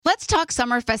Let's talk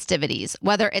summer festivities.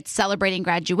 Whether it's celebrating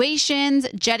graduations,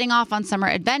 jetting off on summer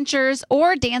adventures,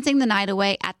 or dancing the night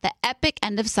away at the epic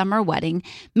end of summer wedding,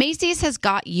 Macy's has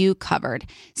got you covered.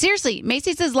 Seriously,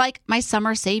 Macy's is like my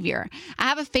summer savior. I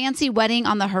have a fancy wedding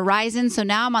on the horizon, so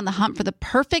now I'm on the hunt for the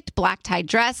perfect black tie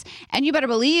dress, and you better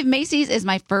believe Macy's is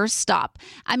my first stop.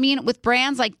 I mean, with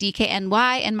brands like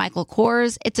DKNY and Michael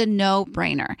Kors, it's a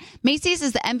no-brainer. Macy's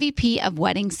is the MVP of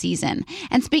wedding season.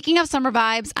 And speaking of summer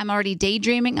vibes, I'm already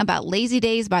daydreaming about lazy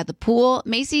days by the pool.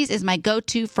 Macy's is my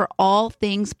go-to for all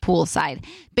things poolside.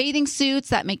 Bathing suits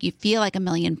that make you feel like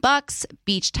 $1,000,000,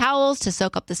 beach towels to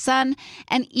soak up the sun,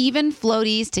 and even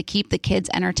floaties to keep the kids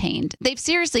entertained. They've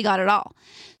seriously got it all.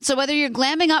 So whether you're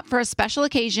glamming up for a special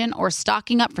occasion or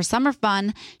stocking up for summer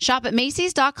fun, shop at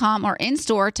Macys.com or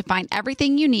in-store to find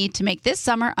everything you need to make this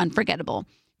summer unforgettable.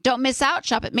 Don't miss out.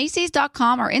 Shop at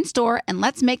Macys.com or in-store, and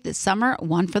let's make this summer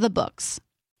one for the books.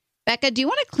 Becca, do you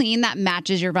want a clean that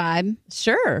matches your vibe?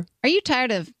 Sure. Are you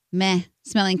tired of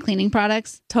smelling cleaning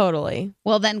products? Totally.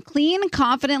 Well, then clean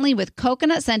confidently with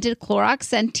coconut-scented Clorox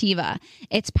Scentiva.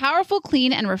 Its powerful,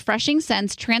 clean, and refreshing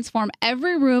scents transform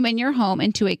every room in your home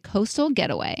into a coastal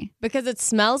getaway. Because it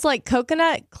smells like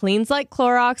coconut, cleans like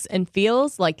Clorox, and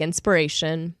feels like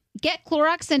inspiration. Get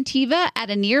Clorox Scentiva at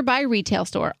a nearby retail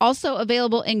store. Also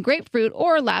available in grapefruit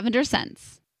or lavender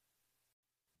scents.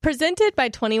 Presented by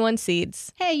 21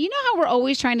 Seeds. Hey, you know how we're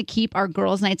always trying to keep our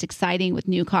girls' nights exciting with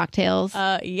new cocktails?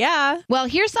 Yeah. Well,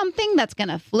 here's something that's going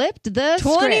to flip the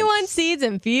 21 script. Seeds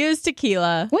infused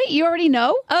tequila. Wait, you already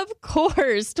know? Of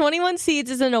course. 21 Seeds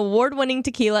is an award-winning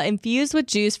tequila infused with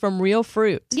juice from real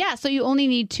fruit. Yeah, so you only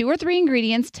need 2 or 3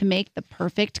 ingredients to make the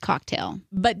perfect cocktail.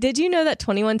 But did you know that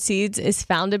 21 Seeds is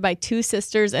founded by 2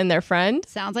 sisters and their friend?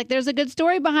 Sounds like there's a good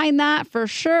story behind that for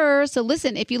sure. So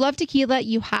listen, if you love tequila,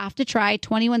 you have to try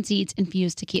 21 Seeds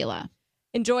infused tequila.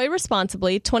 Enjoy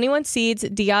responsibly. 21 Seeds,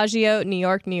 Diageo, New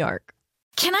York, New York.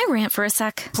 Can I rant for a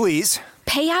sec? Please.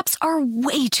 Pay apps are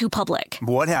way too public.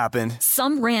 What happened?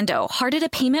 Some rando hearted a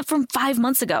payment from 5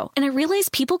 months ago, and I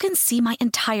realized people can see my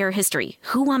entire history,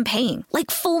 who I'm paying,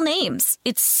 like full names.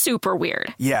 It's super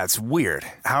weird. Yeah, it's weird.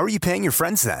 How are you paying your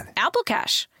friends then? Apple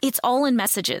Cash. It's all in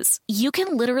messages. You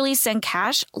can literally send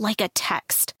cash like a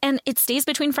text, and it stays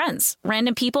between friends.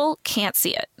 Random people can't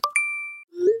see it.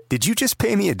 Did you just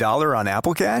pay me $1 on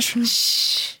Apple Cash?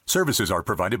 Shh. Services are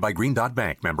provided by Green Dot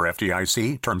Bank. Member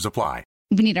FDIC. Terms apply.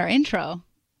 We need our intro.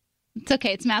 It's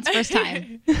okay. It's Matt's first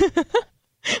time.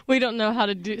 We don't know how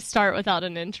to start without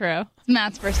an intro. It's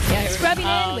Matt's first time. Scrubbing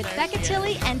in with Becca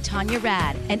Tilley and Tanya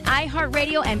Rad, an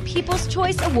iHeartRadio and People's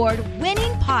Choice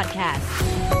Award-winning podcast.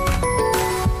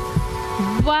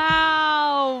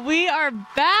 Wow, we are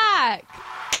back.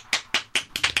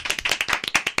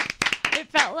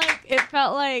 It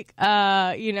felt like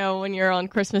when you're on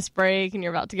Christmas break and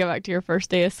you're about to go back to your first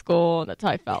day of school. That's how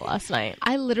I felt last night.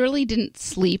 I literally didn't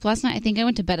sleep last night. I think I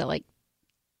went to bed at like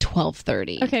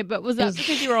 12:30. Okay, but was that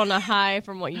because you were on a high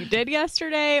from what you did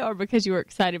yesterday, or because you were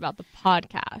excited about the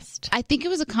podcast? I think it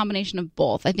was a combination of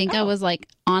both. I think I was like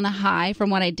on a high from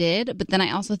what I did, but then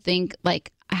I also think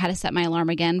like I had to set my alarm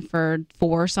again for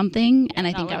 4 something, and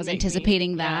I think I was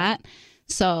anticipating that.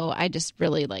 So I just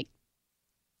really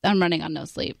I'm running on no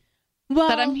sleep. Well,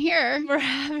 but I'm here.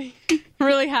 We're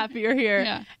really happy you're here.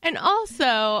 Yeah. And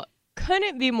also,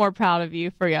 couldn't be more proud of you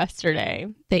for yesterday.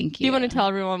 Thank you. Do you want to tell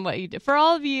everyone what you did? For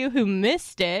all of you who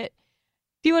missed it,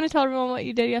 do you want to tell everyone what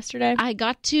you did yesterday? I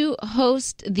got to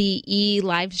host the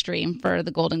live stream for the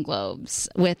Golden Globes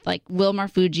with Wilmar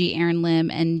Fuji, Aaron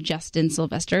Lim, and Justin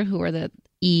Sylvester, who are the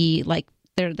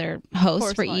they're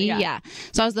hosts for E. Yeah.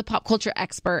 So I was the pop culture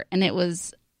expert, and it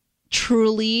was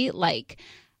truly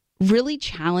really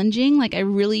challenging. I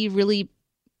really, really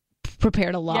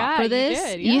prepared a lot for this.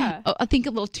 You did, yeah. I think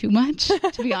a little too much,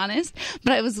 to be honest.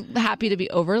 But I was happy to be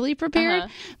overly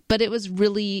prepared. But it was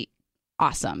really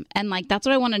awesome. And that's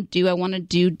what I want to do. I want to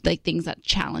do things that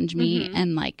challenge me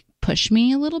and push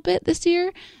me a little bit this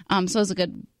year. So it was a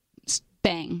good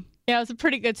bang. Yeah, it was a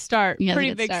pretty good start. Yeah,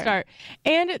 pretty big start.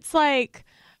 And it's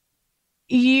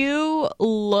you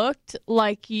looked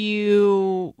like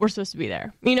you were supposed to be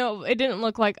there. It didn't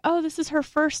look like, oh, this is her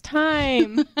first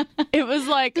time. It was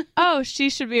like, oh, she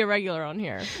should be a regular on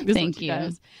here. Thank you.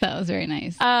 That was very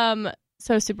nice.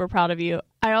 So super proud of you.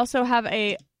 I also have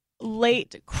a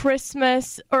late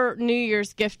Christmas or New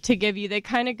Year's gift to give you. They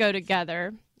kind of go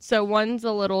together. So one's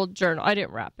a little journal. I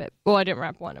didn't wrap it. Well, I didn't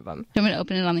wrap one of them. Do you want me to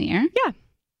open it on the air? Yeah.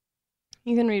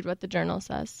 You can read what the journal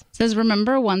says. It says,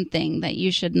 remember one thing, that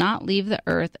you should not leave the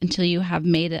earth until you have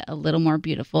made it a little more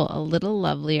beautiful, a little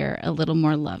lovelier, a little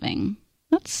more loving.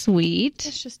 That's sweet.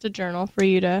 It's just a journal for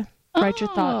you to write your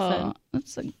thoughts in.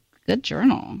 That's a good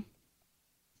journal.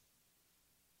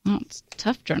 it's a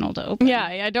tough journal to open. Yeah,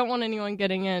 I don't want anyone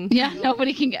getting in. Yeah,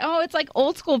 nobody can get. Oh, it's like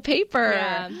old school paper.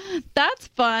 Yeah. That's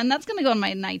fun. That's going to go on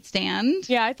my nightstand.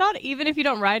 Yeah, I thought even if you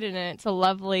don't write in it, it's a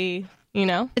lovely,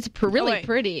 It's really wait.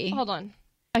 pretty. Hold on.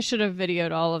 I should have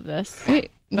videoed all of this.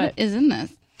 Wait, what is in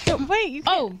this? Oh, wait, you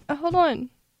can't. Hold on.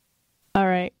 All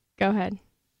right, go ahead.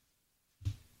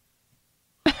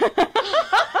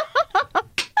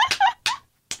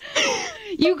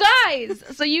 You guys,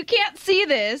 so you can't see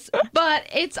this, but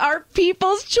it's our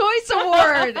People's Choice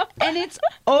Award. And it's,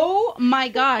 oh my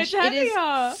gosh, It's heavy, it is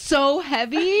huh? so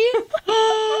heavy.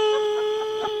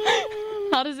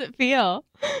 How does it feel?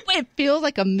 It feels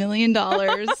like $1 million.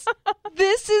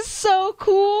 This is so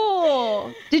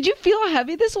cool. Did you feel how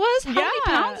heavy this was? How many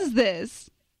Yeah. pounds is this?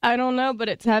 I don't know, but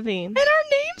it's heavy. And our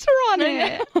names are on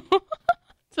it.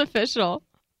 It's official.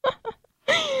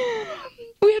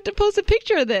 We have to post a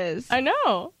picture of this. I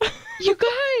know. You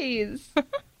guys.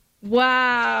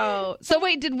 Wow. So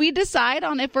wait, did we decide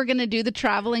on if we're going to do the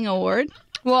traveling award?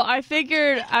 Well, I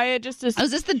figured I had just... Oh, is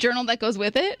this the journal that goes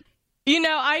with it?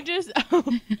 I just...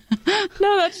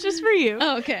 No, that's just for you.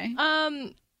 Oh, okay.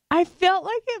 I felt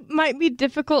like it might be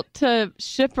difficult to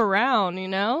ship around,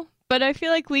 But I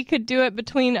feel like we could do it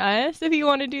between us if you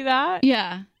want to do that.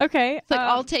 Yeah. Okay. It's like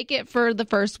I'll take it for the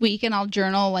first week and I'll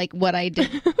journal like what I did,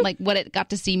 like what it got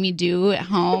to see me do at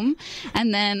home.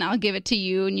 And then I'll give it to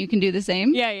you and you can do the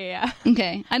same. Yeah.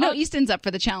 Okay. I know Easton's up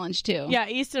for the challenge too. Yeah,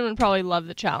 Easton would probably love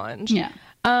the challenge. Yeah.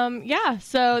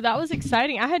 So that was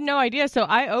exciting. I had no idea. So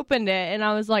I opened it and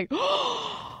I was like,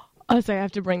 I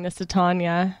have to bring this to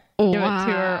Tanya. Give it to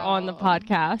her on the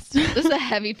podcast. This is a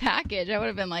heavy package. I would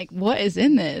have been like, what is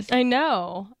in this? I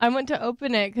know. I went to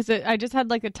open it because I just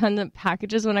had like a ton of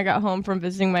packages when I got home from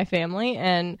visiting my family.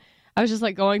 And I was just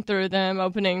like going through them,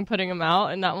 opening, putting them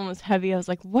out. And that one was heavy. I was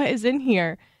like, what is in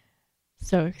here?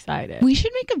 So excited. We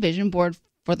should make a vision board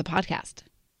for the podcast.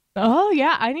 Oh,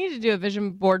 yeah. I need to do a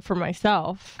vision board for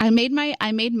myself. I made my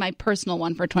personal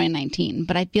one for 2019,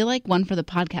 but I feel like one for the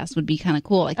podcast would be kind of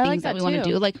cool. Like I things like that we that want to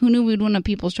too. do. Like who knew we'd win a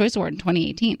People's Choice Award in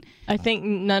 2018? I think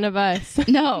none of us.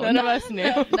 No. None of us knew.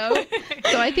 No.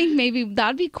 So I think maybe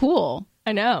that'd be cool.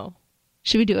 I know.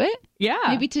 Should we do it? Yeah.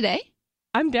 Maybe today?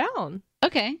 I'm down.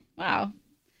 Okay. Wow.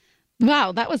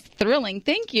 Wow, that was thrilling.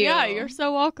 Thank you. Yeah, you're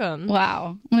so welcome.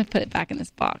 Wow. I'm going to put it back in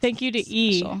this box. Thank you to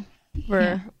E. Special.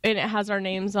 And it has our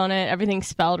names on it. Everything's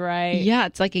spelled right. Yeah,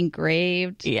 it's like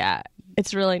engraved. Yeah,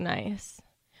 it's really nice.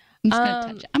 I'm just going to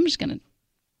touch it. I'm just going to,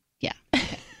 yeah.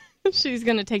 Okay. She's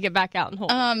going to take it back out and hold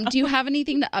it. Do you have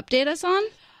anything to update us on?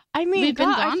 I mean, we've been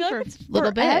God, I gone feel for like it's a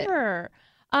little bit. forever.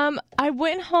 I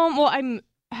went home. Well,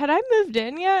 had I moved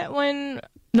in yet when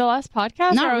the last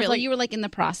podcast? Not or I was really. like, You were like in the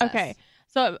process. okay.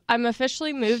 So I'm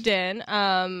officially moved in.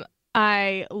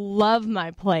 I love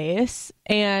my place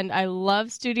and I love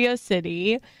Studio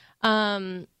City.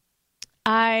 I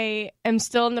am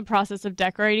still in the process of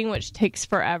decorating, which takes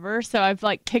forever. So I've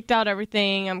like picked out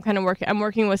everything. I'm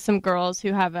working with some girls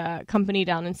who have a company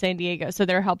down in San Diego. So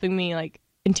they're helping me like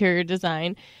interior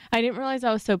design. I didn't realize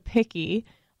I was so picky.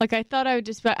 Like I thought I would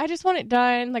I just want it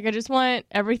done. Like I just want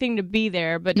everything to be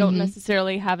there, but don't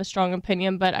necessarily have a strong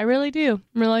opinion. But I really do.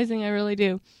 I'm realizing I really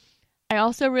do. I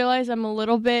also realize I'm a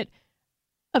little bit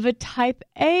of a type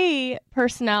A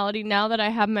personality now that I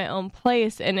have my own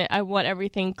place and I want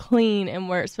everything clean and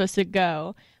where it's supposed to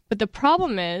go. But the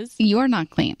problem is, you're not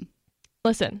clean.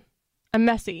 Listen, I'm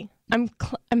messy. I'm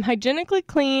hygienically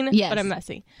clean, yes, but I'm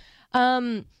messy.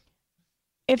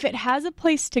 If it has a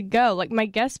place to go, like my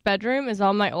guest bedroom is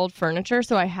all my old furniture,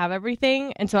 so I have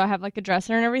everything, and so I have like a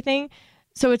dresser and everything.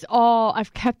 So it's all,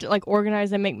 I've kept it like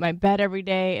organized. I make my bed every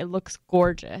day. It looks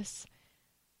gorgeous.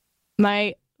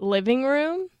 My living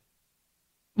room,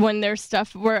 when there's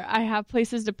stuff where I have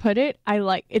places to put it,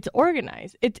 it's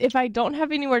organized. If I don't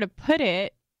have anywhere to put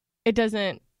it, it's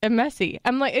messy.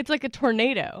 It's like a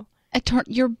tornado.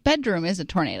 Your bedroom is a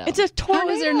tornado. It's a tornado.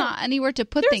 How is there not anywhere to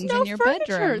put things in your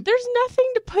bedroom? There's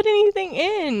nothing to put anything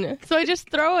in. So I just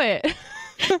throw it.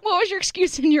 What was your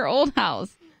excuse in your old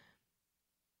house?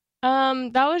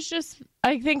 That was just,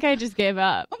 I think I just gave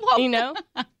up,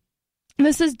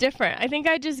 This is different. I think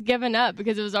I just given up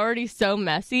because it was already so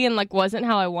messy and like wasn't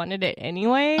how I wanted it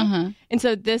anyway. And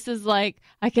so this is like,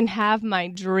 I can have my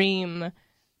dream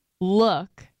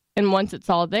look. And once it's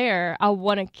all there, I'll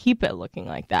want to keep it looking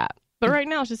like that. But right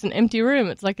now it's just an empty room.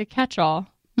 It's like a catch-all.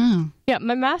 Oh. Yeah,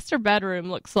 my master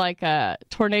bedroom looks like a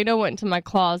tornado went into my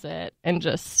closet and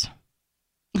just...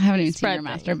 I haven't even seen your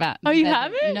master bedroom. Oh, you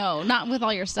haven't? No, not with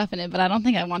all your stuff in it, but I don't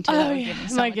think I want to. That would give me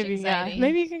so much anxiety.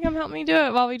 Maybe you can come help me do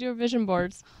it while we do our vision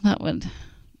boards. That would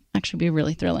actually be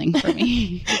really thrilling for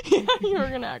me. Yeah, you were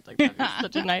going to act like that was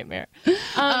such a nightmare.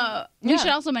 We should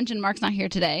also mention Mark's not here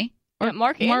today. Or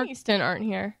Mark and Easton aren't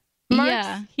here.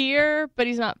 Mark's here, but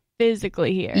he's not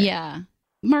physically here. Yeah.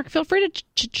 Mark, feel free to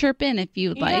chirp in if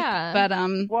you'd like. But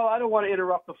well, I don't want to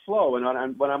interrupt the flow,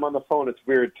 and when I'm on the phone, it's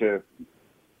weird to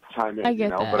chime in. I get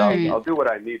that. But I'll do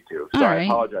what I need to. So I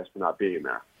apologize for not being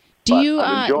there.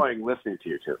 I'm enjoying listening to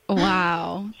you two.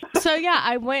 Wow. So yeah,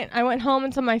 I went home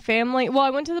and to my family. Well,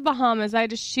 I went to the Bahamas. I had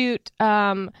to shoot.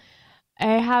 I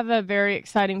have a very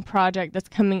exciting project that's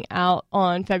coming out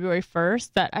on February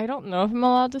 1st that I don't know if I'm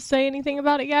allowed to say anything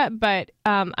about it yet, but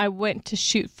I went to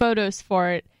shoot photos for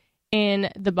it in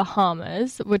the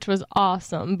Bahamas, which was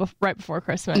awesome, right before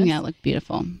Christmas. Yeah, it looked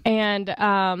beautiful.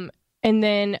 And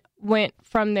then went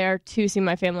from there to see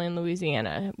my family in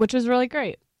Louisiana, which was really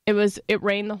great. It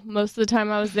rained most of the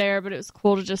time I was there, but it was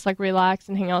cool to just like relax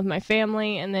and hang out with my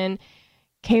family, and then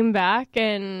came back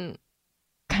and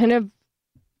kind of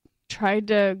tried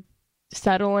to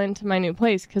settle into my new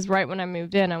place because right when I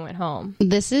moved in, I went home.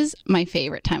 This is my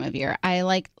favorite time of year. I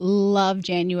love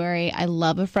January. I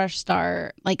love a fresh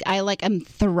start. I'm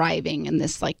thriving in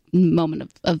this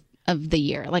moment of the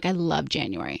year. I love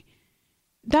January.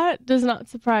 That does not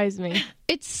surprise me.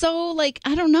 It's so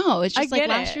I don't know. It's just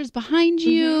last year's behind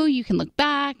you. Mm-hmm. You can look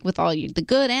back with all the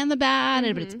good and the bad,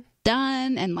 but it's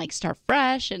done and start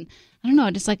fresh. And I don't know.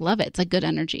 I just love it. It's good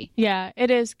energy. Yeah, it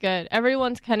is good.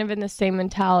 Everyone's kind of in the same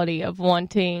mentality of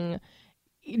wanting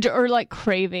or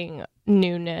craving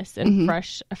newness and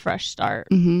a fresh start.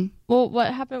 Mm-hmm. Well,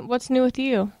 what happened? What's new with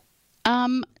you?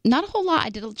 Not a whole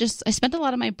lot. I spent a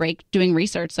lot of my break doing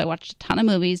research. So I watched a ton of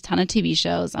movies, ton of TV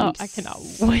shows. I cannot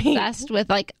wait. Obsessed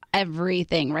with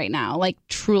everything right now.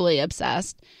 Truly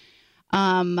obsessed.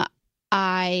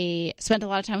 I spent a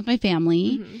lot of time with my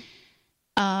family. Mm-hmm.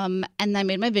 And I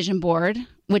made my vision board,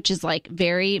 which is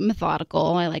very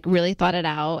methodical. I really thought it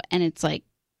out, and it's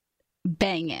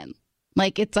banging.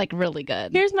 It's really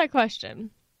good. Here's my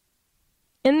question.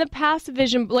 In the past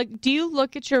vision, do you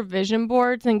look at your vision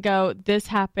boards and go, this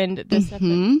happened, this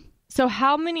happened? So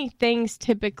how many things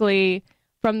typically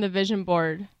from the vision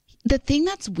board? The thing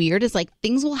that's weird is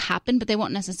things will happen, but they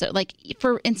won't necessarily,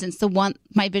 for instance,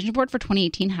 my vision board for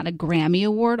 2018 had a Grammy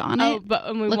Award on it. Oh,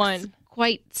 but we won.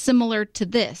 Quite similar to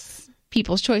this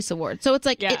People's Choice Award. So it's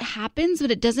it happens, but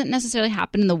it doesn't necessarily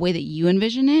happen in the way that you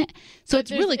envision it. So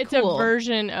it's really cool. It's a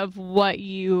version of what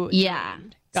you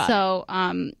So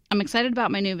I'm excited about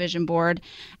my new vision board.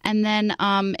 And then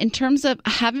in terms of, I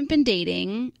haven't been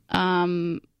dating.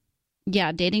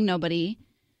 Dating nobody.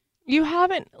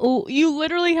 You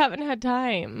literally haven't had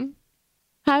time.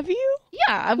 Have you?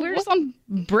 Yeah, we were just on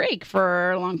break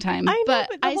for a long time. I know,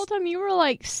 but the whole time you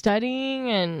were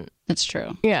studying and... That's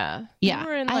true. Yeah. Yeah. You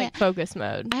were in focus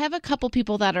mode. I have a couple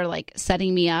people that are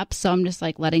setting me up, so I'm just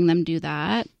letting them do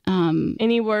that.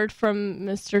 Any word from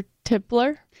Mr.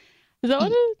 Tippler? Is that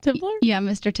what it is? Tippler? Yeah,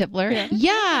 Mr. Tippler.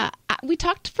 Yeah. We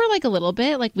talked for a little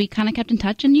bit. We kind of kept in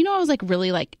touch, and I was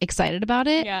really excited about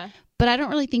it. Yeah. But I don't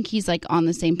really think he's on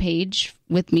the same page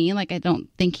with me. I don't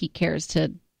think he cares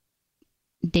to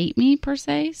date me per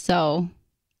se. So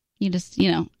you just,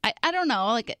 I don't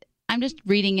know. I'm just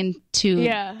reading into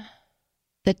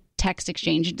the text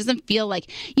exchange. It doesn't feel when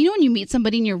you meet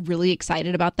somebody and you're really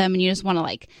excited about them and you just want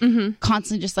to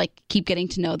constantly just keep getting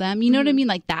to know them. You know what I mean?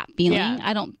 That feeling. Yeah.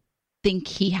 I don't think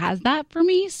he has that for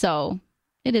me. So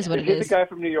it is what it is. He's the guy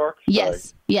from New York?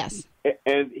 Yes. Yes.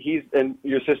 And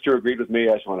your sister agreed with me.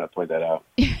 I just want to point that out.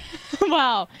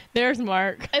 Wow. There's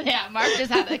Mark. Yeah, Mark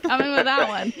just had to come in with that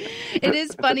one. It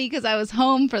is funny because I was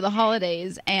home for the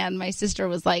holidays and my sister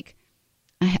was like,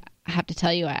 I have to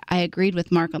tell you, I agreed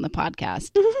with Mark on the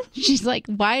podcast. She's like,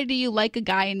 why do you like a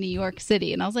guy in New York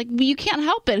City? And I was like, well, you can't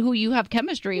help it who you have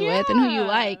chemistry with and who you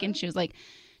like. And she was like,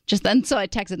 just then. So I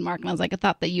texted Mark and I was like, I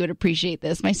thought that you would appreciate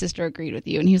this. My sister agreed with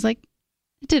you. And he was like,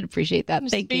 I did appreciate that.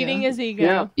 Thank you. Feeding his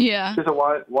ego. Yeah. She's a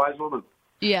wise woman.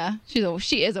 Yeah,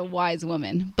 she is a wise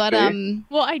woman. But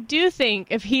well, I do think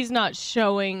if he's not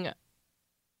showing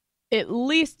at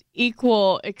least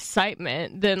equal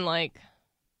excitement, then bye,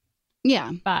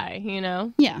 Yeah.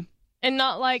 And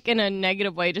not in a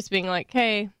negative way, just being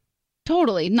hey.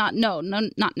 Totally. Not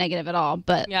negative at all,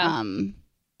 but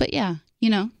but yeah,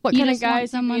 What kind of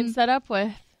guys are you set up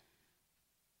with?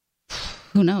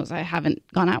 Who knows? I haven't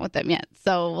gone out with them yet.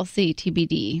 So we'll see.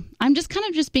 TBD. I'm just kind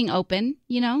of just being open,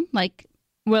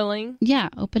 willing. Yeah,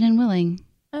 open and willing.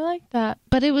 I like that.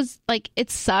 But it was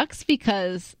it sucks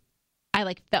because I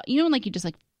felt, when you just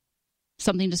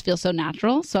something just feels so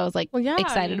natural. So I was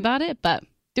excited about it, but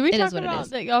did we talk about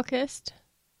that y'all kissed?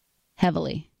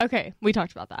 Heavily. Okay, we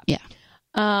talked about that. Yeah.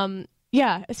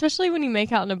 Yeah, especially when you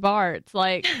make out in a bar. It's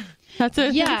like, that's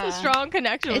a strong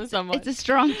connection with someone. It's a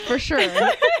strong, for sure.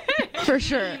 For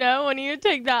sure. You know, when you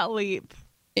take that leap.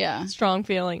 Yeah. Strong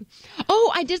feeling.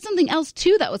 Oh, I did something else,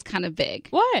 too, that was kind of big.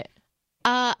 What?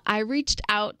 I reached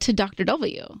out to Dr.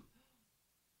 W.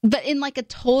 But in like a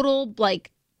total,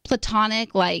 like,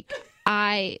 platonic, like,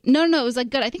 No, it was like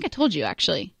good. I think I told you,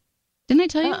 actually. Didn't I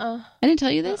tell you? I didn't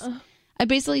tell you this? I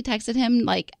basically texted him,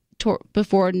 like,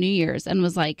 before New Year's and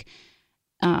was like,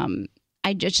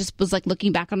 I just was like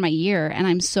looking back on my year, and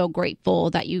I'm so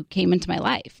grateful that you came into my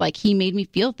life. Like, he made me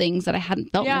feel things that I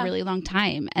hadn't felt in a really long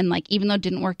time. And like, even though it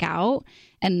didn't work out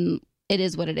and it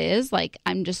is what it is, like,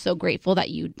 I'm just so grateful that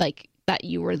you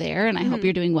were there, and I hope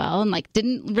you're doing well. And like,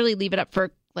 didn't really leave it up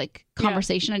for like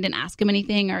conversation. I didn't ask him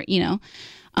anything or,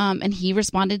 and he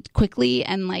responded quickly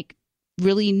and like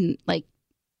really like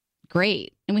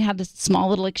great. And we had this small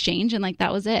little exchange, and like,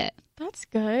 that was it. That's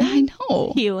good. I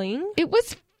know. Healing. It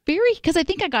was very, because I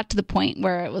think I got to the point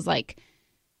where it was like,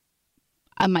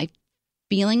 my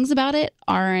feelings about it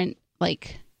aren't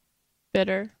like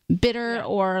bitter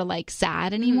or like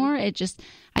sad anymore. It just,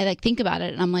 I like think about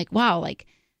it and I'm like, wow, like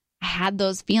I had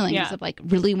those feelings of like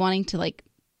really wanting to like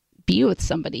be with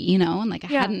somebody, and like I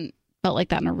hadn't felt like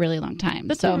that in a really long time.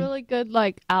 That's a really good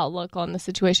like outlook on the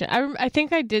situation. I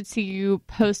think I did see you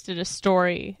posted a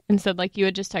story and said like you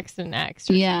had just texted an ex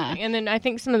or something. And then I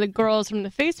think some of the girls from the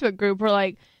Facebook group were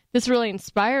like, this really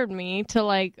inspired me to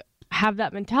like have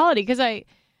that mentality, because I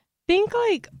think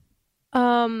like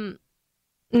no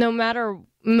matter,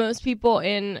 most people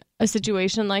in a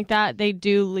situation like that, they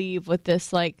do leave with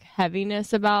this like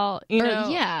heaviness about,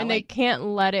 and they can't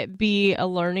let it be a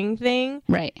learning thing.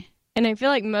 Right. And I feel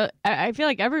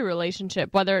like every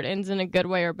relationship, whether it ends in a good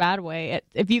way or bad way,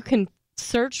 if you can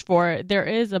search for it, there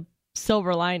is a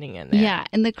silver lining in there. Yeah.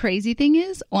 And the crazy thing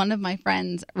is, one of my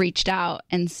friends reached out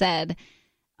and said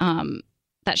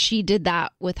that she did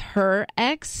that with her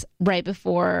ex right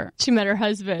before she met her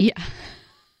husband. Yeah.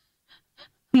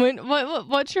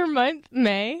 What's your month?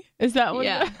 May? Is that what?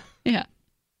 Yeah. Yeah.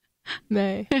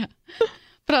 May. Yeah.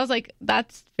 But I was like,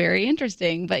 that's very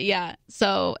interesting. But yeah,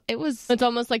 so it's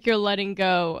almost like you're letting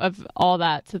go of all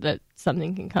that so that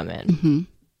something can come in. Mm-hmm.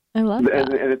 I love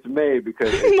that. And it's May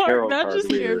because Mark, that just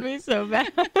scared me so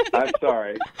bad. I'm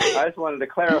sorry. I just wanted to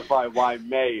clarify why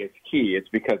May is key. It's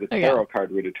because the tarot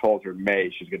card reader told her May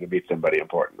she's going to meet somebody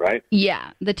important, right?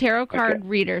 Yeah. The tarot card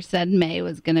reader said May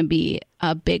was going to be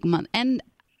a big month. And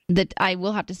that I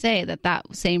will have to say that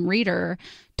same reader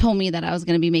told me that I was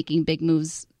going to be making big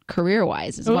moves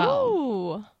career-wise as well.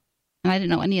 Ooh. And I didn't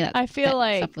know any of that. I feel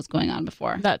like stuff was going on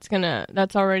before. That's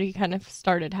already kind of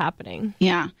started happening.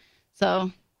 Yeah.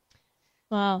 So,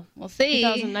 wow. We'll see.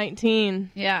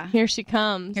 2019. Yeah. Here she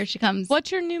comes. Here she comes.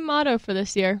 What's your new motto for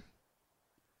this year?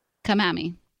 Come at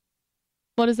me.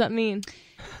 What does that mean?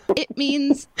 It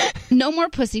means no more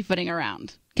pussyfooting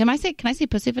around. Can I say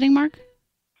pussyfooting, Mark?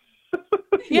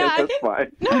 Yeah, I think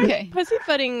fine. No, okay.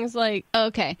 Pussyfooting is like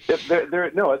okay.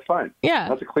 No, it's fine. Yeah,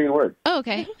 that's a clean word. Oh,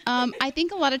 okay. I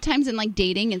think a lot of times in like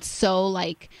dating, it's so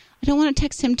like I don't want to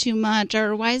text him too much,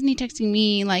 or why isn't he texting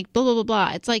me? Like blah blah blah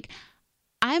blah. It's like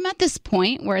I'm at this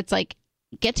point where it's like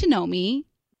get to know me,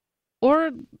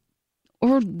 or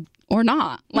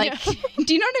not. Like,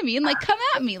 do you know what I mean? Like, come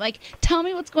at me. Like, tell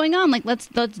me what's going on. Like, let's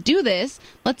do this.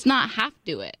 Let's not half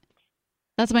do it.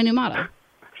 That's my new motto.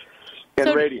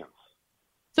 And radiance.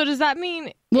 So does that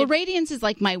mean... Well, radiance is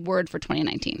like my word for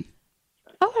 2019.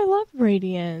 Oh, I love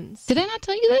radiance. Did I not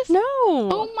tell you this? No.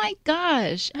 Oh my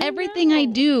gosh. Everything I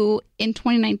do in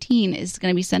 2019 is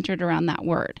going to be centered around that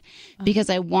word because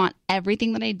I want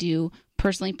everything that I do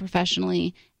personally,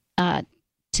 professionally,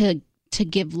 to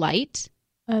give light.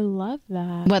 I love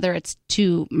that. Whether it's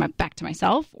back to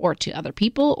myself or to other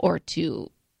people or to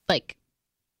like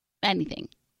anything.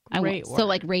 Great word. So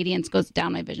like radiance goes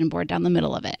down my vision board, down the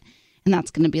middle of it. And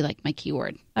that's going to be like my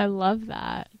keyword. I love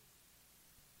that.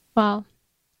 Wow.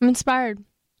 I'm inspired.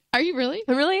 Are you really?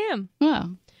 I really am.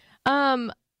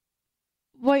 Wow.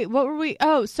 Wait, what were we?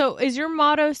 Oh, so is your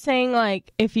motto saying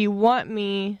like, if you want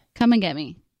me, come and get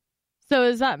me? So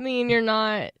does that mean you're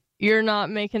not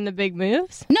making the big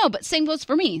moves? No, but same goes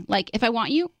for me. Like if I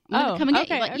want you, I'm going to come and get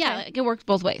you. Like, yeah, like, it works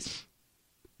both ways.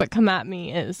 But come at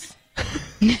me is...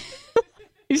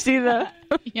 You see the...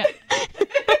 Yeah.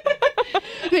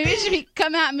 Maybe it should be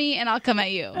come at me and I'll come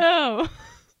at you. Oh.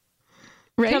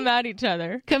 Right? Come at each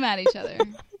other. Come at each other.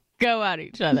 Go at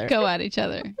each other. Go at each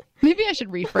other. Maybe I should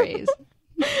rephrase.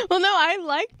 Well, no, I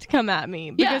liked come at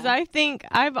me because I think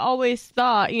I've always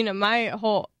thought, my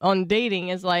whole on dating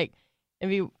is like,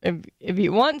 if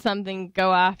you want something,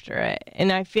 go after it.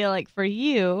 And I feel like for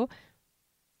you,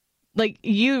 like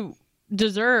you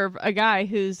deserve a guy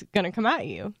who's going to come at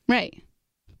you. Right.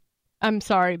 I'm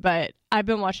sorry, but I've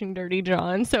been watching Dirty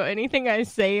John, so anything I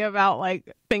say about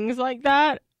like things like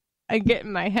that, I get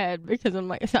in my head because I'm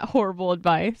like, is that horrible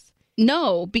advice?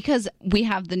 No, because we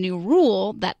have the new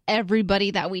rule that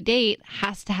everybody that we date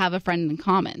has to have a friend in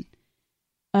common.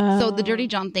 So the Dirty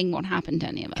John thing won't happen to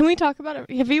any of us. Can we talk about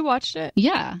it? Have you watched it?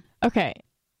 Yeah. Okay.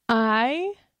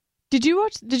 Did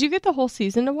you get the whole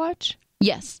season to watch?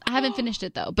 Yes. I haven't finished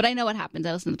it though, but I know what happens.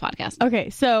 I listen to the podcast. Okay,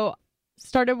 so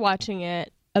started watching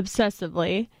it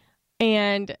obsessively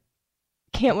and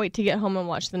can't wait to get home and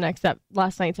watch the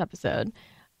last night's episode.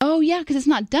 Oh yeah, because it's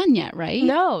not done yet, right?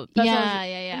 No.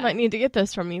 Yeah. You might need to get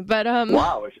this from me, but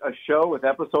Wow, a show with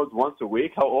episodes once a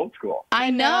week? How old school? I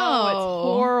know. It's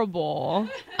horrible.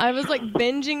 I was like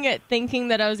binging it thinking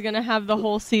that I was going to have the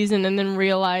whole season and then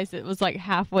realized it was like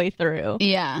halfway through.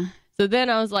 Yeah. So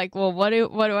then I was like, well, what do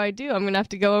I do? I'm going to have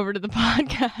to go over to the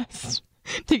podcast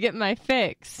to get my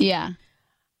fix. Yeah.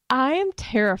 I am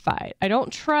terrified. I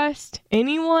don't trust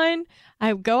anyone.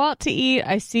 I go out to eat.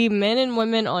 I see men and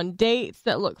women on dates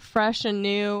that look fresh and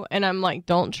new. And I'm like,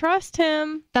 don't trust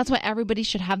him. That's why everybody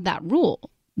should have that rule.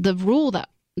 The rule that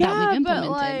we've implemented. But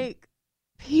like,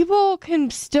 people can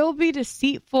still be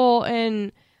deceitful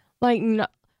and like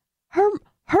her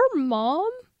mom.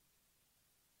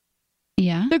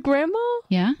 Yeah. The grandma.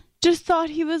 Yeah. Just thought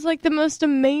he was like the most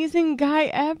amazing guy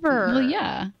ever. Well,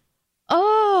 yeah.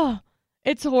 Oh.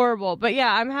 It's horrible. But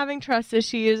yeah, I'm having trust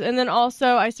issues. And then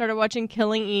also I started watching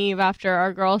Killing Eve after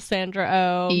our girl Sandra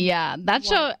Oh. Yeah, that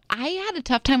show, I had a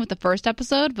tough time with the first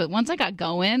episode, but once I got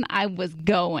going, I was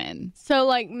going. So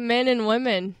like men and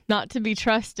women, not to be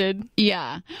trusted.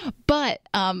 Yeah. But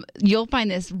you'll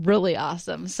find this really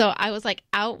awesome. So I was like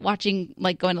out watching,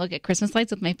 like going to look at Christmas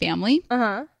lights with my family.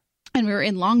 Uh-huh. And we were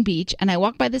in Long Beach and I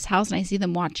walk by this house and I see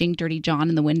them watching Dirty John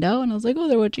in the window. And I was like, oh,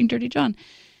 they're watching Dirty John.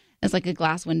 It's like a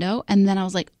glass window. And then I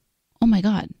was like, oh my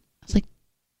God. I was like,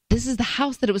 this is the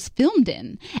house that it was filmed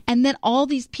in. And then all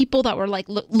these people that were like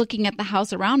looking at the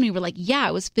house around me were like, yeah,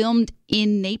 it was filmed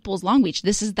in Naples, Long Beach.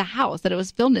 This is the house that it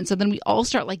was filmed in. So then we all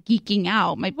start like geeking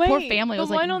out. My poor family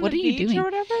was like, what are you doing? Or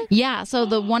whatever? Yeah. So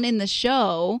the one in the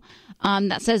show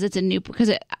that says it's in Newport, because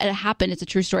it happened, it's a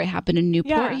true story, it happened in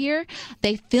Newport here.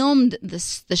 They filmed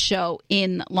the show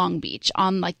in Long Beach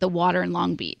on like the water in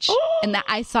Long Beach. And that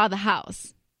I saw the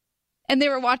house. And they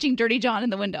were watching Dirty John in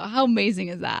the window. How amazing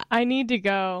is that? I need to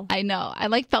go. I know. I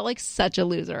like felt like such a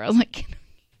loser. I was like,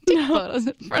 take photos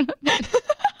in front of it.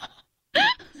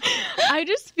 I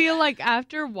just feel like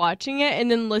after watching it and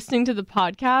then listening to the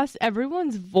podcast,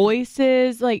 everyone's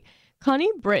voices, like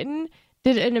Connie Britton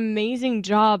did an amazing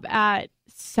job at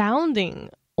sounding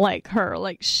like her.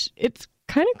 Like it's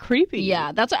kind of creepy.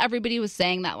 Yeah, that's what everybody was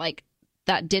saying, that like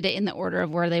that did it in the order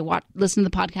of where they listen to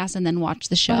the podcast and then watch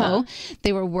the show. Uh-huh.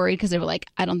 They were worried because they were like,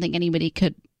 I don't think anybody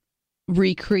could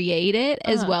recreate it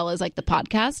as well as like the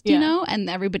podcast, you know? And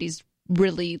everybody's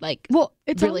really like,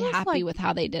 it's really happy with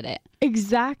how they did it.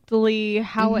 Exactly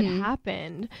how it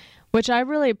happened, which I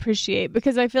really appreciate,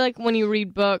 because I feel like when you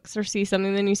read books or see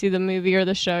something, then you see the movie or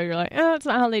the show, you're like, oh, that's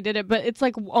not how they did it. But it's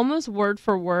like almost word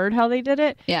for word how they did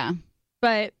it. Yeah.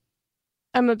 But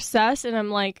I'm obsessed, and I'm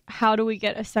like, how do we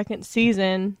get a second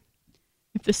season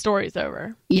if the story's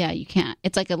over? Yeah, you can't.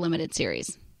 It's like a limited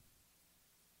series.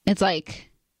 It's like,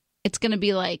 it's going to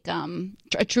be like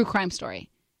a true crime story.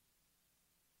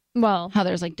 Well, how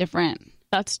there's like different.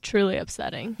 That's truly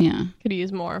upsetting. Yeah. Could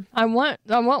use more. I want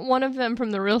one of them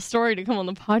from The Real Story to come on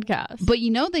the podcast. But you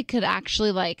know, they could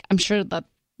actually like, I'm sure that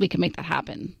we could make that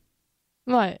happen.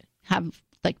 What? Have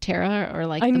like Tara or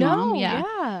like the mom.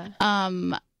 Yeah.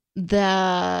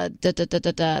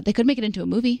 They could make it into a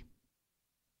movie.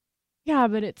 Yeah,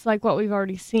 but it's like what we've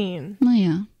already seen. Oh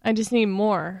yeah. I just need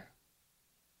more.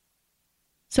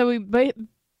 So we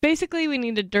basically we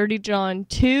need a Dirty John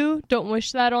 2. Don't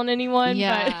wish that on anyone.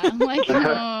 Yeah. But... I'm like,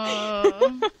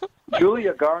 oh.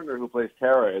 Julia Garner, who plays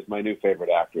Tara, is my new favorite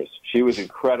actress. She was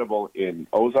incredible in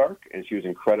Ozark, and she was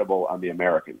incredible on The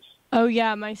Americans. Oh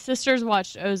yeah, my sisters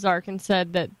watched Ozark and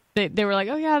said that they were like,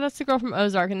 oh yeah, that's the girl from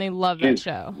Ozark, and they love that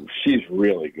show. She's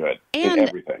really good in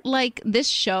everything. Like this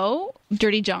show,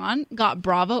 Dirty John, got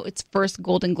Bravo its first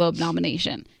Golden Globe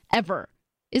nomination ever.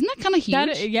 Isn't that kind of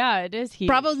huge? Yeah, it is huge.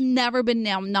 Bravo's never been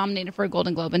nominated for a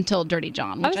Golden Globe until Dirty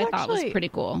John, which I thought was pretty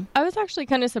cool. I was actually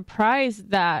kind of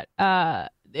surprised that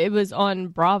it was on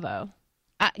Bravo.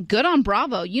 Good on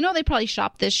Bravo. You know, they probably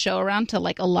shop this show around to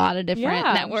like a lot of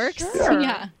different networks. Sure.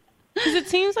 Yeah. Because it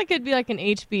seems like it'd be like an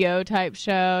HBO type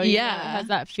show. Yeah. It has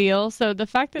that feel. So the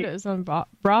fact that it was on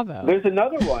Bravo. There's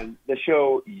another one, the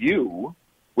show You,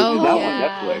 which is now on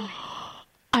Netflix.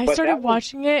 I But started that was-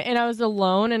 watching it, and I was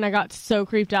alone, and I got so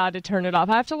creeped out to turn it off.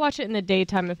 I have to watch it in the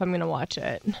daytime if I'm going to watch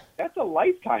it. That's a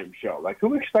Lifetime show. Like,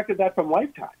 who expected that from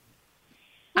Lifetime?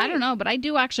 I don't know, but I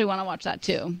do actually want to watch that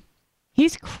too.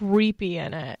 He's creepy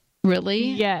in it. Really?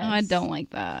 Yes. Oh, I don't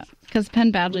like that because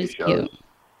Penn Badgley's Really cute.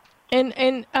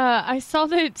 And I saw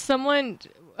that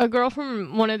a girl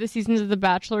from one of the seasons of The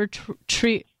Bachelor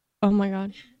tweeted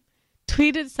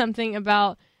something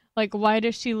about, like, why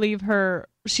does she leave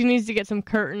she needs to get some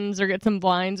curtains or get some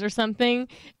blinds or something.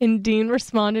 And Dean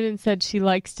responded and said she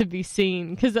likes to be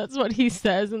seen because that's what he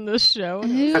says in the show.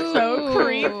 And it was so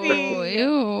creepy.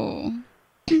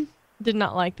 Ew. Did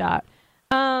not like that.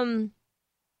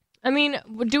 I mean,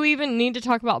 do we even need to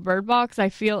talk about Bird Box?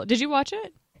 Did you watch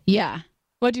it? Yeah.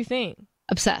 What do you think?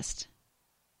 Obsessed.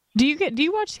 Do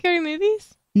you watch scary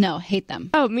movies? No, hate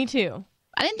them. Oh, me too.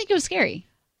 I didn't think it was scary.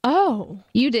 Oh.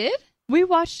 You did? We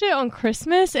watched it on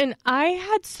Christmas, and I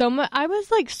had I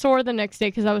was like sore the next day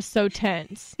because I was so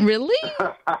tense. Really?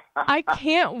 I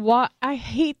can't watch. I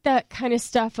hate that kind of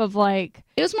stuff of like.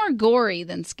 It was more gory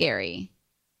than scary.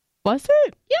 Was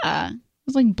it? Yeah. It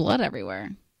was like blood everywhere.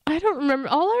 I don't remember.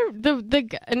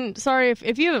 And sorry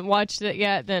if you haven't watched it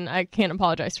yet, then I can't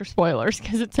apologize for spoilers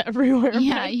because it's everywhere.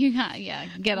 Yeah,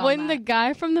 get on when that. the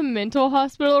guy from the mental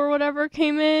hospital or whatever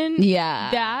came in,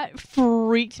 that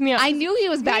freaked me out. I knew he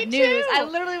was bad Me news. too. I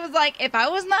literally was like, if I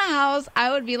was in the house,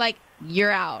 I would be like,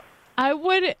 you're out.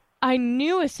 I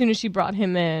knew as soon as she brought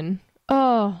him in.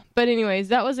 Oh, but anyways,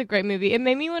 that was a great movie.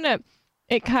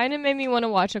 It kind of made me want to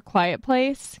watch A Quiet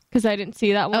Place because I didn't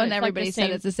see that one. Oh, and everybody said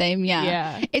it's the same. Yeah.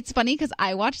 Yeah. It's funny because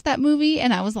I watched that movie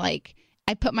and I was like,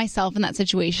 I put myself in that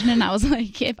situation and I was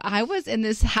like, if I was in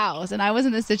this house and I was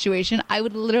in this situation, I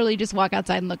would literally just walk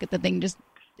outside and look at the thing.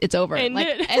 It's over. End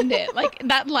it. Like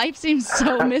that life seems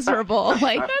so miserable.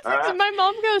 Like my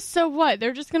mom goes, so what?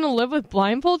 They're just going to live with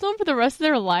blindfolds on for the rest of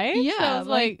their life? yeah. So I was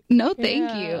like, no,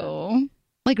 thank you.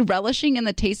 Like relishing in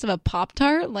the taste of a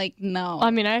Pop-Tart? Like, no. I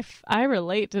mean, I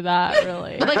relate to that,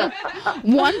 really. Like that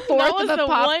 1/4 was of a the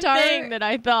Pop-Tart. one thing that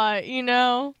I thought,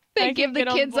 They give the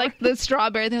kids like the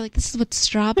strawberry. They're like, this is what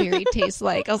strawberry tastes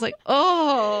like. I was like,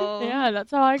 oh. Yeah, that's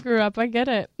how I grew up. I get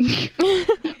it.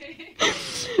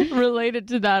 Related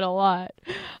to that a lot.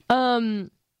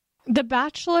 The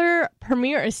Bachelor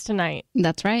premiere is tonight.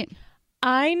 That's right.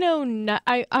 I know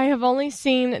I have only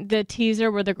seen the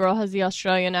teaser where the girl has the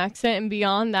Australian accent, and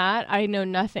beyond that, I know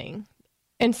nothing.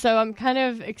 And so I'm kind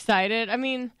of excited. I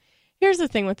mean, here's the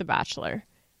thing with The Bachelor.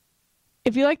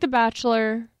 If you like The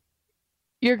Bachelor,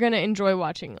 you're going to enjoy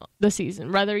watching the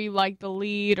season, whether you like the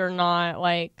lead or not.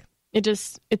 Like,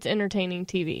 it's entertaining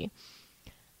TV.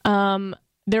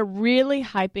 They're really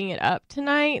hyping it up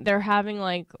tonight. They're having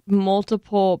like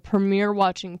multiple premiere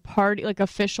watching like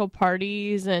official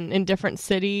parties and in different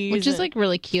cities. Which is like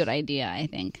really cute idea, I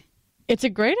think. It's a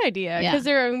great idea because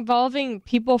they're involving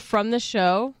people from the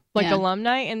show, like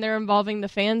alumni, and they're involving the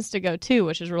fans to go too,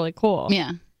 which is really cool.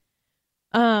 Yeah.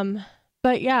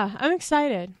 But yeah, I'm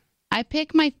excited. I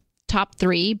pick my top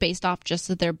 3 based off just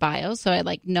of their bios. So I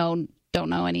like don't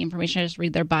know any information. I just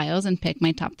read their bios and pick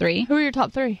my top 3. Who are your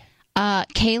top 3?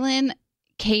 Kaylin,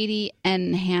 Katie,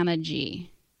 and Hannah G.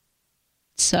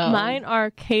 So mine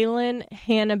are Kaylin,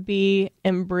 Hannah B,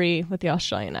 and Bree with the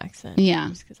Australian accent. Yeah.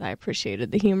 Just because I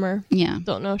appreciated the humor. Yeah.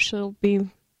 Don't know if she'll be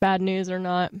bad news or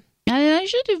not. I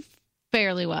should do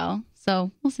fairly well.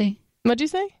 So we'll see. What'd you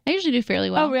say? I usually do fairly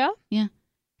well. Oh, yeah? Yeah.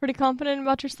 Pretty confident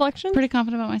about your selections? Pretty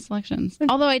confident about my selections.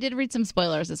 Although I did read some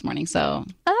spoilers this morning, so.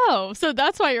 Oh, so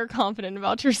that's why you're confident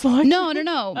about your selections? No.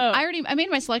 Oh. I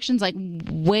made my selections like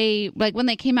way, like when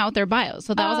they came out with their bios.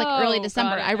 So that was like early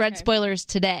December. I read spoilers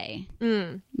today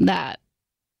that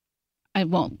I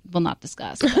will not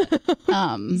discuss. But,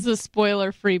 this is a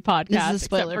spoiler-free podcast. This is a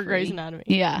spoiler-free. Except for Grey's Anatomy.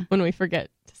 Yeah. When we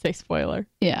forget to say spoiler.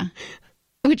 Yeah.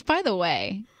 Which, by the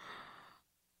way,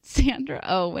 Sandra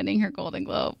Oh winning her Golden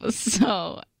Globe was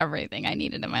so everything I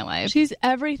needed in my life. She's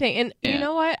everything. And you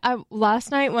know what?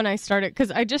 Last night when I started,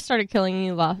 because I just started Killing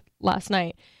You last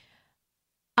night,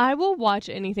 I will watch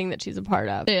anything that she's a part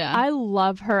of. Yeah. I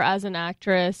love her as an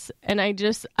actress. And I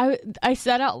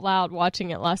said out loud watching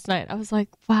it last night, I was like,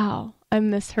 wow, I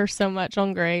miss her so much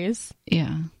on Grey's.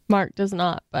 Yeah. Mark does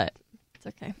not, but it's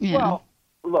okay. Yeah. Well,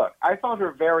 look, I found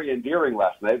her very endearing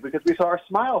last night because we saw her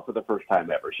smile for the first time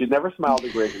ever. She's never smiled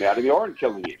in Grey's Anatomy or in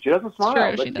Killing Eve. She doesn't smile,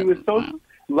 Sure, but she she was so doesn't.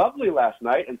 lovely last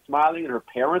night and smiling, and her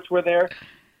parents were there.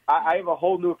 I have a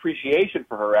whole new appreciation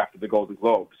for her after the Golden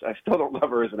Globes. I still don't love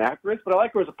her as an actress, but I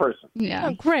like her as a person. Yeah.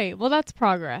 Oh, great. Well, that's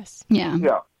progress. Yeah.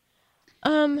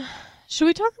 Yeah. Should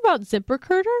we talk about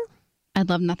ZipRecruiter? I'd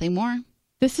love nothing more.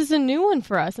 This is a new one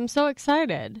for us. I'm so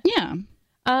excited. Yeah.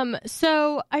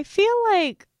 So I feel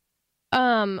like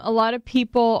a lot of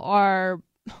people are,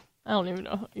 I don't even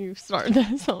know how you start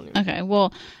this. Okay,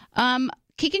 well,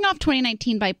 kicking off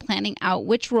 2019 by planning out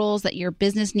which roles that your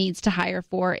business needs to hire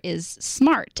for is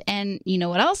smart. And you know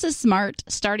what else is smart?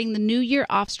 Starting the new year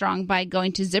off strong by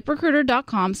going to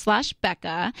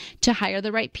ZipRecruiter.com/Becca to hire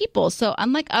the right people. So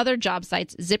unlike other job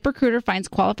sites, ZipRecruiter finds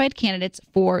qualified candidates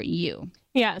for you.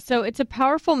 Yeah, so it's a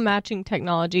powerful matching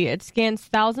technology. It scans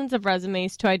thousands of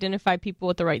resumes to identify people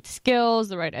with the right skills,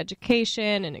 the right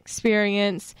education and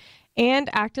experience,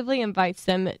 and actively invites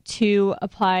them to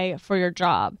apply for your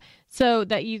job so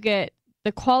that you get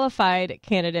the qualified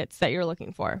candidates that you're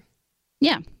looking for.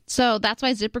 Yeah. So that's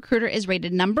why ZipRecruiter is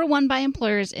rated #1 by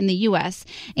employers in the U.S.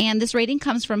 And this rating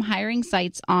comes from hiring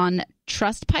sites on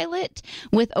Trustpilot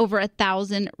with over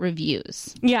 1,000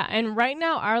 reviews. Yeah. And right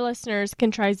now, our listeners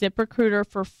can try ZipRecruiter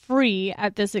for free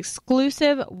at this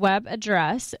exclusive web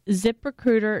address,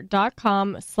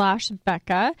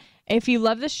 ZipRecruiter.com/Becca. If you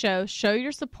love the show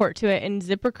your support to it in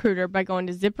ZipRecruiter by going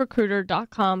to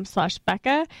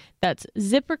ZipRecruiter.com/Becca. That's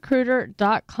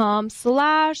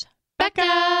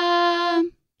ZipRecruiter.com/Becca.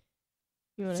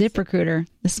 ZipRecruiter,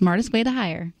 the smartest way to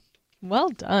hire. Well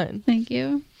done. Thank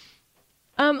you.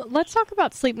 Let's talk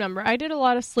about Sleep Number. I did a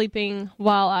lot of sleeping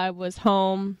while I was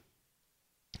home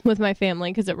with my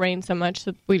family because it rained so much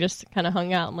that we just kind of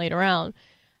hung out and laid around.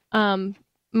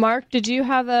 Mark, did you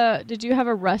have a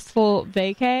restful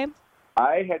vacay?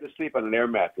 I had to sleep on an air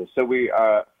mattress. So we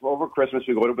over Christmas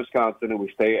we go to Wisconsin and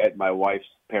we stay at my wife's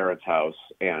parents' house,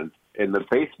 and in the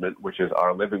basement, which is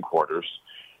our living quarters,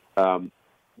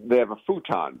 they have a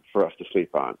futon for us to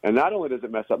sleep on. And not only does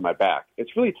it mess up my back,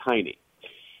 it's really tiny.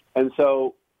 And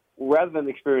so rather than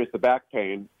experience the back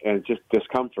pain and just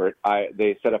discomfort,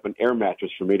 they set up an air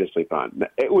mattress for me to sleep on.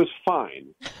 It was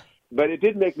fine, but it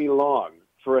did make me long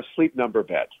for a Sleep Number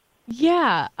bed.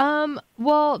 Yeah.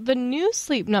 Well, the new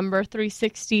Sleep Number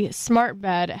 360 smart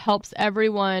bed helps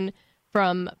everyone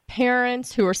from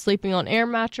parents who are sleeping on air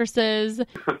mattresses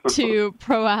to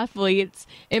pro athletes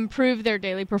improve their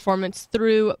daily performance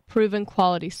through proven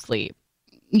quality sleep.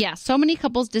 Yeah, so many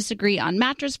couples disagree on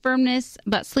mattress firmness,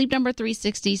 but Sleep Number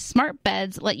 360 smart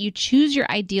beds let you choose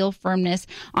your ideal firmness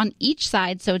on each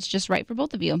side, so it's just right for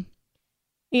both of you.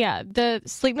 Yeah, the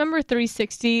Sleep Number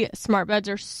 360 smart beds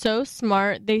are so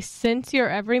smart. They sense your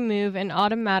every move and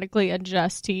automatically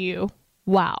adjust to you.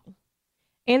 Wow.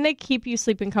 And they keep you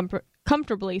sleeping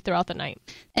comfortably throughout the night.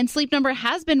 And Sleep Number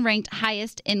has been ranked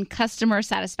highest in customer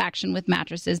satisfaction with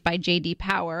mattresses by J.D.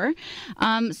 Power.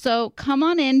 So come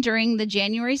on in during the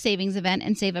January savings event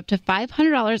and save up to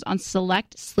 $500 on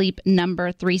select Sleep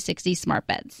Number 360 smart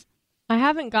beds. I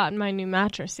haven't gotten my new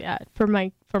mattress yet for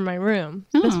my room.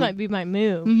 Oh. This might be my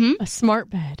move. Mm-hmm. A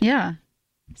smart bed. Yeah.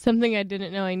 Something I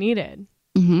didn't know I needed.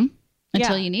 Mm-hmm.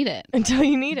 Until you need it. Until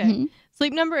you need it.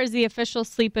 Sleep Number is the official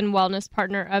sleep and wellness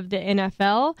partner of the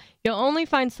NFL. You'll only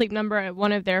find Sleep Number at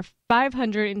one of their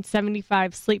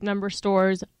 575 Sleep Number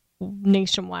stores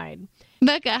nationwide.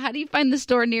 Becca, how do you find the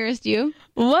store nearest you?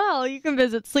 Well, you can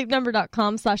visit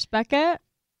sleepnumber.com/Becca,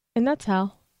 and that's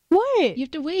how. What? You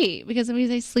have to wait, because if we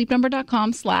say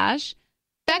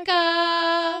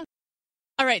sleepnumber.com/Becca.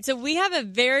 All right, so we have a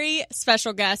very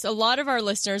special guest. A lot of our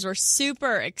listeners were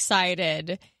super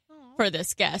excited for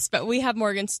this guest, but we have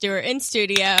Morgan Stewart in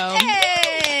studio.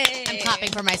 Hey! I'm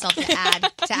clapping for myself to add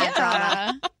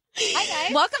drama. Hi,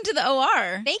 guys. Welcome to the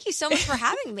OR. Thank you so much for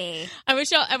having me. I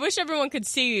wish everyone could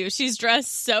see you. She's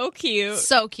dressed so cute.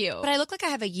 So cute. But I look like I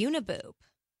have a uniboob.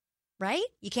 Right?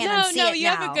 You can't unsee it No, you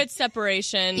now. have a good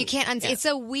separation. You can't unsee. Yeah. It's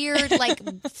a weird,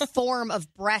 form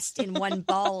of breast in one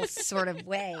ball sort of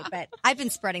way. But I've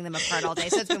been spreading them apart all day,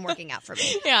 so it's been working out for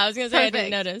me. Yeah, I was going to say,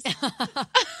 perfect. I didn't notice.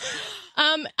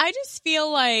 I just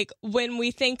feel like when we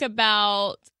think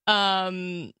about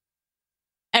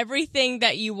everything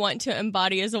that you want to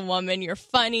embody as a woman, you're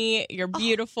funny, you're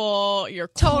beautiful, you're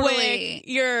quick,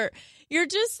 you're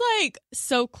just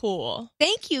so cool.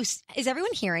 Thank you. Is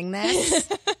everyone hearing this?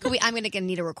 I'm going to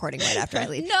need a recording right after I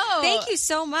leave. No. Thank you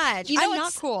so much. I'm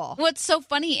not cool. What's so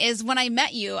funny is when I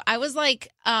met you, I was like,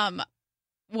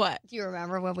 what? Do you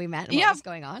remember when we met and what was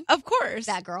going on? Of course.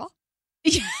 That girl?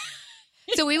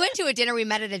 So we went to a dinner. We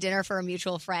met at a dinner for a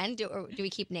mutual friend. Do we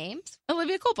keep names?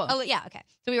 Olivia Culpo. Oh, yeah. Okay.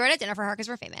 So we were at a dinner for her because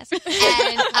we're famous. And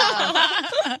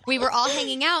we were all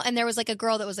hanging out. And there was a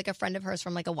girl that was a friend of hers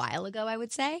from a while ago, I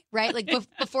would say. Right?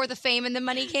 Before the fame and the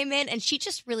money came in. And she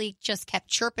just really just kept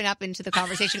chirping up into the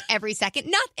conversation every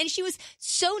second. And she was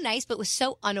so nice, but was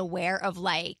so unaware of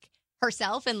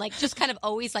herself and just kind of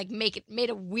always made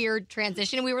a weird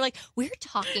transition. And we were we're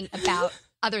talking about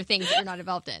other things that you're not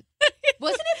involved in.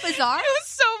 Wasn't it bizarre? It was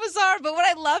so bizarre. But what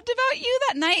I loved about you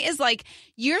that night is like,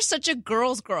 you're such a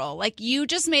girl's girl. Like, you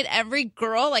just made every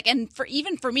girl like, and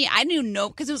even for me, I knew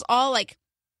because it was all like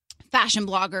fashion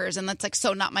bloggers, and that's like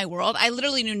so not my world. I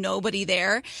literally knew nobody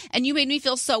there, and you made me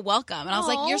feel so welcome. And I was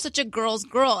like, you're such a girl's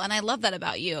girl, and I love that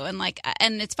about you. And like,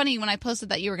 and it's funny when I posted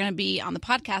that you were going to be on the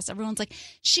podcast, everyone's like,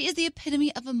 she is the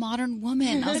epitome of a modern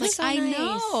woman. I was like, so I nice.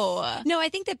 know. No, I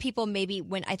think that people maybe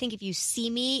I think if you see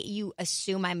me, you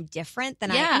assume I'm different than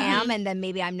I Yeah. am, and then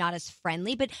maybe I'm not as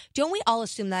friendly. But don't we all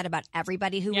assume that about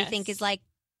everybody who we think is like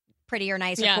pretty or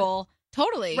nice or cool?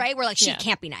 Totally. Right? We're like, she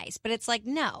can't be nice. But it's like,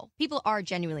 no, people are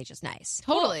genuinely just nice.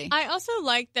 Totally. I also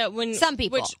like that when some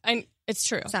people, it's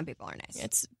true. Some people are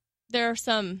nice. There are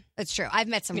some. It's true. I've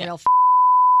met some real.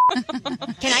 Can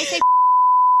I say?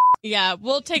 Yeah,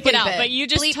 we'll take it out. But you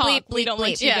just bleep, talk. Bleep, we don't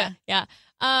want you to. Yeah.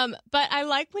 But I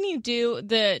like when you do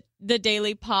the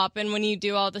Daily Pop and when you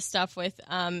do all the stuff with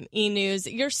e-news.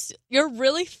 You're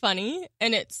really funny,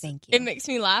 and it makes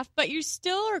me laugh. But you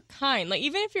still are kind. Like,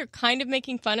 even if you're kind of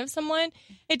making fun of someone,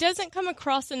 it doesn't come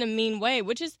across in a mean way,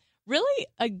 which is really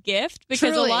a gift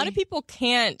because a lot of people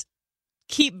can't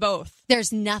keep both.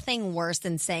 There's nothing worse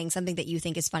than saying something that you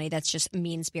think is funny that's just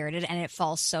mean-spirited, and it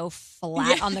falls so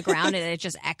flat on the ground and it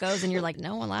just echoes, and you're like,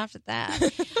 no one laughed at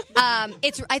that.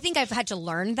 I think I've had to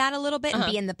learn that a little bit and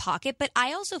be in the pocket, but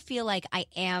I also feel like I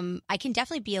can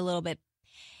definitely be a little bit,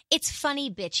 it's funny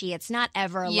bitchy. It's not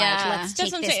ever like, let's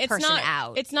take this person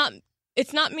out.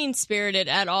 It's not mean-spirited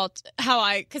at all.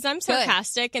 Because I'm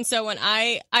sarcastic, and so when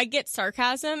I get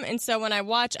sarcasm, and so when I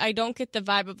watch, I don't get the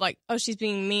vibe of like, oh, she's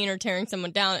being mean or tearing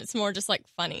someone down. It's more just like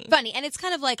funny. And it's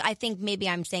kind of like, I think maybe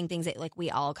I'm saying things that like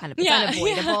we all kind of, it's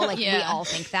unavoidable. Like we all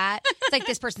think that. It's like,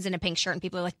 this person's in a pink shirt, and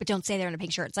people are like, but don't say they're in a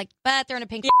pink shirt. It's like, but they're in a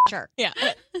pink shirt. Yeah,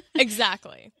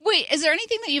 exactly. Wait, is there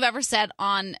anything that you've ever said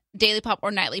on Daily Pop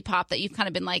or Nightly Pop that you've kind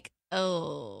of been like,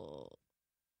 oh,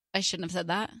 I shouldn't have said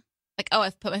that? Like, oh,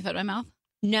 I've put my foot in my mouth?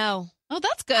 No. Oh,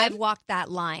 that's good. I've walked that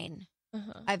line.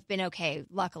 I've been okay.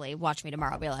 Luckily, watch me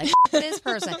tomorrow. I'll be like, this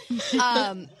person.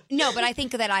 No, but I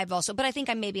think that I think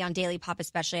I'm maybe on Daily Pop,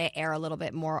 especially, I err a little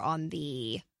bit more on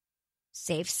the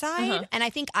safe side. And I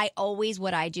think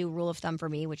what I do, rule of thumb for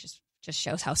me, which just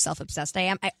shows how self-obsessed I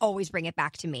am, I always bring it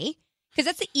back to me. Because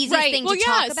that's the easiest thing to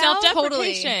talk about.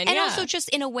 Self-deprecation. And also just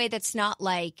in a way that's not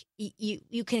like,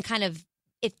 you can kind of,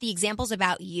 if the example's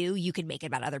about you, you could make it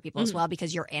about other people as well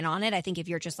because you're in on it. I think if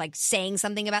you're just like saying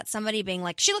something about somebody being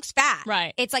like, she looks fat.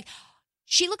 Right. It's like,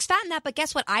 she looks fat in that, but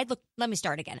guess what? Let me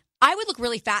start again. I would look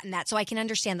really fat in that, so I can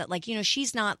understand that, like,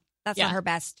 that's not her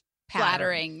best pattern.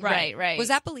 Flattering. Right. Was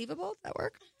that believable? Did that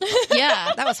work?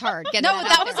 Yeah. That was hard.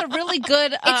 That was a really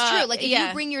good. It's true. Like, if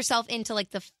you bring yourself into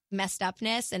like the messed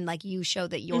upness and like you show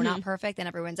that you're not perfect, then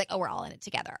everyone's like, oh, we're all in it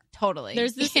together. Totally.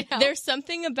 There's this. There's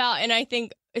something about, and I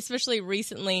think especially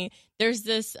recently, there's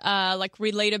this like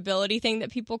relatability thing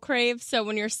that people crave. So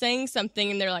when you're saying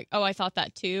something and they're like, oh, I thought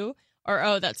that too, or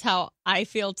oh, that's how I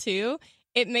feel too,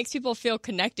 it makes people feel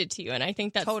connected to you. And I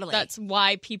think that's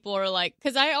why people are like,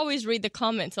 because I always read the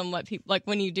comments on what people like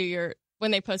when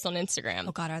they post on Instagram.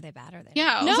 Oh God, are they bad? Are they?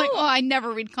 Yeah. I was like, oh, I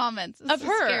never read comments. Of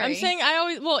her. Scary. I'm saying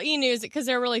e-news, because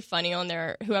they're really funny on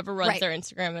their, whoever runs their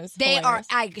Instagram is hilarious.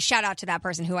 I shout out to that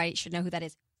person who I should know who that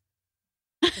is.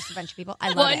 Just a bunch of people.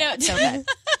 I love it. It's so good.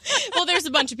 Well, there's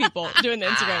a bunch of people doing the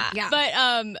Instagram. Yeah.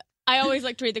 But I always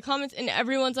like to read the comments, and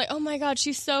everyone's like, oh my God,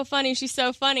 she's so funny. She's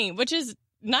so funny, which is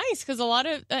nice because a lot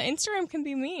of Instagram can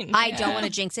be mean. I don't want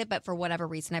to jinx it, but for whatever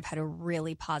reason, I've had a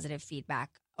really positive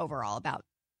feedback overall about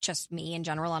just me in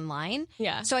general online.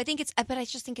 Yeah. So I think but I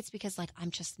just think it's because like I'm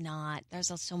just not.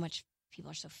 There's so much. People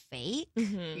are so fake.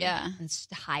 Yeah. And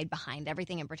hide behind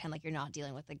everything and pretend like you're not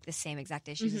dealing with like the same exact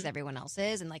issues as everyone else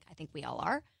is. And like, I think we all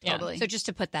are. Yeah. Totally. So just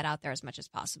to put that out there as much as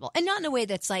possible. And not in a way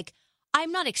that's like,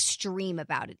 I'm not extreme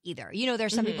about it either.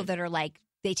 There's some people that are like,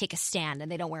 they take a stand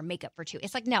and they don't wear makeup for 2.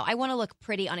 It's like, no, I want to look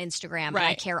pretty on Instagram. And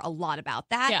I care a lot about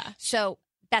that. Yeah. So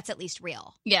that's at least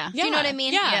real. Yeah. Do you know what I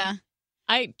mean? Yeah.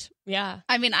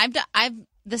 I mean, I've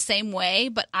the same way,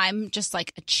 but I'm just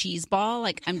like a cheese ball.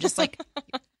 Like, I'm just like,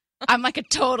 I'm like a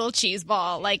total cheese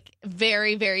ball, like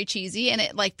very, very cheesy. And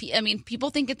it like, I mean, people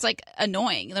think it's like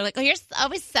annoying. They're like, oh, you're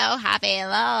always so happy.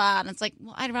 La, la. And it's like,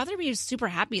 well, I'd rather be super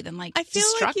happy than like I feel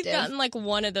destructive. like you've gotten like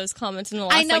one of those comments in the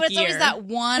last I know, like, it's year. always that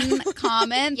one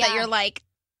comment that you're like.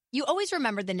 You always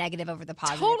remember the negative over the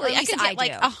positive. Totally. I could get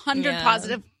like 100 Yeah.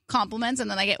 positive compliments and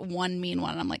then I get one mean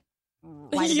one. And I'm like,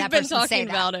 why did You've that been person talking say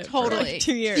that? about it Totally. for like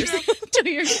 2 years. 2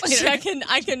 years later.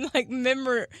 I can like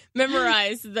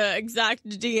memorize the exact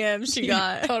DM she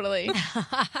got. Totally.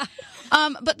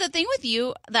 But the thing with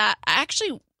you that I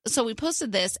actually so we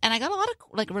posted this, and I got a lot of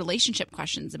like relationship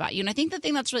questions about you. And I think the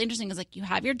thing that's really interesting is like you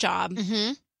have your job,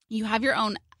 you have your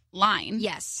own line,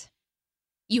 Yes,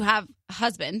 you have a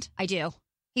husband, I do.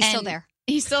 He's still And- there.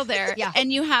 he's still there, Yeah.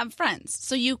 and you have friends,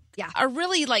 so you Yeah. are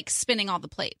really like spinning all the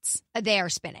plates. They are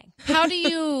spinning. How do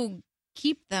you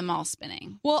keep them all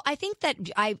spinning? Well, I think that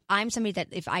I'm somebody that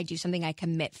if I do something, I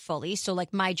commit fully. So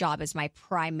like my job is my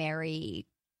primary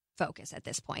focus at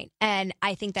this point. And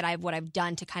I think that what I've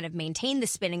done to kind of maintain the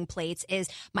spinning plates is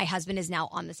my husband is now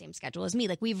on the same schedule as me.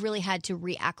 Like we've really had to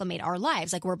reacclimate our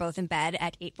lives. Like we're both in bed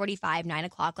at 8:45, 9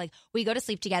 o'clock. Like we go to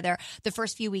sleep together. The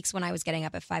first few weeks when I was getting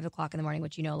up at 5 o'clock in the morning,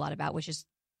 which you know a lot about, which is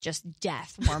just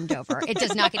death warmed over. It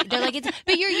does not get, they're like,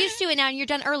 but you're used to it now and you're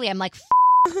done early. I'm like,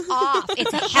 off.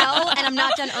 It's hell and I'm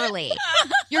not done early.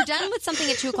 You're done with something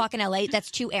at 2 o'clock in LA. That's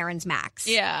 2 errands max.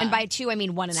 Yeah. And by 2, I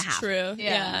mean 1.5. True.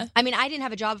 Yeah. I mean, I didn't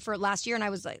have a job for last year and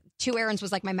I was like 2 errands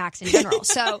was like my max in general.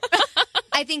 So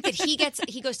I think that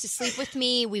he goes to sleep with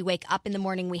me. We wake up in the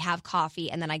morning, we have coffee,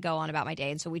 and then I go on about my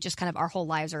day. And so we just kind of, our whole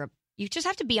lives are, you just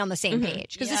have to be on the same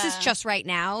page. Because this is just right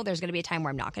now. There's going to be a time where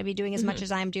I'm not going to be doing as much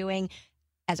as I'm doing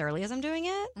as early as I'm doing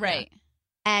it. Right.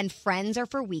 And friends are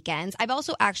for weekends. I've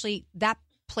also actually, that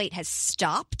plate has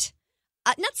stopped.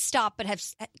 Not stopped, but have,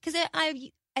 because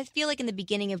I feel like in the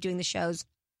beginning of doing the shows,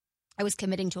 I was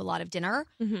committing to a lot of dinner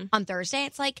on Thursday.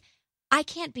 It's like, I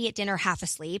can't be at dinner half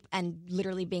asleep and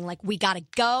literally being like, we got to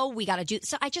go, we got to do.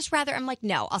 So I just rather, I'm like,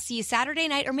 no, I'll see you Saturday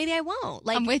night or maybe I won't.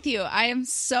 Like, I'm with you. I am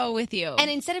so with you.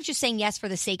 and instead of just saying yes for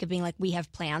the sake of being like, we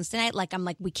have plans tonight, like, I'm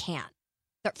like, we can't.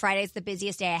 Friday's the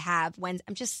busiest day I have. Wednesday,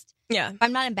 if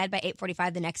I'm not in bed by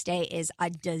 8:45, the next day is a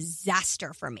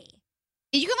disaster for me.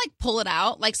 You can like pull it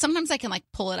out. Like sometimes I can like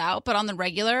pull it out, but on the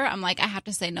regular, I'm like, I have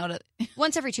to say no to.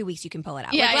 Once every 2 weeks, you can pull it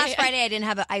out. Yeah, like last yeah.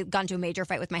 Friday, I got into a major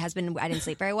fight with my husband. And I didn't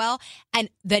sleep very well. And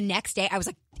the next day, I was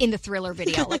like in the Thriller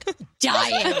video, like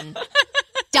dying.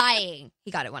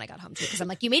 He got it when I got home too, because I'm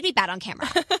like, you made me bad on camera.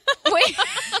 Wait,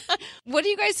 what do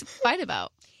you guys fight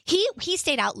about? He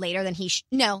stayed out later than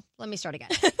no, let me start again.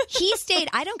 He stayed,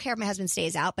 I don't care if my husband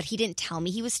stays out, but he didn't tell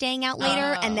me he was staying out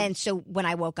later. And then so when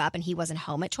I woke up and he wasn't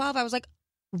home at 12, I was like,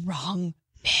 wrong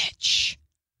bitch.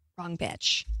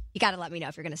 You got to let me know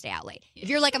if you're going to stay out late. If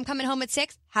you're like, I'm coming home at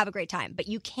 6, have a great time. But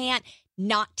you can't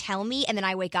not tell me and then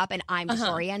I wake up and I'm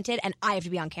disoriented and I have to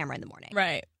be on camera in the morning.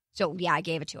 Right. So yeah, I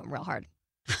gave it to him real hard.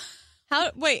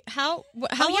 How long? Who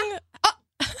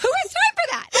has time for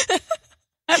that?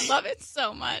 I love it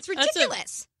so much. It's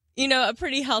ridiculous. A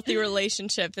pretty healthy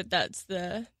relationship. Those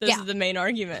are the main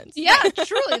arguments. Yeah,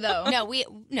 truly though.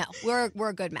 We're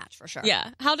a good match for sure.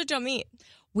 Yeah. How did y'all meet?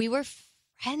 We were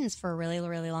friends for a really,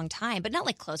 really long time, but not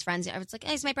like close friends. I was like,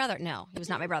 hey, he's my brother. No, he was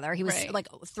not my brother. He was like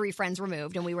 3 friends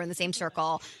removed, and we were in the same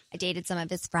circle. I dated some of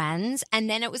his friends, and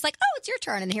then it was like, oh, it's your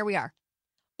turn, and here we are.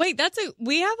 Wait,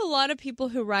 we have a lot of people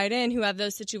who write in who have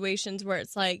those situations where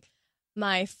it's like,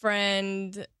 my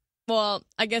friend, well,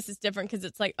 I guess it's different because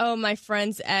it's like, oh, my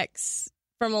friend's ex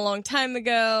from a long time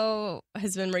ago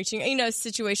has been reaching,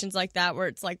 situations like that where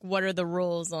it's like, what are the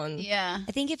rules on? Yeah.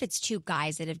 I think if it's 2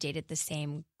 guys that have dated the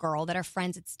same girl that are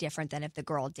friends, it's different than if the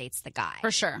girl dates the guy. For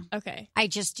sure. Okay. I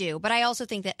just do. But I also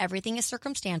think that everything is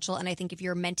circumstantial. And I think if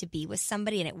you're meant to be with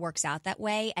somebody and it works out that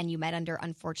way and you met under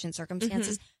unfortunate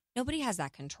circumstances, nobody has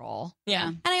that control. Yeah.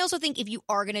 And I also think if you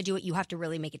are going to do it, you have to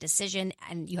really make a decision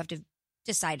and you have to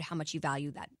decide how much you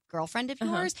value that girlfriend of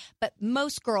yours. But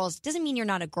most girls, doesn't mean you're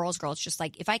not a girl's girl. It's just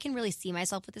like, if I can really see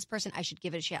myself with this person, I should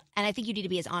give it a shot. And I think you need to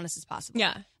be as honest as possible.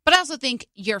 Yeah. But I also think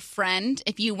your friend,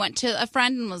 if you went to a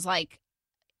friend and was like,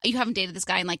 you haven't dated this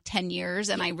guy in like 10 years,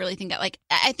 and I really think that, like,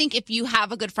 I think if you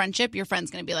have a good friendship, your friend's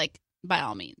going to be like, by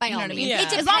all means. You know what I mean? Yeah.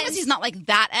 As long as he's not like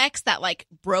that ex that like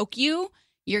broke you,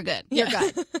 you're good. You're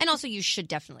good. And also, you should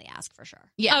definitely ask for sure.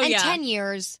 Yeah. Oh, and yeah. 10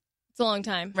 years. It's a long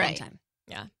time. Right. Long time.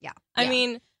 Yeah. Yeah. I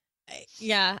mean,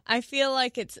 yeah, I feel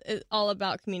like it's all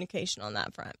about communication on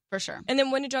that front. For sure. And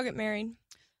then when did y'all get married?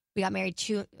 We got married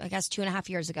 2.5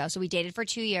 years ago. So we dated for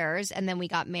 2 years, and then we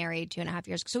got married 2.5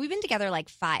 years. So we've been together like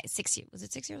 6 years. Was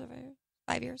it 6 years or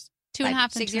 5 years? 2.5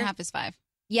 and 6 2.5 is 5.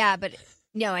 Yeah, but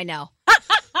no, I know.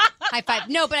 High five.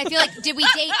 No, but I feel like, did we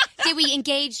date? Did we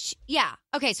engage? Yeah.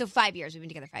 Okay, so 5 years. We've been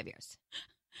together 5 years.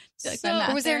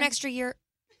 Or was there an extra year?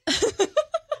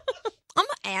 I'm going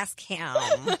to ask him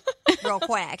real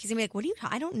quick. He's going to be like, what are you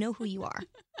I don't know who you are.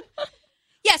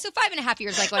 Yeah, so 5.5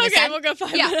 years, like what I said. Okay, we'll go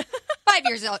 5. Yeah, 5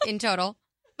 years in total.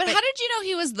 But how did you know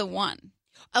he was the one?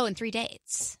 Oh, and 3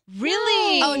 dates.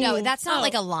 Really? Oh, no, that's not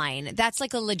like a line. That's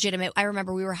like a legitimate. I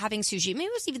remember we were having sushi. Maybe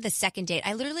it was even the second date.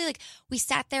 I literally we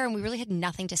sat there and we really had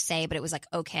nothing to say, but it was like,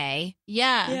 okay.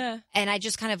 Yeah. Yeah. And I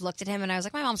just kind of looked at him and I was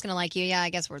like, my mom's going to like you. Yeah, I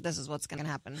guess this is what's going to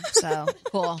happen. So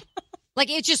cool. Like,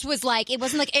 it just was like, it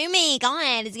wasn't like, oh my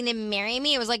God, is he going to marry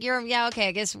me? It was like, yeah, okay,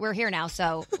 I guess we're here now,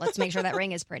 so let's make sure that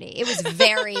ring is pretty. It was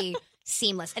very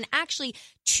seamless. And actually,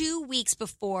 2 weeks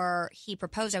before he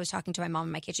proposed, I was talking to my mom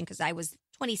in my kitchen because I was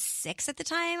 26 at the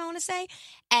time, I want to say.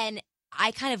 And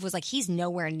I kind of was like, he's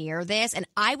nowhere near this. And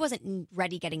I wasn't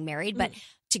ready getting married, but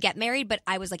to get married. But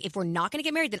I was like, if we're not going to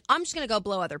get married, then I'm just going to go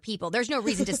blow other people. There's no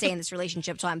reason to stay in this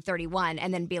relationship till I'm 31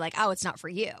 and then be like, oh, it's not for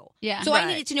you. Yeah. So I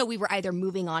needed to know we were either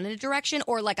moving on in a direction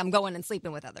or like I'm going and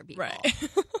sleeping with other people.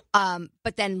 Right.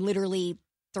 But then literally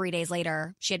 3 days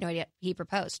later, she had no idea he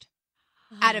proposed.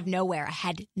 Out of nowhere. I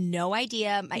had no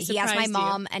idea. He asked my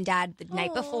mom and dad the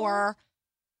night before.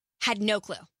 Had no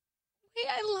clue. Wait,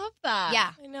 I love that.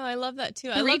 Yeah. I know. I love that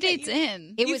too. 3 dates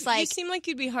in. It was like... You seem like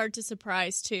you'd be hard to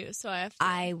surprise too, so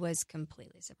I was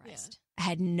completely surprised. Yeah. I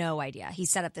had no idea. He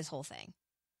set up this whole thing.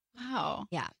 Wow.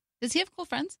 Yeah. Does he have cool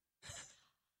friends?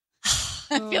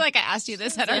 I feel like I asked you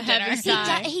this at our dinner.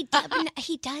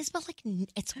 He does, but like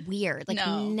it's weird. Like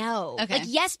no. Okay. Like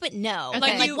yes, but no.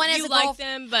 Okay. Like one you like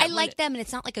them, but I like them, and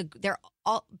it's not like they're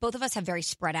all. Both of us have very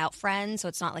spread out friends, so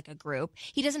it's not like a group.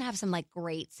 He doesn't have some like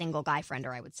great single guy friend,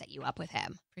 or I would set you up with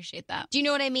him. Appreciate that. Do you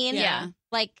know what I mean? Yeah.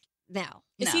 Like no.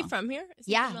 Is he from here?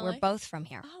 Yeah, we're both from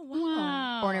here. Oh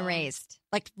wow. Born and raised,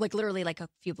 like literally like a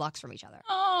few blocks from each other.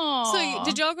 Oh. So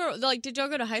did y'all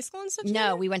go to high school and stuff? No,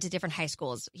 together? we went to different high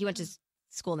schools. He went to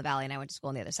school in the Valley, and I went to school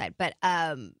on the other side. But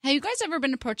have you guys ever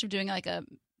been approached of doing like a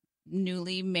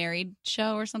newly married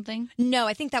show or something? No,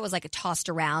 I think that was like tossed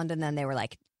around, and then they were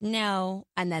like, no,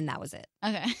 and then that was it.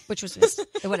 Okay, which was because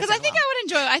I think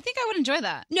I would enjoy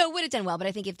that. No, it would have done well, but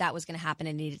I think if that was going to happen,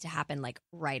 it needed to happen like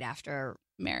right after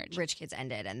marriage, Rich Kids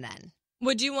ended, and then.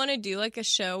 Would you want to do like a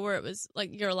show where it was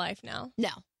like your life now?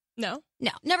 No,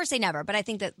 never say never. But I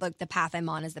think that like the path I'm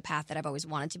on is the path that I've always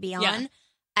wanted to be on,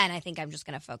 and I think I'm just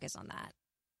going to focus on that.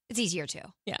 It's easier too.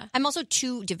 Yeah. I'm also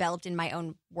too developed in my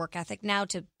own work ethic now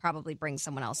to probably bring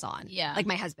someone else on. Yeah. Like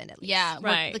my husband, at least. Yeah.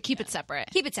 Right. Keep it separate.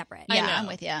 Keep it separate. Yeah, I'm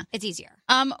with you. It's easier.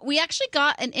 We actually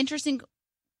got an interesting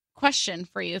question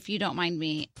for you, if you don't mind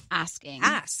me asking.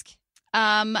 Ask.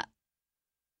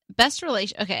 Best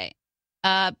relationship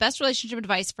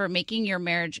advice for making your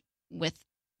marriage with,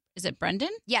 is it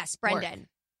Brendan? Yes, Brendan.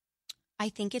 I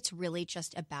think it's really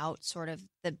just about sort of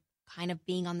the kind of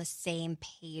being on the same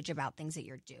page about things that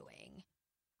you're doing.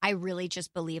 I really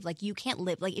just believe like you can't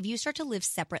live, like if you start to live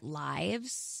separate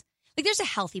lives, like there's a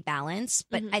healthy balance,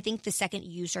 but I think the second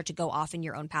you start to go off in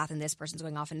your own path and this person's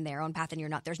going off in their own path and you're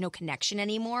not, there's no connection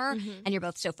anymore and you're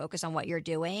both so focused on what you're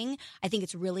doing. I think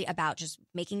it's really about just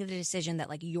making the decision that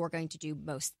like you're going to do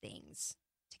most things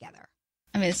together.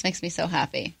 I mean, this makes me so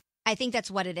happy. I think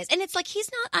that's what it is. And it's like,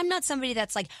 I'm not somebody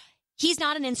that's like, he's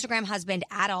not an Instagram husband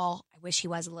at all. I wish he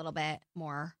was a little bit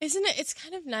more. Isn't it? It's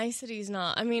kind of nice that he's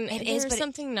not. I mean, there's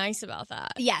something nice about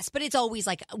that. Yes, but it's always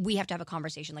like we have to have a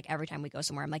conversation. Like every time we go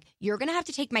somewhere, I'm like, you're going to have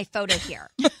to take my photo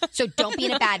here. So don't be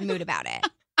in a bad mood about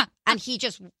it. And he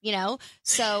just,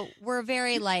 so we're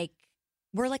very like,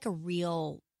 we're like a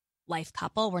real life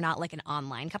couple. We're not like an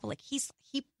online couple. Like he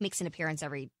makes an appearance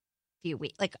every few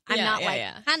weeks. Like I'm not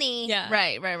honey. Yeah.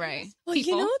 Right. Well,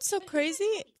 you know what's so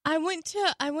crazy? I went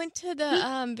to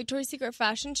the Victoria's Secret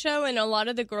fashion show, and a lot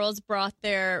of the girls brought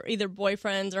their either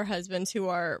boyfriends or husbands who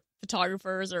are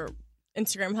photographers or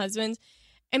Instagram husbands.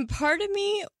 And part of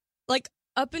me, like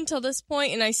up until this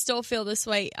point, and I still feel this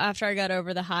way after I got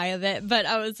over the high of it, but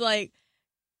I was like,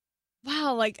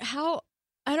 wow, like how,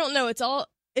 I don't know, it's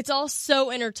all so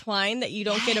intertwined that you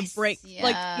don't get a break. Yeah.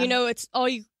 Like, it's all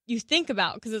you think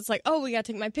about, because it's like, oh, we got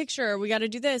to take my picture, we got to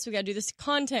do this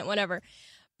content, whatever.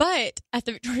 But at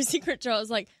the Victoria's Secret show, I was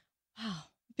like, wow,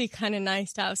 it'd be kind of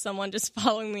nice to have someone just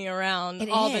following me around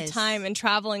the time and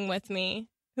traveling with me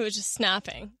who was just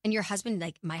snapping. And your husband,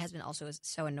 like my husband also is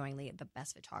so annoyingly the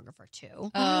best photographer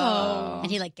too. Oh.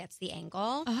 And he like gets the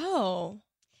angle. Oh.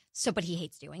 So, but he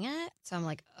hates doing it. So I'm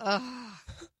like, ugh,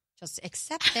 just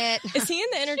accept it. Is he in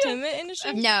the entertainment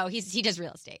industry? No, he does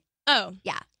real estate. Oh.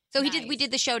 Yeah. So we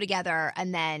did the show together,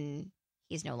 and then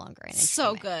he's no longer in it.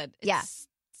 So good. It's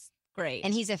great.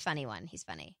 And he's a funny one. He's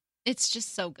funny. It's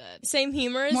just so good. Same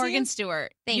humor as Morgan you?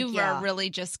 Stewart. Thank you. You are really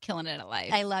just killing it at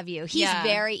life. I love you. He's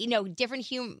very, different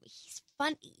humor. He's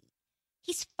funny.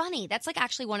 He's funny. That's like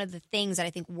actually one of the things that I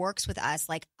think works with us.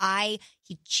 Like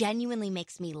he genuinely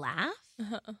makes me laugh.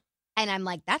 Uh-huh. And I'm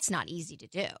like, that's not easy to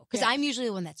do. Because I'm usually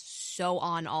the one that's so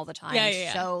on all the time.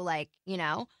 Yeah. So like,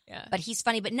 Yeah. But he's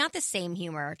funny, but not the same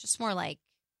humor. Just more like,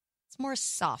 it's more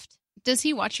soft. Does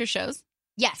he watch your shows?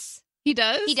 Yes. He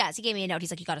does? He does. He gave me a note.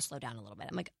 He's like, you got to slow down a little bit.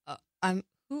 I'm like,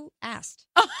 who asked?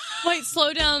 Wait,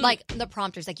 slow down. Like the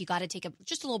prompter's like, you got to take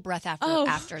just a little breath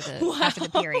after the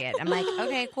period. I'm like,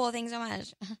 okay, cool. Thanks so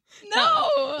much.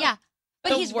 No. Yeah.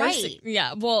 But he's right.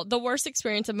 Yeah. Well, the worst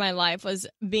experience of my life was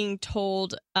being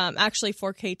told, actually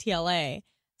for KTLA,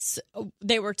 so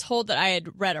they were told that I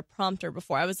had read a prompter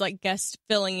before. I was like guest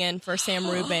filling in for Sam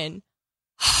Rubin.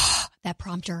 That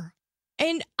prompter.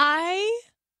 And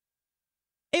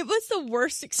it was the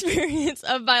worst experience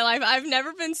of my life. I've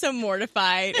never been so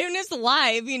mortified. And it's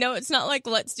live, it's not like,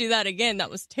 let's do that again.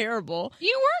 That was terrible.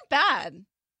 You weren't bad.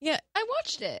 Yeah. I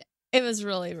watched it. It was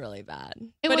really, really bad.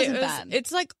 It wasn't bad.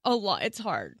 It's like a lot. It's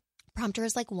hard. Prompter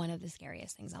is like one of the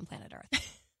scariest things on planet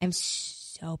Earth. I'm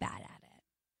so bad at it.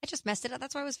 I just messed it up.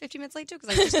 That's why I was 15 minutes late, too, because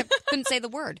I just couldn't say the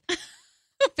word.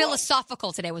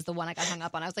 Philosophical today was the one I got hung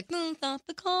up on. I was like,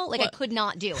 philosophical. Like, what? I could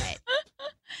not do it.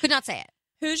 Could not say it.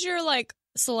 Who's your,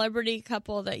 celebrity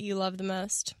couple that you love the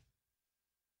most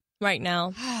right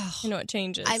now? I know it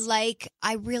changes.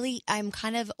 I'm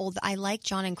kind of old. I like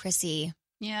John and Chrissy.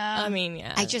 Yeah. I mean,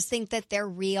 yeah. I just think that they're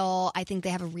real. I think they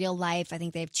have a real life. I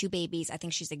think they have 2 babies. I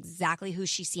think she's exactly who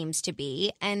she seems to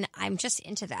be. And I'm just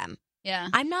into them. Yeah.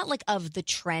 I'm not of the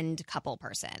trend couple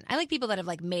person. I like people that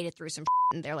have made it through some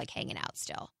and they're hanging out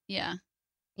still. Yeah.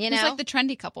 You know? Who's the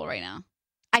trendy couple right now?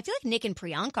 I feel like Nick and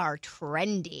Priyanka are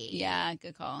trendy. Yeah,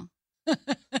 good call.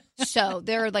 So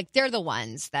they're the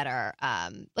ones that are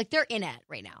they're in it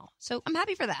right now. So I'm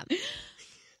happy for them.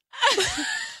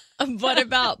 What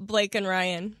about Blake and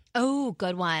Ryan? Oh,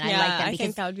 good one. Yeah, I like them I because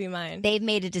think that would be mine. They've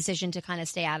made a decision to kind of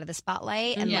stay out of the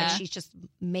spotlight, and she's just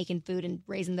making food and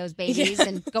raising those babies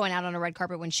and going out on a red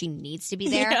carpet when she needs to be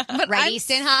there. Yeah. But Ready,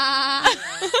 Sinha?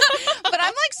 But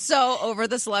I'm so over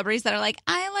the celebrities that are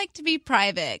I like to be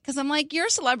private because I'm you're a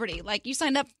celebrity. You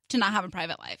signed up to not have a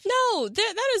private life. No,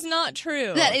 that is not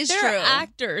true. That is they're true.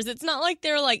 Actors. It's not like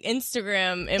they're It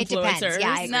Instagram influencers. depends. Yeah,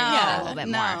 I agree. No, A little bit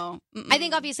more. I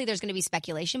think obviously there's going to be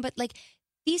speculation, but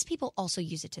these people also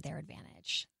use it to their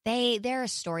advantage. There are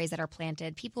stories that are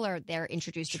planted. They're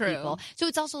introduced to people. So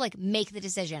it's also make the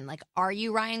decision. Are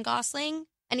you Ryan Gosling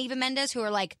and Eva Mendes who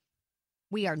are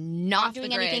we are not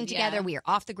doing anything together. Yeah. We are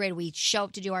off the grid. We show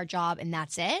up to do our job and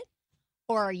that's it?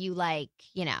 Or are you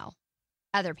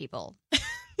other people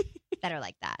that are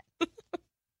like that?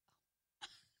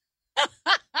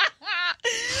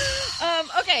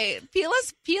 Okay,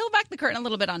 peel back the curtain a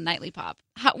little bit on Nightly Pop.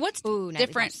 What's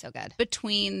different so good.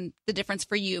 between the difference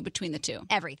for you between the two?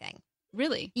 Everything.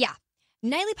 Really? Yeah.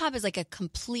 Nightly Pop is a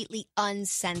completely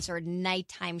uncensored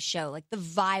nighttime show. The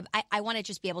vibe, I want to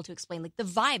just be able to explain, the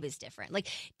vibe is different.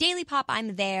 Daily Pop,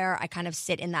 I'm there. I kind of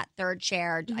sit in that third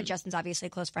chair. Mm-hmm. Justin's obviously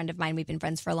a close friend of mine. We've been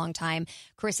friends for a long time.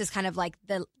 Chris is kind of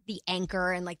the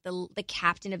anchor and the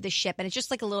captain of the ship. And it's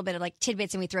just a little bit of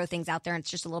tidbits and we throw things out there. And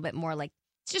it's just a little bit more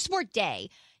it's just more day.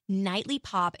 Nightly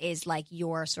Pop is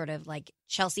your sort of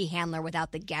Chelsea Handler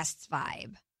without the guests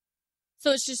vibe.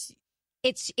 So it's just...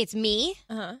 It's me.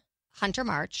 Uh-huh. Hunter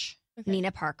March,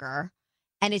 Nina Parker,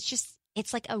 and it's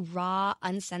a raw,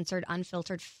 uncensored,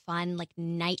 unfiltered, fun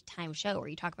nighttime show where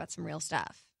you talk about some real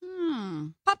stuff.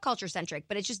 Pop culture centric,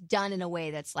 but it's just done in a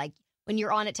way that's when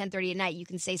you're on at 10:30 at night, you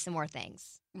can say some more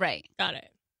things. Right. Got it.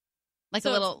 A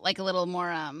little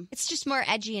more. It's just more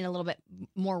edgy and a little bit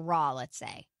more raw. Let's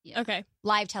say. Yeah. Okay.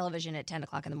 Live television at 10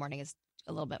 o'clock in the morning is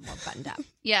a little bit more buttoned up.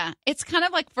 Yeah, it's kind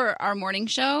of for our morning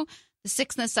show. The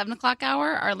 6 and the 7 o'clock hour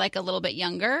are a little bit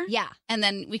younger. Yeah. And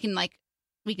then we can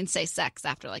say sex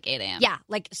after 8 a.m. Yeah.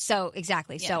 So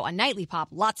exactly. Yeah. So on Nightly Pop,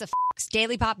 lots of fucks.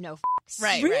 Daily Pop, no fucks.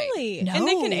 Right. Really? Right. No. And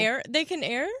they can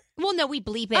air? Well, no, we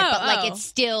bleep it, but it's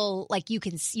still you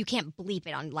can't bleep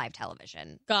it on live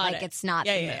television. Got it. It's not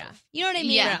the move. Yeah. You know what I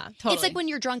mean? Yeah, totally. It's when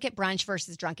you're drunk at brunch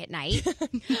versus drunk at night.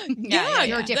 Yeah.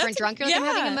 You're a different drunk. You're I'm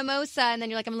having a Yeah. mimosa, and then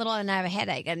you're I'm a little and I have a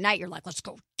headache. At night, you're let's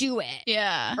go do it.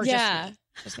 Yeah. Or Yeah.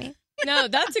 just me. No,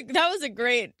 that was a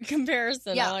great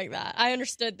comparison. Yeah. I like that. I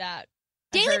understood that.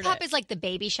 I Daily heard Pop it. is the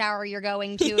baby shower you're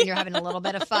going to, and you're having a little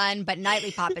bit of fun. But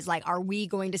Nightly Pop is are we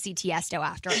going to see Tiesto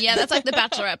after? Yeah, that's the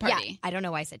bachelorette party. Yeah, I don't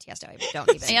know why I said Tiesto. I don't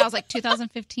even. Yeah, I was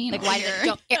 2015. why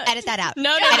don't edit that out?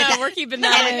 No, we're keeping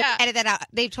Edit, that. edit that out.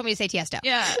 They told me to say Tiesto.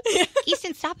 Yeah.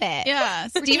 Easton, stop it. Yeah.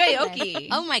 Steve Ridiculous. Aoki.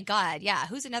 Oh my God. Yeah.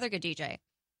 Who's another good DJ?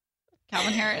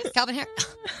 Calvin Harris. Calvin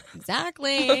Harris.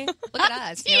 Exactly. Look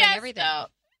at us. Knowing everything.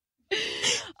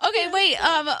 Okay, wait.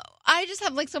 I just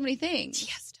have so many things.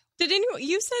 Tiesto. Did anyone?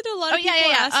 You said a lot of people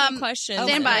yeah. asking questions. Stand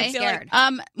and by. I feel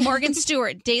like- Morgan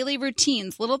Stewart, daily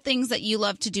routines, little things that you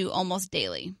love to do almost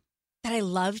daily. That I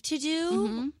love to do?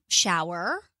 Mm-hmm.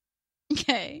 Shower.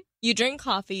 Okay. You drink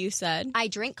coffee, you said. I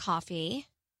drink coffee.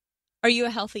 Are you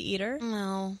a healthy eater?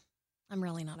 No, I'm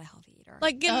really not a healthy eater. water.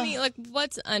 Like, give me, like,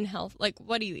 what's unhealthy? Like,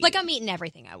 what do you eat? Like, I'm eating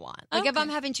everything I want. Like, if Okay. I'm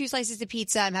having 2 slices of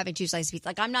pizza, I'm having 2 slices of pizza.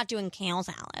 Like, I'm not doing kale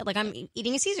salad. Like, I'm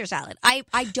eating a Caesar salad. I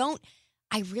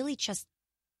really just,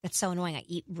 that's so annoying. I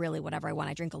eat really whatever I want.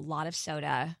 I drink a lot of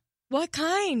soda. What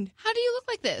kind? How do you look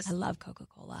like this? I love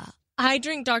Coca-Cola. I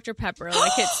drink Dr. Pepper.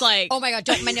 Like, it's like... Oh, my God.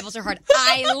 My nipples are hard.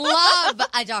 I love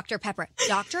a Dr. Pepper.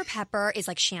 Dr. Pepper is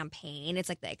like champagne. It's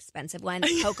like the expensive one.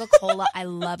 Coca-Cola, I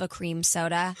love a cream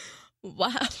soda. Wow.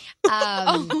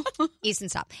 Easton,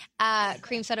 stop.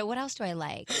 Cream soda. What else do I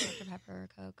like? Dr. Pepper,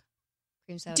 Coke,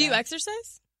 cream soda. Do you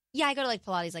exercise? Yeah, I go to like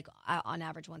Pilates like on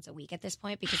average once a week at this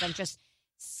point because I'm just...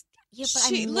 Yeah, but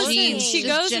She I'm looking. she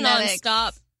Just goes genetics.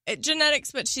 nonstop.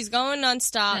 Genetics, but she's going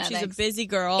nonstop. She's a Genetics. busy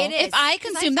girl. It is. If I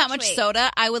 'cause consumed that much fluctuate.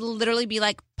 soda, I would literally be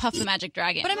like Puff the Magic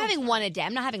Dragon. But I'm having 1 a day.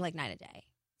 I'm not having like 9 a day.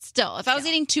 Still, if I was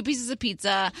Still. eating 2 pieces of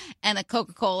pizza and a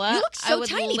Coca-Cola, You look I so would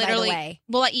tiny, by the literally, way.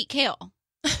 Well, I eat kale.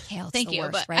 Kale, it's Thank the you,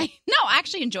 worst, but right? I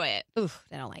actually enjoy it. Oof,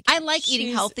 I don't like it. I like eating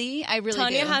She's- healthy. I really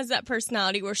Tanya do. has that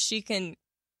personality where she can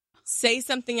say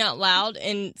something out loud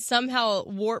and somehow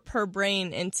warp her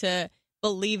brain into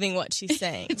believing what she's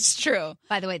saying. It's true.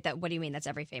 By the way, what do you mean? That's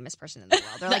every famous person in the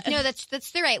world. They're like, no, that's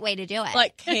the right way to do it.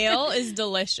 Like, kale is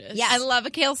delicious. Yeah. I love a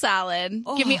kale salad.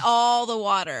 Oh. Give me all the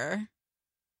water.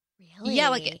 really? Yeah,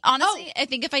 like honestly, I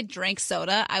think if I drank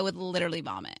soda, I would literally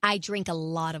vomit, I drink a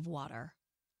lot of water.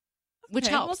 which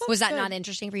Okay, well, helps. that's Was that good. not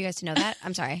interesting for you guys to know that?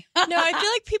 I'm sorry. No, I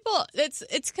feel like people.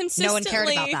 It's consistently. No one cared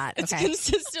about that. It's Okay.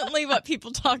 consistently what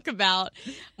people talk about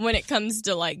when it comes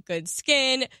to like good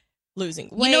skin, losing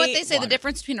weight. You know what they say? water. The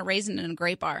difference between a raisin and a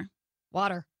grape are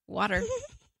Water. water.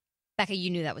 Becca, you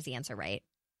knew that was the answer, right?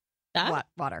 That?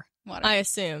 Water. Water. I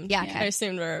assumed. Yeah, okay. I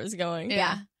assumed where it was going.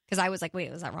 yeah. Because I was like, wait,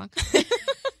 was that wrong?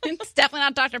 It's definitely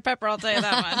not Dr. Pepper. I'll tell you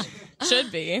that much.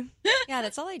 Should be. Yeah,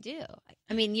 that's all I do.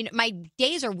 I mean, you know, my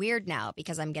days are weird now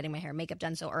because I'm getting my hair and makeup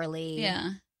done so early.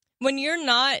 Yeah. When you're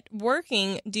not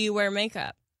working, do you wear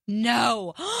makeup?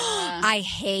 No. I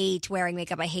hate wearing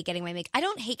makeup. I hate getting my makeup. I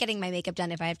don't hate getting my makeup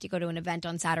done if I have to go to an event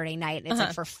on Saturday night and it's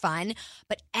like for fun.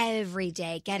 But every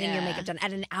day, getting your Yeah. makeup done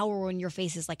at an hour when your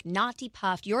face is like not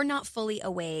depuffed, you're not fully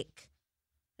awake.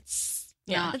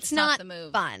 Yeah, It's not not the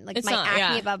move. fun. Like It's my not, acne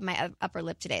yeah. above my upper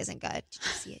lip today isn't good. Did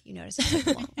you see it? You noticed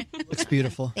it? Looks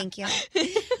beautiful. Thank you.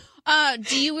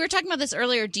 We were talking about this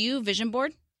earlier. Do you vision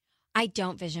board? I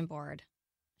don't vision board.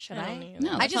 Should I I? don't either.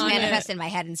 No, I just Tanya- manifest in my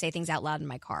head and say things out loud in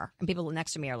my car, and people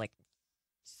next to me are like,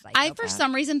 I, for psychopath.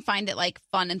 some reason, find it like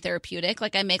fun and therapeutic.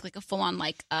 Like I make like a full on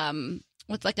like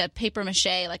with like a paper mache,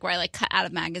 like where I like cut out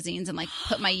of magazines and like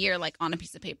put my year like on a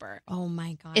piece of paper. Oh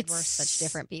my God, It's- we're such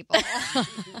different people.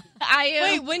 I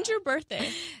Wait, when's your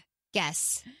birthday?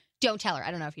 Guess. Don't tell her.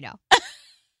 I don't know if you know.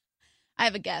 I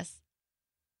have a guess.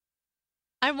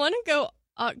 I want to go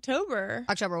October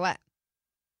October what?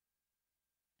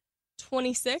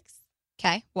 26th.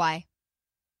 Okay. Why?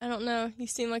 I don't know. You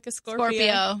seem like a Scorpio.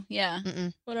 Scorpio. Yeah.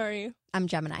 Mm-mm. What are you? I'm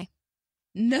Gemini.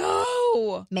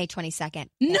 No. May 22nd.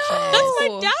 No. bitches.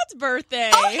 My dad's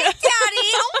birthday. Daddy.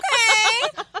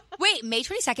 Okay. Wait, May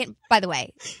 22nd. By the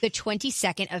way, the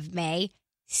 22nd of May,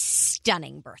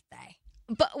 stunning birthday.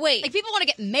 But wait, Like people want to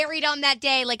get married on that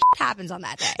day. Like happens on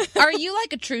that day. are you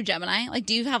like a true Gemini? Like,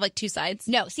 do you have like two sides?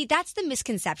 No, see, that's the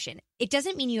misconception. It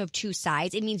doesn't mean you have two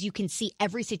sides. It means you can see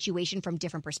every situation from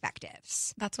different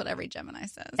perspectives. That's what every Gemini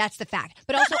says. That's the fact.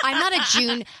 But also, I'm not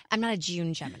a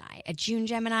June Gemini. A June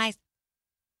Gemini,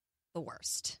 the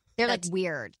worst. They're like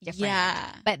weird, different.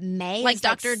 Yeah. But May like is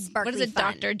Dr. sparkly what is it,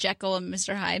 fun. Dr. Jekyll and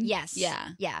Mr. Hyde? Yes. Yeah.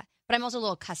 Yeah. But I'm also a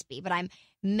little cuspy. But I'm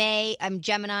May, I'm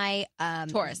Gemini,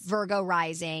 Taurus. Virgo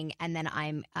rising, and then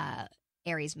I'm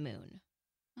Aries moon.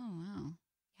 Oh, wow.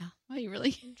 Yeah. Wow, you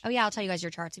really? Oh, yeah, I'll tell you guys your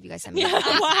charts if you guys send me. Yeah.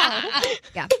 Wow.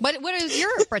 Yeah. What is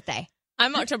your birthday?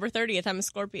 I'm October 30th. I'm a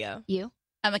Scorpio. You?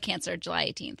 I'm a Cancer, July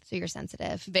 18th. So you're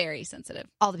sensitive. Very sensitive.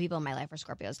 All the people in my life are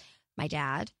Scorpios. My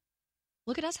dad.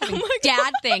 Look at us having Oh my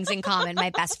dad things in common. My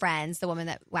best friends, the woman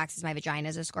that waxes my vagina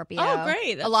is a Scorpio. Oh,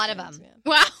 great. A lot of them.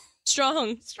 Wow.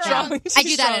 Strong. Strong. I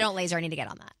do that. I don't laser. I need to get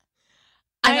on that.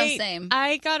 I know, same.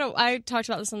 I talked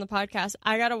about this on the podcast.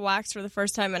 I got a wax for the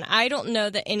first time, and I don't know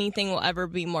that anything will ever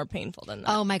be more painful than that.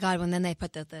 Oh my God. When then they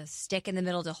put the stick in the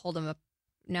middle to hold them up.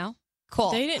 No? Cool.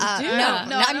 They didn't do no, that.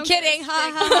 No, I I'm don't kidding. get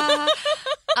Ha, ha,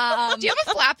 ha. Do you have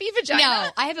a flappy vagina? No,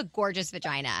 I have a gorgeous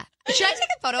vagina. Should I take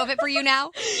a photo of it for you now?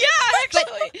 Yeah,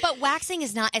 actually. But waxing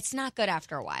is not, it's not good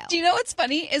after a while. Do you know what's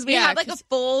funny is we Yeah, have like a 'cause-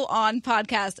 full on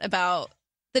podcast about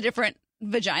the different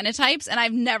vagina types, and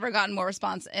I've never gotten more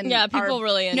response. And Yeah, people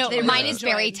really enjoy No, it. mine is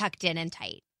very enjoyed. tucked in and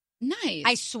tight. nice.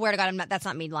 I swear to God, that's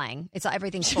not me lying. It's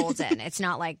everything folds in. It's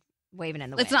not like waving in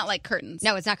the wind. It's not like curtains.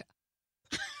 No, it's not.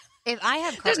 If I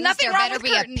have curtains, There's nothing there wrong better with be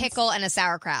curtains. a pickle and a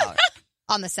sauerkraut.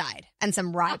 on the side and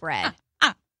some rye bread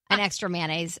and extra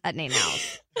mayonnaise at Nate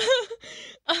Nowell's.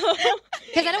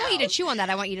 Because I don't want you to chew on that.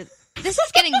 I want you to. This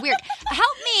is getting weird.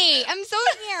 Help me. I'm so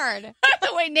scared. By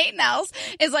the way, Nate Nowell's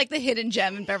is like the hidden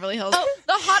gem in Beverly Hills.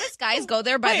 The hottest guys go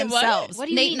there by themselves. What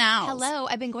do you Nate mean? Nowell's. Hello.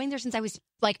 I've been going there since I was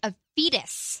like a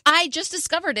fetus. I just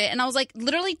discovered it, and I was like,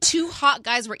 literally 2 hot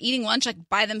guys were eating lunch like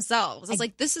by themselves. I was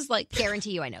like, this is like.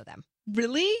 Guarantee you I know them.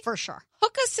 Really? For sure.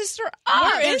 Hook a sister up.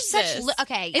 Where is this?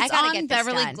 Okay, It's I gotta on get this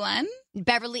Beverly done. Glen?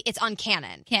 It's on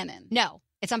Cannon. No,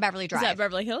 it's on Beverly Drive. Is that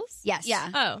Beverly Hills? Yes. Yeah.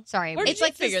 Oh. Sorry. Where did It's you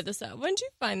like figure this out? When did you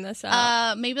find this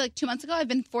out? Maybe like 2 months ago. I've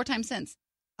been 4 times since.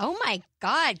 Oh my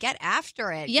God, get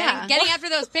after it. Yeah. Getting after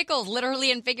those pickles,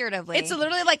 literally and figuratively. It's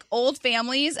literally like old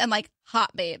families and like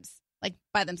hot babes, like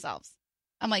by themselves.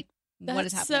 I'm like, what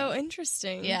is That's happening? so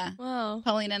interesting. Yeah. Wow.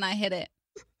 Paulina and I hit it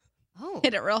Oh.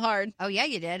 real hard. Oh, yeah,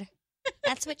 you did.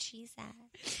 That's what she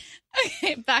said.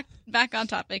 Okay, back on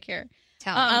topic here.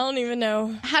 Tell me. I don't even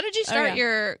know. How did you start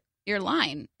your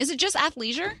line? Is it just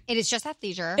athleisure? It is just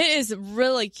athleisure. It is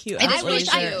really cute. It is I wish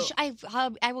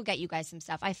athleisure. I will get you guys some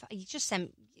stuff. You just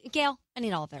send Gail. I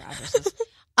need all of their addresses.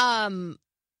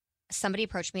 Somebody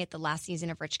approached me at the last season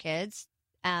of Rich Kids,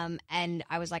 and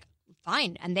I was like,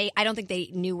 fine. And I don't think they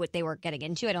knew what they were getting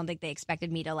into. I don't think they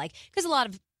expected me to because a lot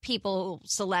of people,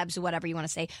 celebs, whatever you want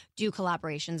to say, do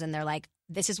collaborations, and they're like,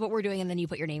 this is what we're doing, and then you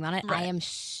put your name on it. Right. I am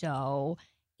so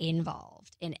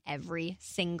involved in every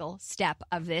single step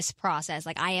of this process.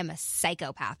 Like, I am a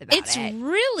psychopath about It's it.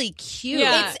 really cute.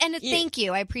 Yeah. Thank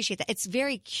you. I appreciate that. It's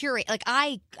very curated. Like,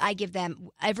 I give them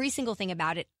every single thing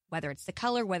about it, whether it's the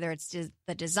color, whether it's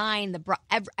the design,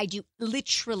 I do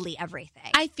literally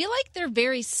everything. I feel like they're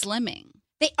very slimming.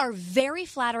 They are very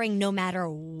flattering no matter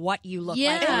what you look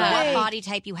like or Yeah. what body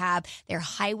type you have. They're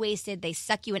high-waisted. They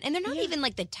suck you in. And they're not even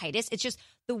like the tightest. It's just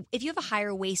if you have a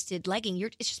higher-waisted legging,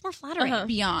 it's just more flattering.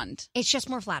 Beyond. It's just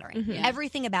more flattering. Mhm.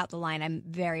 Everything about the line, I'm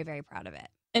very, very proud of it.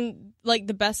 And like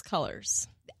the best colors.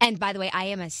 And by the way, I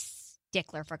am a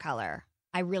stickler for color.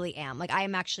 I really am. Like, I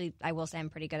will say I'm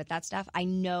pretty good at that stuff. I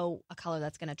know a color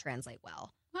that's going to translate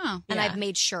well. Oh. And Yeah. I've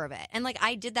made sure of it. And like,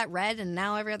 I did that red, and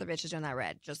now every other bitch is doing that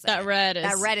red. Just That red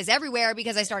is everywhere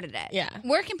because I started it. Yeah.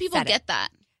 Where can people Said it. get that?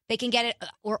 They can get it.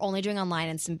 We're only doing online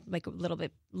and some like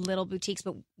little boutiques,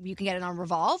 but you can get it on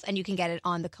Revolve and you can get it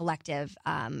on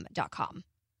thecollective.com.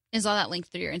 Is all that linked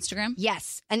through your Instagram?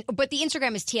 Yes, but the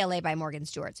Instagram is TLA by Morgan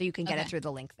Stewart, so you can get it through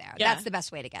the link there. Yeah. That's the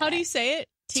best way to get How it. do you say it?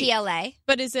 TLA?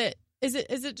 But is it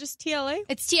just TLA?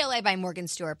 It's TLA by Morgan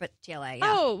Stewart, but TLA.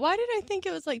 Yeah. Oh, why did I think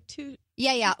it was like two?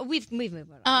 Yeah. We've moved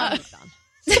on. We've moved on.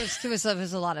 There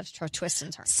was a lot of twists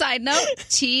and turns. Side note,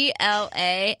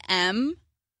 TLAM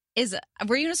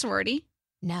were you in a sorority?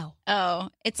 No. Oh,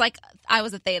 it's like I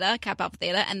was a Theta, Kappa Alpha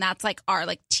Theta, and that's like our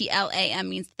TLAM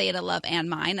means Theta, love, and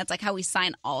mine. That's like how we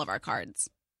sign all of our cards.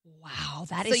 Wow,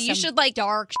 that So is you some should like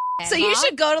dark shit, So you huh?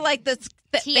 should go to like the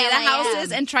Theta TLAM.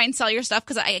 houses and try and sell your stuff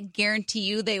because I guarantee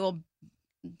you they will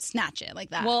snatch it like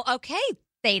that. Well, okay,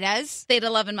 Thetas. Theta,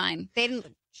 love, and mine. They didn't.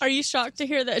 Are you shocked to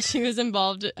hear that she was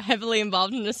heavily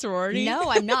involved in a sorority? No,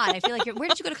 I'm not. I feel like where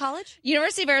did you go to college?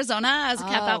 University of Arizona as a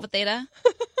Kappa Oh. Alpha Theta.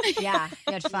 Yeah,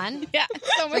 you had fun. Yeah,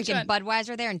 so much Drinking fun.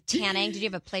 Budweiser there and tanning. Did you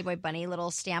have a Playboy Bunny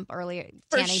little stamp earlier?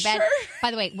 For Tanning bed. sure.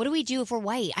 By the way, what do we do if we're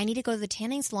white? I need to go to the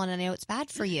tanning salon, and I know it's bad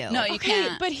for you. No, you Okay,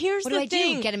 can't. but here's what the do I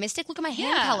thing. do? Get a mystic? Look at my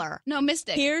hand Yeah. color. No,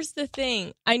 Mystic. Here's the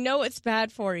thing. I know it's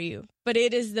bad for you, but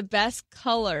it is the best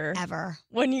color Ever.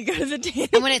 when you go to the tanning.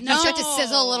 And when you start to No.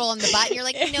 sizzle a little in the butt, and you're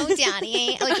like, no,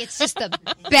 Daddy. Like, it's just the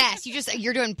best.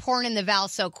 You're doing porn in the Val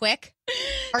so quick.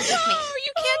 Or just me. No,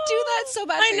 you can't do that. It's so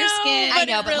bad I for your know, skin. I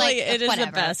know, but really, like, it is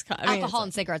whatever. the best. I mean, Alcohol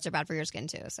and cigarettes are bad for your skin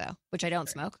too. So, which I don't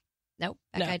smoke. Nope,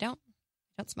 No. I don't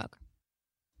smoke.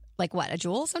 Like what? A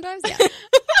Juul sometimes? Yeah.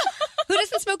 Who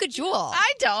doesn't smoke a Juul?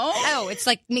 I don't. Oh, it's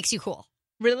like makes you cool.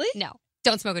 Really? No,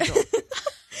 don't smoke a Juul. It's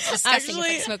disgusting. It's Actually-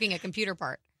 like smoking a computer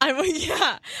part. I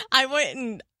went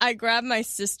and I grabbed my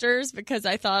sister's because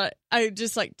I thought I'd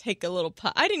just take a little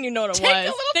puff. I didn't even know what it Take a was.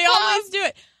 little They puff. always do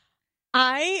it.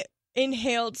 I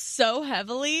inhaled so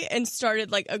heavily and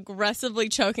started aggressively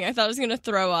choking. I thought I was going to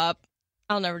throw up.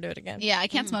 I'll never do it again. Yeah, I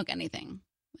can't smoke anything.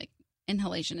 Like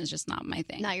inhalation is just not my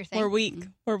thing. Not your thing. We're weak.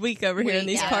 We're weak over here in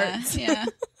these yeah, parts. Yeah.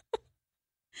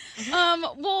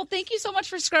 Well, thank you so much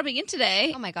for scrubbing in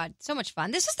today. Oh my god, so much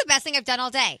fun! This is the best thing I've done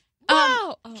all day.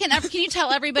 Wow. Can you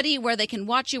tell everybody where they can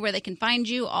watch you, where they can find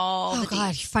you, all Oh the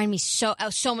god, deets? you find me so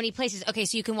many places. Okay,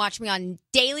 so you can watch me on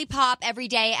Daily Pop every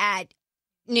day at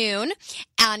noon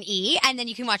on E, and then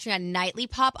you can watch me on Nightly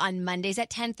Pop on Mondays at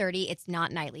 10:30. It's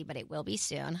not nightly, but it will be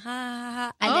soon. Ha ha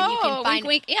ha. And then you can find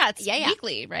wink. Yeah, it's Yeah.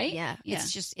 weekly, right? Yeah, Yeah.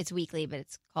 it's weekly, but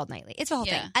it's called nightly. It's a whole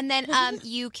Yeah. thing. And then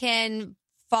you can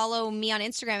follow me on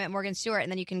Instagram at Morgan Stewart,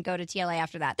 and then you can go to TLA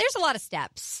after that. There's a lot of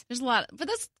steps. There's a lot, but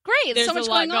that's great. There's so much a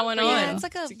lot going on. Yeah, it's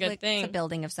like a good thing. It's a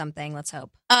building of something. Let's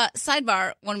hope.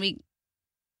 Sidebar: when we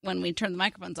turn the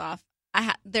microphones off,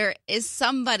 there is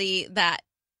somebody that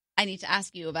I need to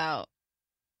ask you about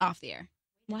off the air.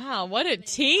 Wow, what a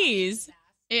tease!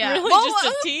 Yeah, really, just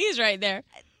a tease right there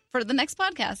for the next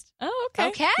podcast. Oh, okay.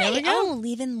 Okay. There we go. Oh,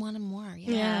 leaving one more.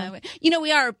 Yeah.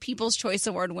 We are a People's Choice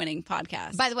Award winning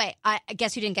podcast. By the way, I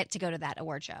guess you didn't get to go to that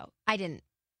award show. I didn't.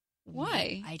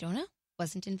 Why? I don't know.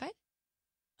 Wasn't invited.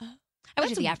 I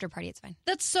went to the after party. It's fine.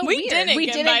 That's so we weird. Didn't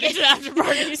get invited to the after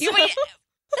party. So.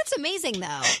 That's amazing,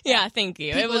 though. Yeah, thank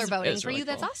you. People it are voting was for really you.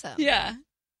 cool. That's awesome. Yeah.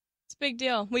 It's a big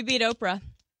deal. We beat Oprah.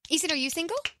 Easton, are you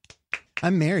single?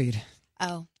 I'm married.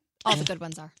 Oh, all the good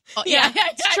ones are. Oh, Yeah,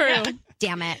 it's true.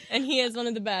 Damn it. And he is one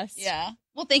of the best. Yeah.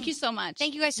 Well, thank you so much.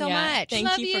 Thank you guys so Yeah, much. Thank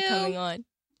Love you for coming on.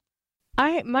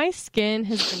 My skin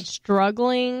has been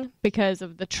struggling because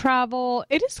of the travel.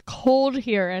 It is cold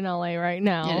here in LA right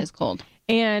now. It is cold.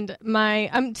 And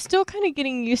I'm still kind of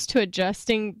getting used to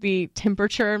adjusting the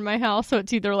temperature in my house, so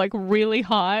it's either like really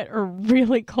hot or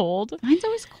really cold. Mine's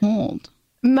always cold.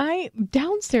 My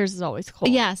downstairs is always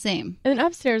cold. Yeah, same. And then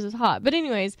upstairs is hot. But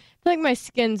anyways, I feel like my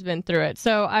skin's been through it.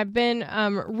 So I've been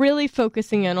really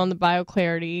focusing in on the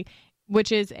BioClarity,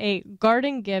 which is a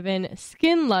garden-given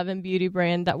skin love and beauty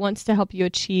brand that wants to help you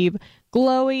achieve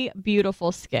glowy,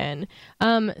 beautiful skin.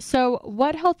 So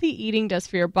what healthy eating does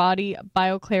for your body,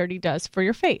 BioClarity does for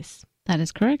your face. That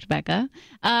is correct, Becca.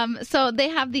 So they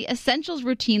have the Essentials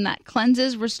routine that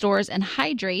cleanses, restores, and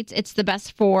hydrates. It's the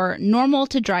best for normal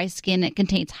to dry skin. It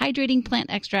contains hydrating plant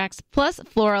extracts plus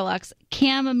Floralux,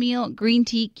 chamomile, green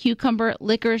tea, cucumber,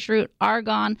 licorice root,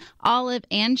 argan, olive,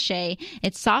 and shea.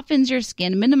 It softens your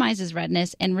skin, minimizes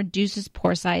redness, and reduces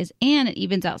pore size, and it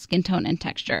evens out skin tone and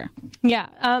texture. Yeah.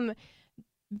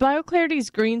 BioClarity's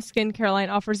Green Skincare line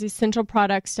offers essential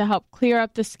products to help clear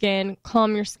up the skin,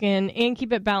 calm your skin, and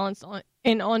keep it balanced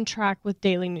on track with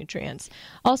daily nutrients.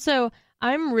 Also,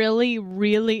 I'm really,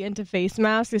 really into face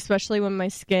masks, especially when my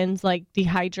skin's like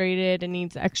dehydrated and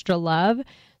needs extra love.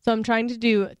 So I'm trying to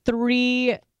do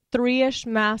three-ish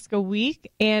masks a week.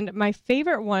 And my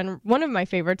favorite one of my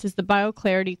favorites is the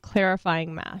BioClarity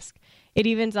Clarifying Mask. It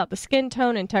evens out the skin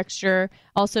tone and texture,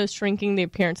 also shrinking the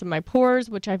appearance of my pores,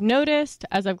 which I've noticed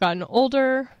as I've gotten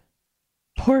older,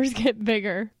 pores get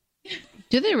bigger.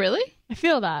 Do they really? I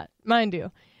feel that. Mine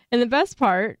do. And the best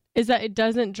part is that it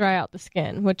doesn't dry out the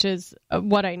skin, which is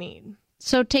what I need.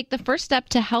 So take the first step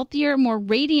to healthier, more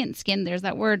radiant skin. There's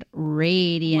that word,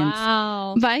 radiance.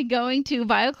 Wow. By going to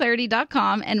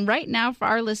bioclarity.com. And right now for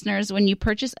our listeners, when you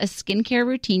purchase a skincare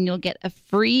routine, you'll get a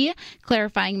free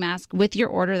clarifying mask with your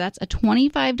order. That's a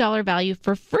 $25 value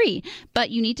for free. But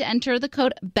you need to enter the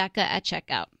code Becca at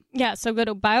checkout. Yeah, so go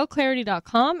to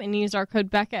bioclarity.com and use our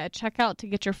code Becca at checkout to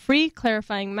get your free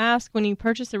clarifying mask when you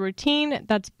purchase a routine.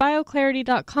 That's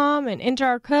bioclarity.com and enter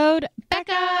our code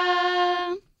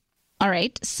Becca. All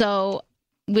right. So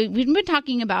we've been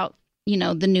talking about,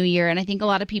 the new year. And I think a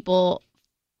lot of people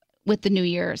with the new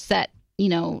year set,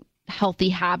 healthy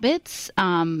habits,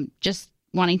 just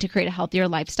wanting to create a healthier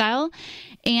lifestyle.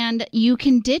 And you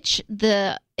can ditch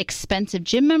the expensive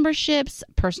gym memberships,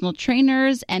 personal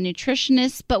trainers, and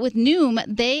nutritionists. But with Noom,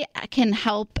 they can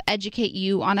help educate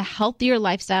you on a healthier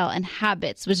lifestyle and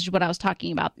habits, which is what I was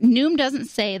talking about. Noom doesn't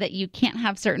say that you can't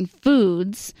have certain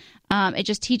foods. It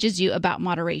just teaches you about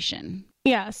moderation.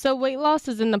 Yeah, so weight loss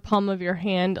is in the palm of your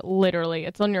hand, literally.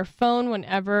 It's on your phone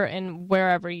whenever and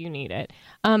wherever you need it.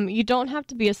 You don't have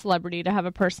to be a celebrity to have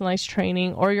a personalized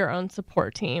training or your own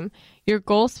support team. Your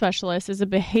goal specialist is a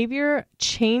behavior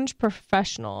change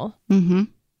professional,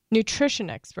 nutrition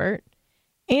expert,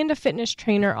 and a fitness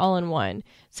trainer all in one.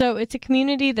 So it's a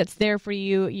community that's there for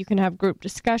you. You can have group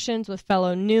discussions with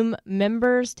fellow Noom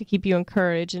members to keep you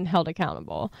encouraged and held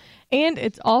accountable. And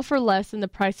it's all for less than the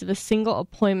price of a single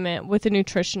appointment with a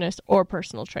nutritionist or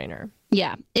personal trainer.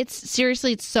 Yeah, it's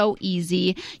so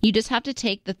easy. You just have to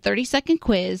take the 30-second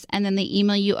quiz, and then they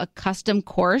email you a custom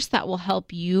course that will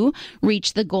help you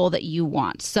reach the goal that you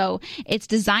want. So it's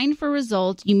designed for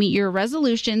results. You meet your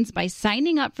resolutions by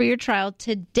signing up for your trial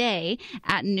today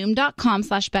at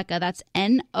Noom.com/Becca. That's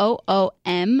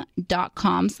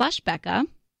NOOM.com/Becca.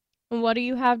 And what do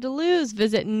you have to lose?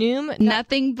 Visit Noom.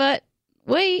 Nothing but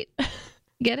wait.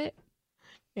 Get it?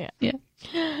 Yeah.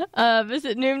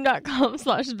 Visit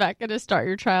Noom.com/Becca to start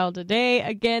your trial today.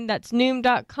 Again, that's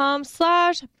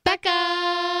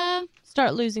Noom.com/Becca.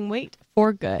 Start losing weight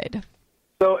for good.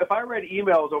 So if I read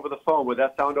emails over the phone, would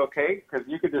that sound okay? Because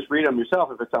you could just read them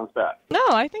yourself if it sounds bad. No,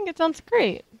 I think it sounds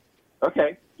great.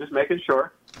 Okay, just making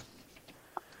sure.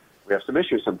 We have some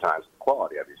issues sometimes with the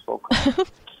quality of these phone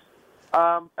calls.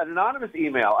 An anonymous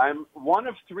email. I'm one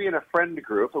of 3 in a friend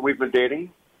group, and we've been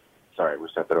dating. Sorry, we'll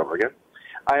start that over again.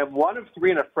 I am one of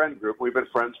 3 in a friend group. We've been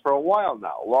friends for a while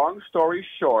now. Long story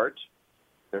short,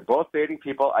 they're both dating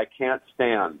people I can't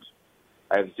stand.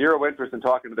 I have zero interest in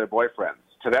talking to their boyfriends,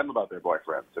 to them about their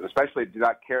boyfriends, and especially do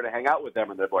not care to hang out with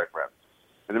them and their boyfriends.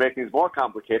 And to make things more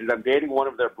complicated, I'm dating one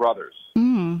of their brothers.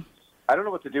 I don't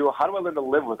know what to do. How do I learn to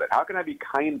live with it? How can I be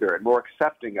kinder and more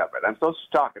accepting of it? I'm so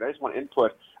stuck, and I just want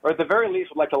input, or at the very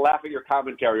least, would like to laugh at your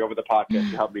commentary over the podcast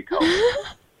to help me cope.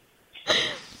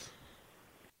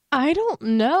 I don't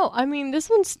know. I mean, this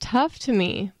one's tough to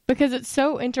me because it's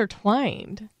so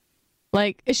intertwined.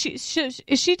 Like, is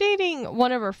she dating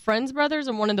one of her friend's brothers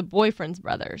or one of the boyfriend's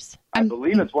brothers? I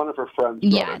believe it's one of her friend's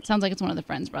brothers. Yeah, it sounds like it's one of the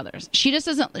friend's brothers. She just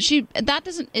doesn't.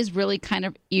 Is really kind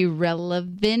of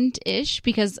irrelevant-ish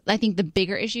because I think the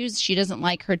bigger issue is she doesn't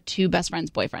like her 2 best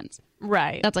friends' boyfriends.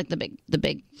 Right. That's like the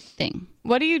big thing.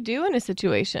 What do you do in a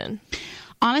situation?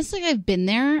 Honestly, I've been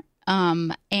there,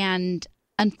 and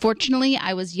unfortunately,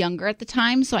 I was younger at the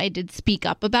time, so I did speak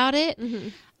up about it,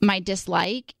 my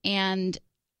dislike, and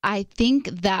I think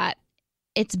that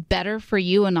it's better for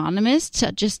you, Anonymous,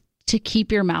 to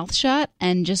keep your mouth shut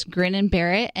and just grin and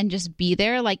bear it and just be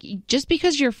there. Like, just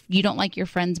because you don't like your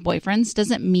friends' boyfriends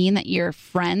doesn't mean that your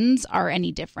friends are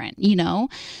any different, you know?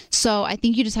 So I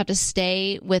think you just have to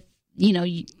stay with,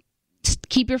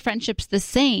 keep your friendships the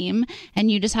same, and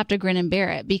you just have to grin and bear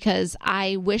it, because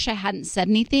I wish I hadn't said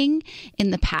anything in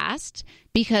the past,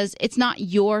 because it's not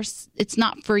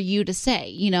for you to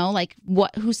say, like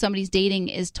who somebody's dating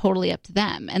is totally up to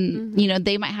them. And,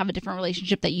 they might have a different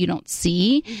relationship that you don't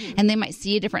see, and they might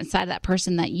see a different side of that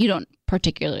person that you don't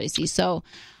particularly see. So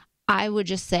I would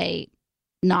just say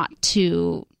not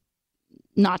to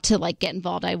like get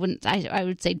involved. I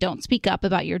would say don't speak up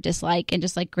about your dislike and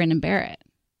just like grin and bear it.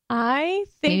 I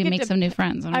think maybe make some new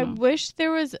friends. I wish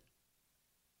there was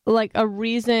like a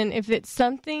reason, if it's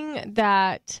something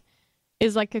that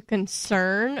is like a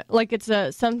concern, like it's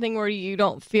something where you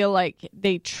don't feel like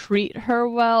they treat her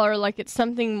well, or like it's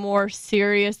something more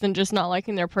serious than just not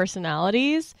liking their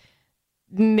personalities.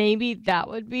 Maybe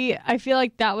I feel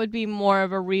like that would be more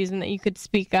of a reason that you could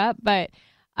speak up. But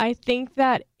I think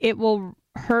that it will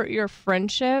hurt your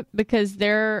friendship because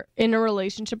they're in a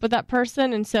relationship with that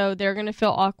person, and so they're going to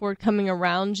feel awkward coming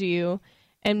around you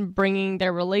and bringing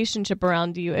their relationship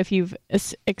around you if you've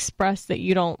expressed that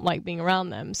you don't like being around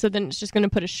them. So then it's just going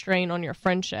to put a strain on your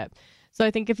friendship. So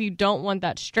I think if you don't want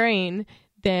that strain,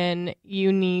 then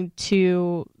you need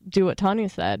to do what Tanya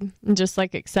said and just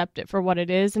like accept it for what it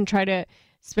is and try to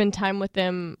spend time with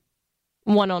them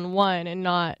one-on-one and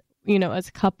not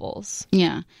as couples.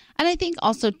 Yeah. And I think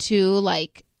also too,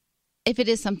 like, if it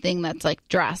is something that's like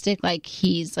drastic, like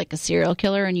he's like a serial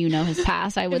killer and his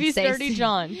past, I would if he's say Dirty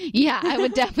John. Yeah, I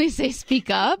would definitely say speak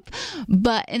up.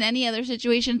 But in any other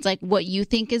situations, like what you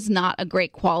think is not a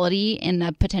great quality in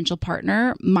a potential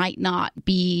partner might not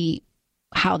be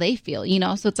how they feel,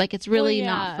 so it's like it's really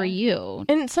not for you.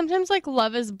 And sometimes like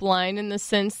love is blind in the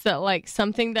sense that like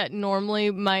something that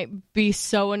normally might be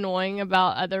so annoying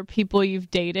about other people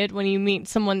you've dated, when you meet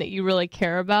someone that you really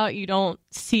care about, you don't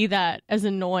see that as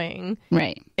annoying,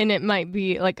 right? And it might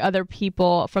be like other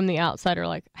people from the outside are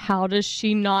like, how does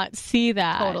she not see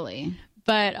that? Totally.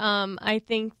 But I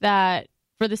think that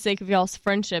for the sake of y'all's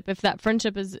friendship, if that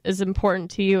friendship is as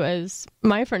important to you as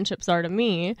my friendships are to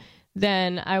me,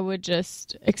 then I would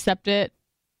just accept it.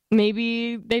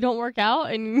 Maybe they don't work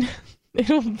out and they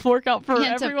don't work out for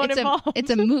everyone involved. It's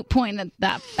a moot point at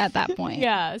that point.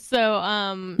 Yeah. So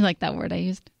you like that word I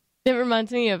used? It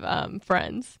reminds me of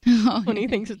Friends when he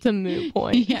thinks it's a moot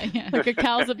point. Yeah. Like a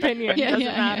cow's opinion doesn't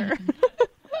matter.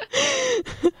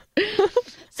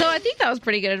 So I think that was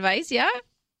pretty good advice. Yeah.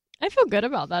 I feel good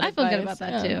about that. I feel good about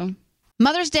that too.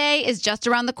 Mother's Day is just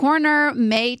around the corner,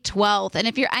 May 12th. And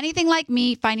if you're anything like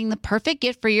me, finding the perfect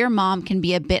gift for your mom can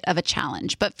be a bit of a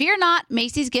challenge. But fear not,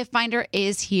 Macy's Gift Finder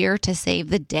is here to save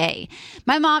the day.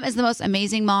 My mom is the most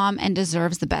amazing mom and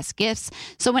deserves the best gifts.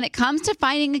 So when it comes to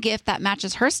finding a gift that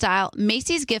matches her style,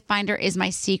 Macy's Gift Finder is my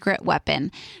secret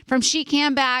weapon. From chic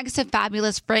handbags to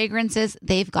fabulous fragrances,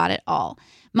 they've got it all.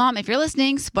 Mom, if you're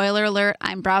listening, spoiler alert,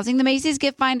 I'm browsing the Macy's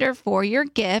Gift Finder for your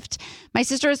gift. My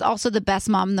sister is also the best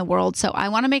mom in the world, so I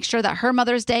want to make sure that her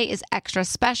Mother's Day is extra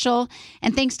special.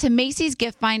 And thanks to Macy's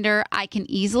Gift Finder, I can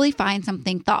easily find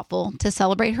something thoughtful to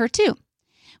celebrate her too.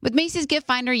 With Macy's Gift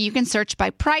Finder, you can search by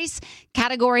price,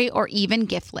 category, or even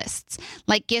gift lists,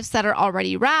 like gifts that are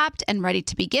already wrapped and ready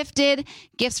to be gifted,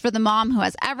 gifts for the mom who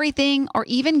has everything, or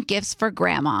even gifts for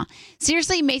grandma.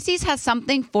 Seriously, Macy's has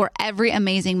something for every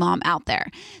amazing mom out there.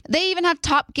 They even have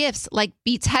top gifts like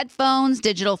Beats headphones,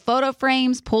 digital photo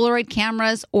frames, Polaroid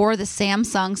cameras, or the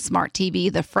Samsung Smart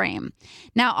TV, the frame.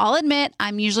 Now, I'll admit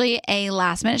I'm usually a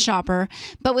last-minute shopper,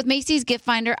 but with Macy's Gift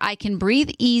Finder, I can breathe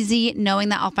easy knowing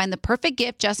that I'll find the perfect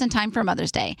gift just in time for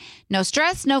Mother's Day. No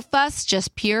stress, no fuss,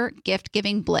 just pure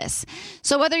gift-giving bliss.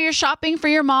 So whether you're shopping for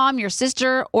your mom, your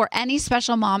sister, or any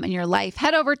special mom in your life,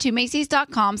 head over to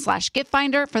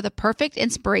Macys.com/giftfinder for the perfect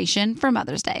inspiration for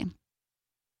Mother's Day.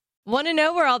 Want to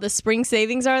know where all the spring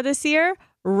savings are this year?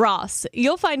 Ross.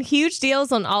 You'll find huge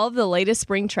deals on all of the latest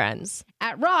spring trends.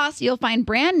 At Ross, you'll find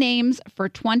brand names for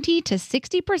 20 to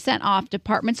 60% off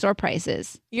department store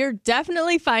prices. You're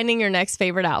definitely finding your next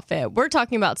favorite outfit. We're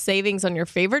talking about savings on your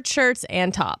favorite shirts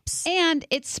and tops. And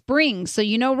it's spring, so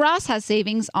you know Ross has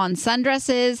savings on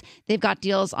sundresses. They've got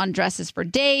deals on dresses for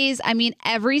days. I mean,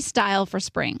 every style for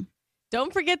spring.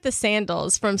 Don't forget the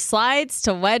sandals. From slides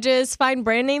to wedges, find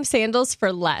brand name sandals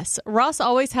for less. Ross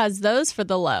always has those for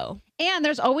the low. And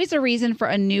there's always a reason for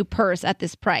a new purse at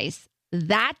this price.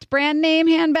 That brand name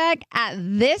handbag at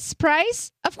this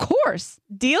price? Of course.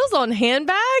 Deals on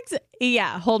handbags?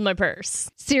 Yeah, hold my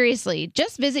purse. Seriously,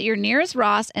 just visit your nearest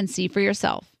Ross and see for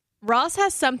yourself. Ross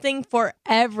has something for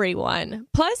everyone.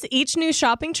 Plus, each new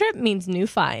shopping trip means new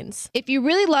finds. If you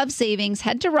really love savings,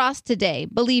 head to Ross today.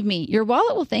 Believe me, your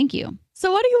wallet will thank you.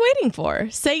 So what are you waiting for?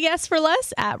 Say yes for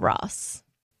less at Ross.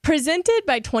 Presented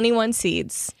by 21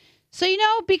 Seeds. So,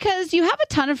 because you have a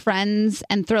ton of friends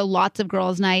and throw lots of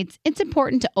girls' nights, it's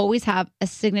important to always have a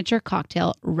signature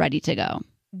cocktail ready to go.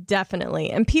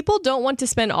 Definitely. And people don't want to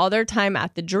spend all their time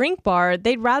at the drink bar.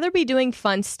 They'd rather be doing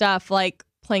fun stuff like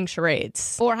playing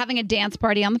charades. Or having a dance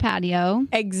party on the patio.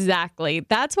 Exactly.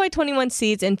 That's why 21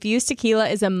 Seeds infused tequila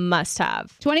is a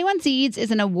must-have. 21 Seeds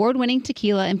is an award-winning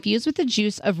tequila infused with the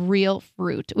juice of real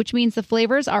fruit, which means the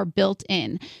flavors are built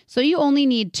in. So you only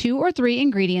need 2 or 3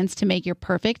 ingredients to make your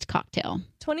perfect cocktail.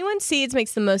 21 Seeds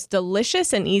makes the most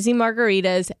delicious and easy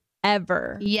margaritas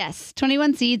ever. Yes,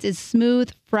 21 Seeds is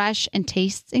smooth, fresh, and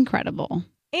tastes incredible.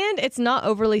 And it's not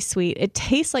overly sweet. It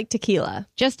tastes like tequila.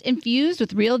 Just infused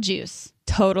with real juice.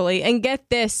 Totally. And get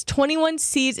this, 21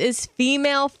 Seeds is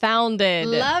female founded.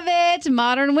 Love it.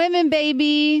 Modern women,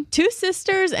 baby. 2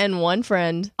 sisters and 1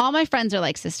 friend. All my friends are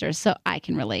like sisters, so I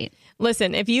can relate.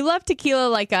 Listen, if you love tequila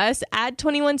like us, add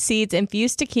 21 Seeds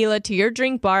infused tequila to your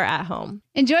drink bar at home.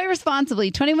 Enjoy responsibly.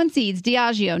 21 Seeds,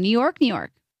 Diageo, New York, New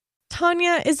York.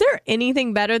 Tanya, is there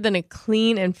anything better than a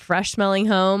clean and fresh smelling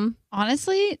home?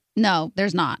 Honestly, no,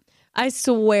 there's not. I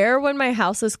swear when my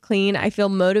house is clean, I feel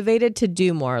motivated to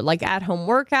do more, like at-home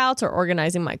workouts or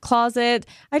organizing my closet.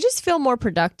 I just feel more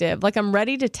productive, like I'm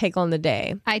ready to take on the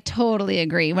day. I totally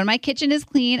agree. When my kitchen is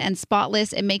clean and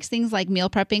spotless, it makes things like meal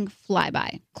prepping fly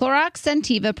by. Clorox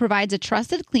Scentiva provides a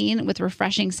trusted clean with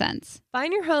refreshing scents.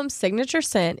 Find your home's signature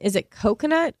scent. Is it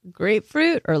coconut,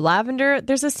 grapefruit, or lavender?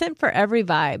 There's a scent for every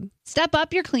vibe. Step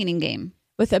up your cleaning game.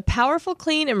 With a powerful,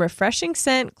 clean, and refreshing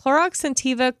scent, Clorox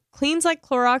Scentiva cleans like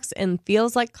Clorox and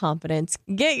feels like confidence.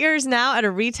 Get yours now at a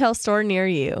retail store near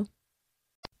you.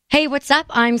 Hey, what's up?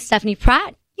 I'm Stephanie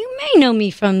Pratt. You may know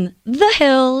me from The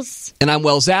Hills. And I'm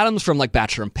Wells Adams from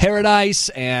Bachelor in Paradise.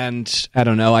 And I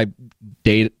don't know, I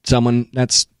date someone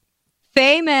that's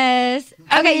famous.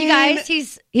 Okay, you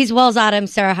guys, he's Wells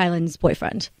Adams, Sarah Hyland's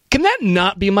boyfriend. Can that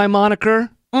not be my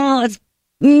moniker? Oh,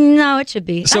 no, it should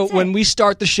be. So when we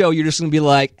start the show, you're just going to be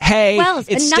like, hey, Wells,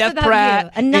 it's enough Steph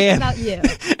Pratt about you.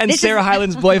 and Sarah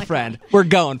Hyland's boyfriend. We're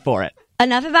going for it.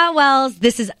 Enough about Wells.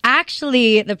 This is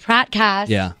actually the Pratt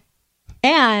cast. Yeah.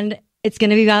 And it's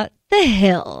going to be about The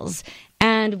Hills.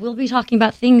 And we'll be talking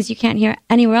about things you can't hear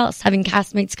anywhere else. Having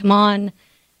castmates come on,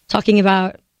 talking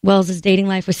about Wells' dating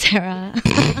life with Sarah.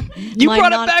 You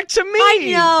brought it back to me. I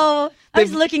know. I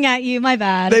was looking at you. My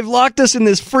bad. They've locked us in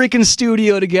this freaking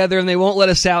studio together, and they won't let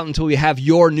us out until we have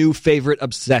your new favorite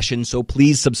obsession. So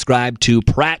please subscribe to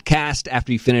Prattcast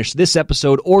after you finish this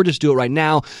episode, or just do it right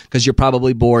now because you're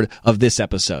probably bored of this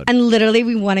episode. And literally,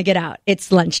 we want to get out.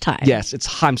 It's lunchtime. Yes,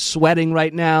 I'm sweating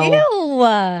right now.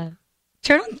 Ew.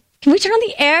 Can we turn on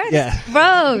the air? Yeah. This is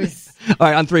gross. All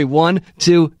right, on 3. 1,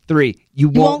 2, 3. You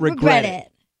won't regret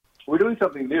it. We're doing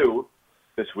something new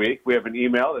this week. We have an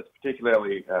email that's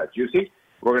particularly juicy.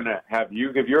 We're going to have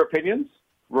you give your opinions.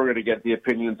 We're going to get the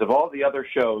opinions of all the other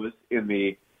shows in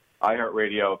the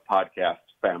iHeartRadio podcast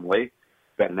family.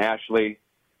 Ben and Ashley,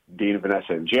 Dean,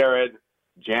 Vanessa, and Jared,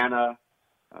 Jana,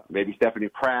 maybe Stephanie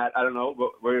Pratt. I don't know. But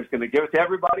we're just going to give it to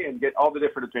everybody and get all the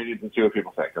different opinions and see what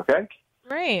people think, okay?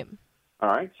 Great. All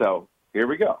right, so here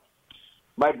we go.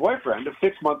 My boyfriend of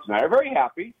 6 months and I are very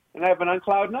happy, and I've been on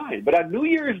cloud nine. But on New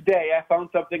Year's Day, I found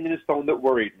something in his phone that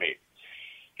worried me.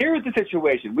 Here is the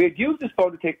situation. We had used his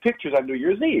phone to take pictures on New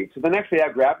Year's Eve. So the next day, I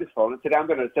grabbed his phone and said, I'm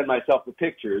going to send myself the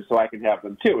pictures so I can have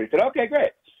them too. He said, okay,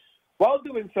 great. While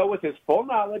doing so, with his full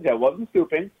knowledge, I wasn't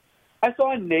snooping, I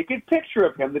saw a naked picture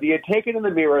of him that he had taken in the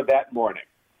mirror that morning.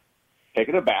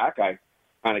 Taken aback, I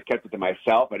kind of kept it to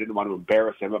myself. I didn't want to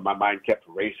embarrass him, but my mind kept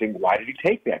racing. Why did he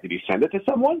take that? Did he send it to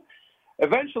someone?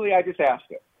 Eventually, I just asked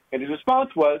him, and his response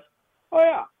was, oh,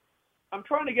 yeah, I'm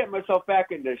trying to get myself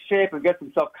back into shape and get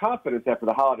some self-confidence after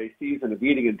the holiday season of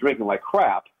eating and drinking like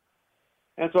crap,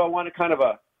 and so I wanted kind of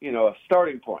a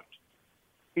starting point.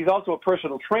 He's also a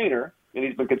personal trainer, and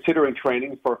he's been considering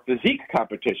training for physique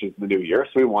competitions in the new year,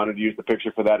 so we wanted to use the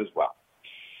picture for that as well.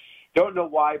 Don't know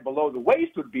why below the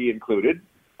waist would be included,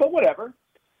 but whatever.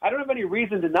 I don't have any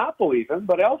reason to not believe him,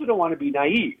 but I also don't want to be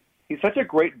naive. He's such a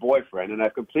great boyfriend, and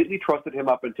I've completely trusted him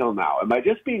up until now. Am I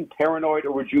just being paranoid,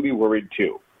 or would you be worried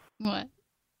too? What?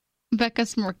 Becca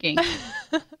smirking.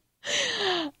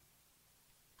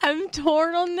 I'm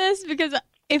torn on this because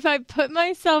if I put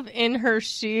myself in her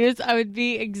shoes, I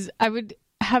would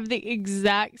have the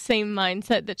exact same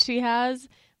mindset that she has.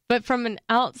 But from an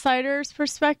outsider's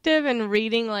perspective and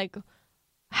reading like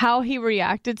how he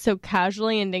reacted so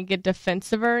casually and didn't get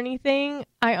defensive or anything,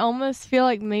 I almost feel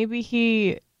like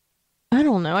maybe I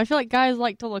don't know. I feel like guys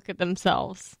like to look at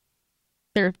themselves.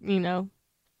 Their,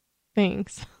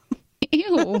 things.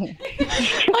 Ew. Like,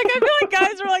 I feel like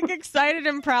guys are, like, excited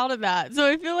and proud of that. So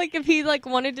I feel like if he, like,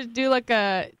 wanted to do, like,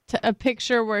 a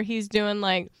picture where he's doing,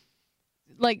 like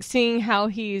seeing how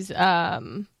he's,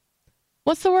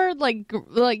 what's the word? Like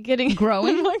getting...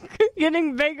 Growing? Like,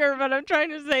 getting bigger, but I'm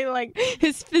trying to say, like,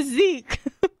 his physique.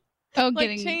 Oh,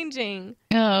 like, changing.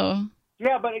 Oh.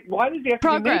 Yeah, but why does he have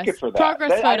to be naked for that?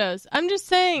 Progress photos. I'm just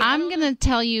saying. I'm going to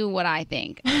tell you what I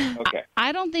think. Okay.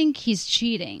 I don't think he's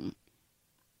cheating.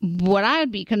 What I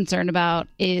would be concerned about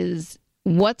is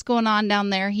what's going on down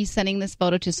there. He's sending this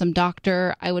photo to some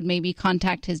doctor. I would maybe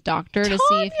contact his doctor to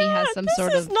see if he has some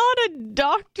sort of... This is not a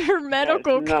doctor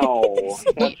medical case. No,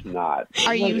 that's not.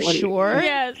 Are you sure?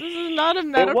 Yes, this is not a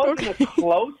medical case. It wasn't a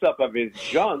close-up of his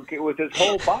junk. It was his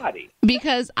whole body.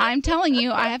 Because I'm telling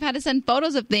you, I have had to send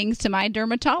photos of things to my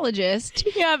dermatologist.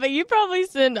 Yeah, but you probably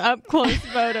send up-close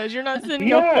photos. You're not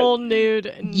sending a full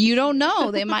nude. You don't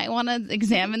know. They might want to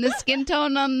examine the skin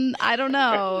tone on... I don't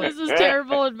know. This is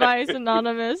terrible advice,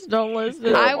 Anonymous. Don't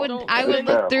listen. I would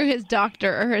look through his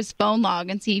doctor or his phone log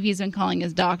and see if he's been calling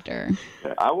his doctor.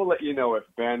 I will let you know if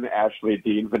Ben, Ashley,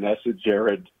 Dean, Vanessa,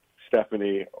 Jared,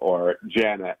 Stephanie, or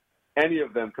Janet, any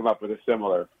of them come up with a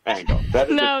similar angle. That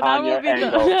is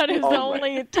that is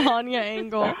only a Tanya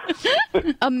angle.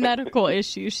 A medical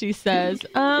issue, she says.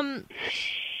 I'm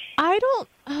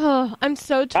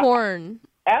so torn.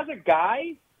 As a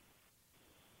guy,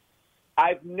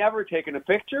 I've never taken a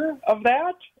picture of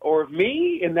that or of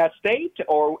me in that state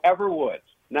or ever would.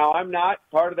 Now, I'm not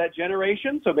part of that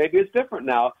generation, so maybe it's different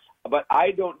now, but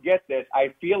I don't get this.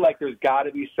 I feel like there's got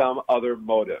to be some other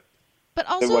motive. But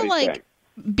also, like,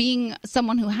 being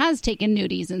someone who has taken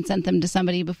nudies and sent them to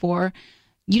somebody before,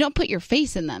 you don't put your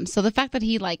face in them. So the fact that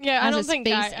he, like, has his face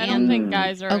I don't think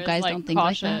guys are guys like, don't think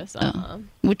cautious. like that?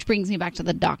 Which brings me back to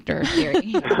the doctor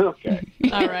theory. Okay.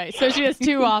 All right. So she has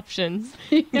two options.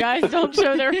 Guys don't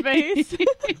show their face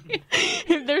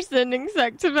if they're sending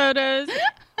sex photos,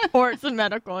 or it's a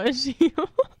medical issue.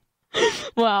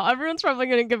 Wow, everyone's probably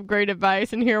going to give great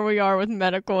advice, and here we are with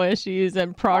medical issues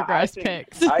and progress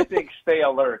pics. I think stay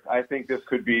alert. I think this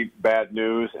could be bad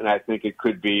news, and I think it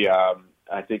could be.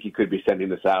 I think he could be sending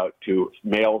this out to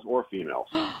males or females.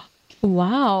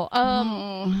 Wow.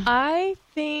 I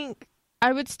think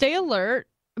I would stay alert,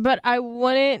 but I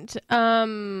wouldn't.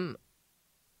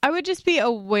 I would just be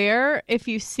aware if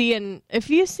you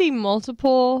see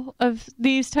multiple of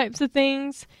these types of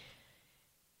things.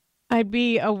 I'd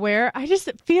be aware. I just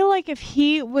feel like if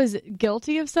he was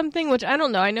guilty of something, which I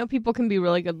don't know. I know people can be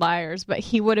really good liars, but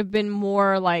he would have been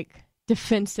more like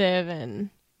defensive and...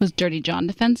 Was Dirty John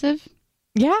defensive?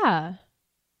 Yeah.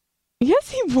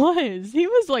 Yes, he was. He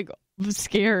was like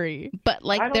scary. But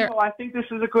like I don't know. I think this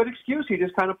is a good excuse. He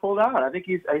just kind of pulled out. I think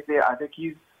he's a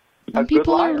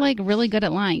people good liar. are like really good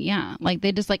at lying. Yeah. Like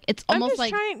they just like, it's almost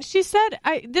like... She said,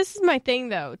 this is my thing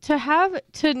though,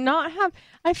 to not have,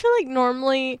 I feel like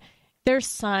normally there's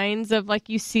signs of like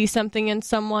you see something in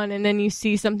someone and then you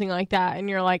see something like that and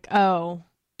you're like, oh,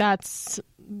 that's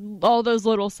all those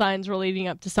little signs were leading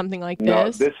up to something like No,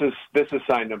 this. this is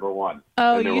sign number one.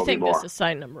 Oh, and there you will be think this more. is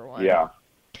sign number one? Yeah.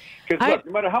 Because look,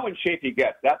 no matter how in shape he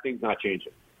gets, that thing's not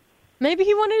changing. Maybe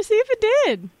he wanted to see if it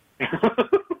did.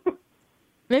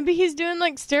 Maybe he's doing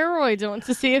like steroids and wants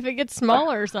to see if it gets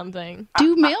smaller or something.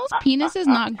 Do males' penises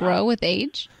not grow with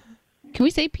age? Can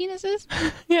we say penises?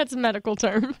 Yeah, it's a medical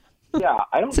term. Yeah,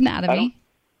 It's anatomy.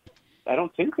 I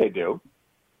don't think they do.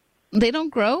 They don't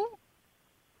grow?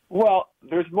 Well,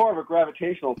 there's more of a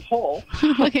gravitational pull.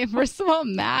 Okay, first of all,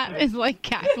 Matt is like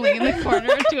cackling in the corner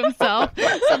to himself.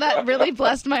 So that really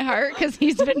blessed my heart because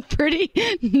he's been pretty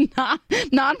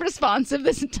non-responsive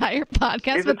this entire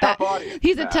podcast. He's a tough audience.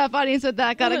 He's a tough audience with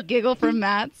that. Got a giggle from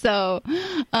Matt. So,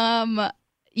 yeah,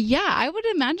 I would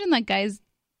imagine that guys'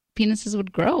 penises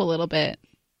would grow a little bit.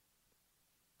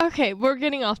 Okay, we're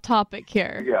getting off topic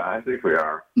here. Yeah, I think we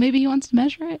are. Maybe he wants to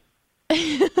measure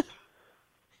it.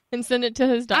 And send it to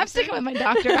his doctor. I'm sticking with my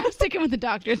doctor. I'm sticking with the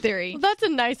doctor theory. Well, that's a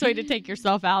nice way to take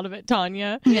yourself out of it,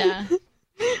 Tanya. Yeah.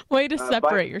 Way to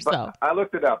separate yourself. I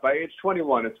looked it up. By age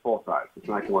 21, it's full size. It's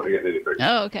not going to get any bigger.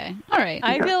 Oh, okay. All right.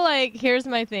 I feel like, here's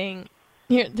my thing.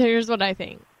 Here's what I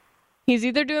think. He's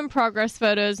either doing progress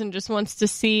photos and just wants to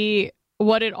see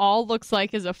what it all looks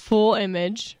like as a full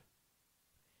image,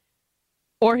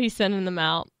 or he's sending them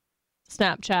out,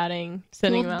 Snapchatting,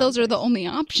 sending them out. Those are the only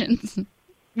options.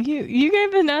 You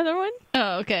gave another one?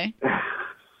 Oh, okay.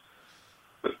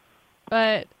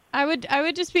 But I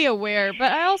would just be aware.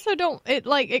 But I also don't.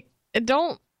 I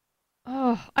don't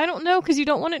know, because you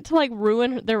don't want it to like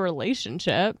ruin their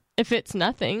relationship if it's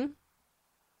nothing.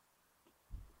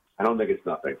 I don't think it's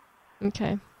nothing.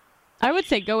 Okay, I would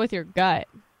say go with your gut.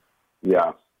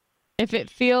 Yeah. If it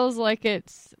feels like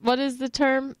it's, what is the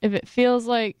term? If it feels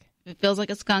like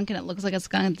a skunk and it looks like a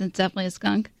skunk, it's definitely a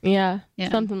skunk. Yeah,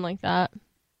 something like that.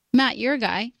 Matt, you're a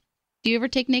guy. Do you ever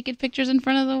take naked pictures in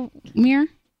front of the mirror?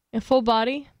 A full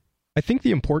body? I think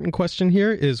the important question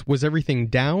here is, was everything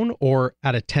down or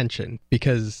at attention?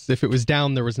 Because if it was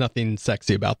down, there was nothing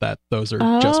sexy about that. Those are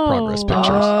just progress pictures.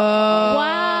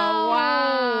 Wow.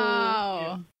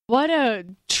 What a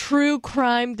true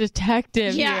crime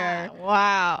detective here.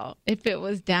 Wow. If it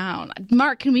was down.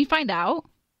 Mark, can we find out?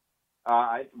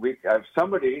 We have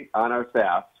somebody on our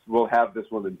staff will have this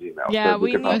woman's email. Yeah, so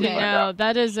we can need probably to find know. out.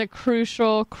 That is a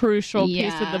crucial piece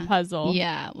of the puzzle.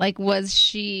 Yeah. Like, was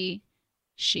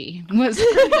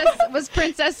was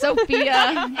Princess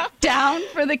Sophia down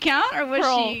for the count, or was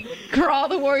she Crawl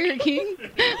the Warrior King?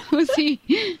 Was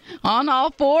he on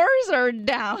all fours or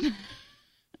down?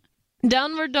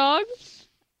 Downward dog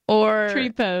or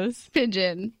tree pose?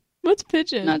 Pigeon. What's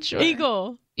pigeon? Not sure.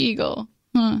 Eagle.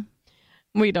 Huh.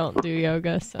 We don't do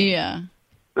yoga, so. Yeah.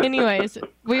 Anyways,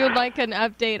 we would like an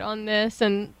update on this,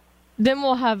 and then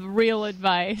we'll have real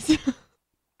advice.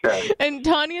 Okay. And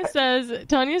Tanya's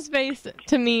face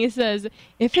to me says,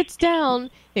 if it's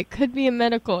down, it could be a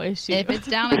medical issue. If it's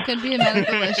down, it could be a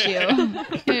medical issue.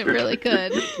 It really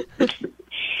could.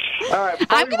 All right,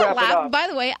 I'm going to laugh. By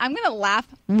the way, I'm going to laugh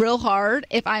real hard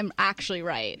if I'm actually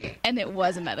right and it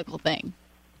was a medical thing.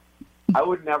 I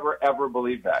would never, ever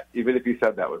believe that, even if you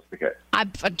said that was the case. I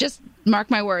just mark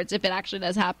my words if it actually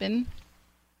does happen.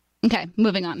 Okay,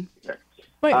 moving on. Okay.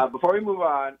 Before we move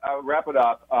on, wrap it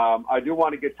up, I do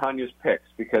want to get Tanya's picks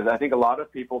because I think a lot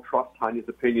of people trust Tanya's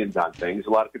opinions on things. A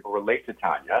lot of people relate to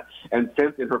Tanya. And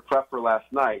since in her prep for last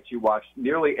night, she watched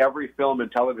nearly every film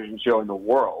and television show in the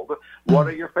world, what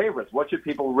are your favorites? What should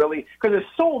people really – because there's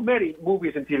so many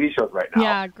movies and TV shows right now.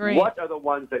 Yeah, great. What are the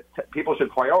ones that people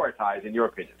should prioritize in your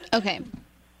opinion? Okay.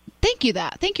 Thank you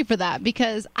for that,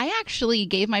 because I actually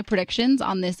gave my predictions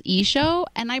on this show,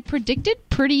 and I predicted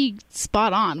pretty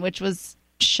spot on, which was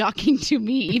shocking to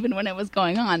me even when it was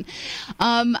going on.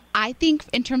 I think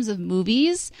in terms of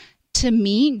movies, to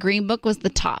me, Green Book was the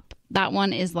top. That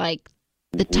one is like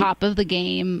the top of the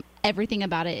game. Everything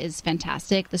about it is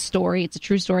fantastic. The story, it's a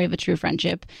true story of a true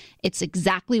friendship. It's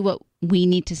exactly what we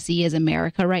need to see as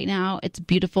America right now. It's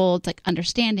beautiful. It's like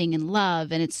understanding and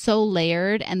love, and it's so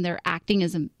layered, and their acting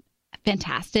is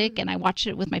fantastic. And I watched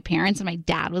it with my parents, and my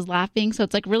dad was laughing. So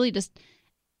it's like really just,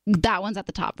 that one's at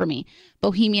the top for me.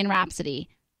 Bohemian Rhapsody,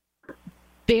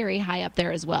 very high up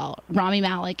there as well. Rami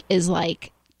Malek is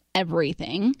like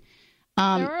everything.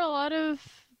 There were a lot of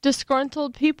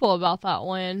disgruntled people about that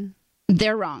one.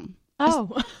 They're wrong.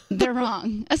 Oh. They're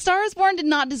wrong. A Star is Born did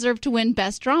not deserve to win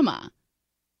Best Drama.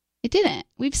 It didn't.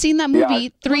 We've seen that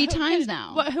movie 3 times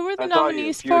now. Who were the I saw you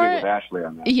nominees feuding for with it? Ashley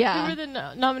on that. Yeah. Who were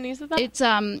the nominees of that? It's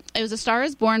it was A Star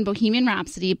is Born, Bohemian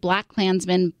Rhapsody, Black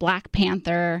Klansman, Black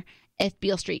Panther, If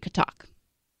Beale Street Could Talk.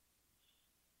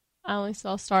 I only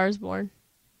saw Star is Born.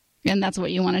 And that's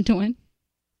what you wanted to win?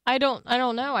 I don't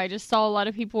know. I just saw a lot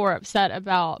of people were upset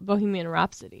about Bohemian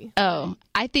Rhapsody. Oh,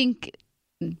 I think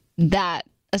that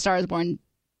A Star Is Born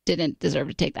didn't deserve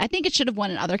to take that. I think it should have won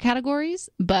in other categories,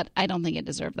 but I don't think it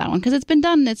deserved that one because it's been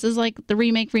done. This is like the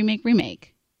remake, in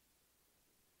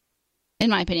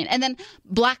my opinion. And then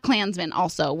Black Klansman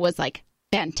also was like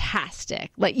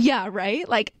fantastic. Like, yeah, right?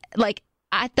 Like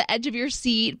at the edge of your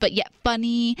seat, but yet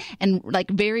funny and like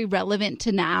very relevant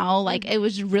to now. Like it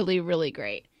was really, really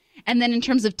great. And then in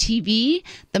terms of TV,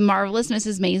 The Marvelous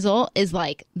Mrs. Maisel is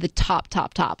like the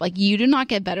top. Like you do not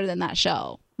get better than that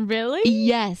show. Really?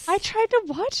 Yes. I tried to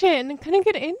watch it and couldn't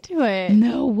get into it.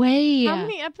 No way. How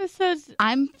many episodes?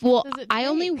 I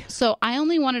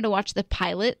only wanted to watch the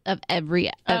pilot of every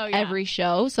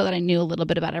show so that I knew a little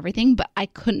bit about everything, but I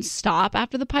couldn't stop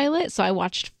after the pilot, so I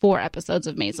watched 4 episodes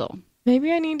of Maisel.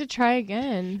 Maybe I need to try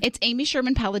again. It's Amy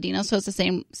Sherman Palladino, so it's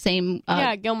the same.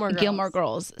 Gilmore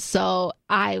Girls. So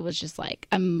I was just like,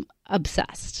 I'm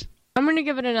obsessed. I'm gonna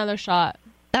give it another shot.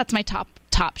 That's my top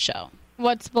show.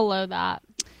 What's below that?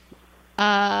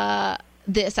 The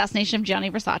Assassination of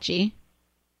Gianni Versace.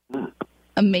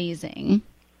 Amazing.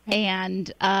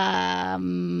 And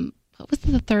what was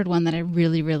the third one that I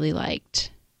really, really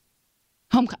liked?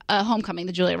 Homecoming,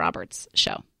 the Julia Roberts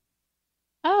show.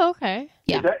 Oh, okay.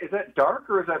 Yeah. Is that dark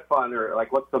or is that fun, or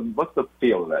like what's the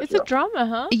feel of that? It's a drama,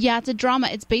 huh? Yeah, it's a drama.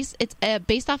 It's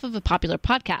based off of a popular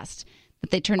podcast that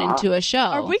they turned into a show.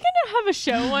 Are we gonna have a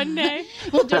show one day?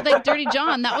 Well, like Dirty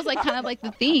John, that was like kind of like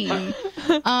the theme.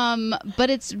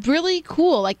 But it's really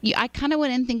cool. Like I kind of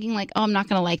went in thinking like, oh, I'm not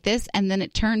gonna like this, and then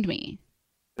it turned me.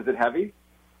 Is it heavy?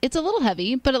 It's a little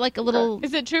heavy, but like a little.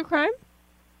 Is it true crime?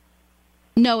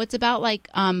 No, it's about like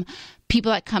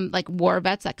people that come, like war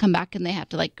vets that come back and they have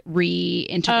to like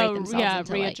reintegrate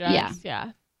themselves. Readjust.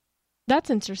 Yeah. That's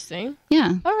interesting.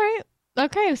 Yeah. All right.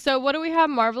 Okay, so what do we have?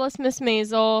 Marvelous Miss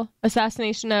Maisel,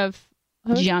 Assassination of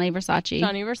Gianni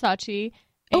Versace.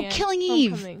 Oh, Killing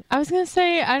Eve. Homecoming. I was gonna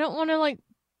say I don't want to like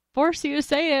force you to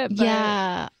say it. But...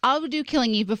 Yeah, I'll do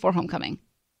Killing Eve before Homecoming.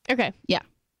 Okay. Yeah.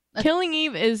 Killing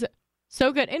Eve is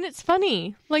so good, and it's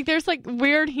funny. Like there's like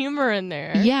weird humor in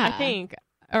there. Yeah, I think,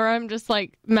 or I'm just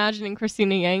like imagining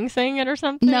Christina Yang saying it or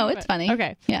something. No, it's funny.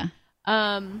 Okay. Yeah.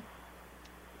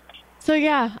 So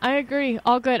yeah, I agree.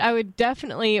 All good. I would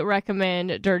definitely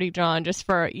recommend Dirty John just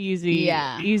for easy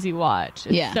watch.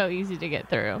 It's so easy to get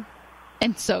through.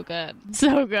 And so good.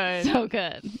 So good. So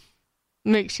good.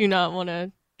 Makes you not want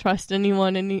to trust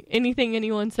anyone, anything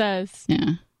anyone says.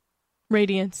 Yeah.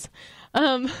 Radiance.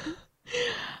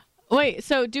 Wait,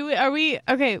 so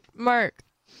okay, Mark.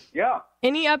 Yeah.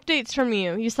 Any updates from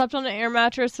you? You slept on an air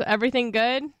mattress, so everything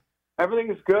good?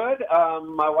 Everything is good.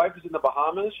 My wife is in the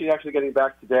Bahamas. She's actually getting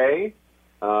back today.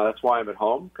 That's why I'm at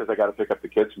home, because I got to pick up the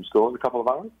kids from school in a couple of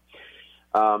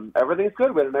hours. Everything's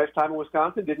good. We had a nice time in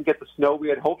Wisconsin. Didn't get the snow we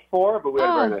had hoped for, but we had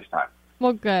a very nice time.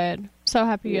 Well, good. So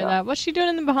happy to hear that. What's she doing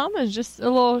in the Bahamas? Just a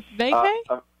little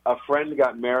vacay? A friend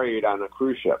got married on a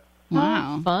cruise ship.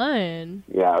 Wow. Oh, fun.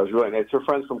 Yeah, it was really nice. It's her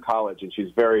friends from college, and she's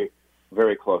very,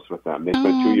 very close with them. They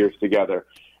spent 2 years together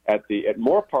at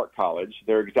Moore Park College,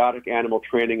 their exotic animal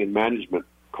training and management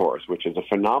course, which is a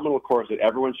phenomenal course that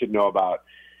everyone should know about.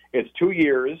 It's 2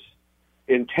 years,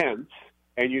 intense,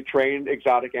 and you train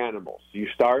exotic animals. You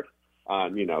start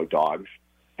on, dogs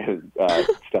and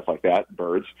stuff like that,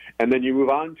 birds, and then you move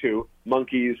on to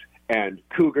monkeys and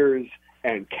cougars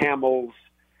and camels,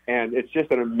 and it's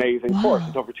just an amazing course.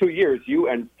 And so for 2 years, you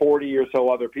and 40 or so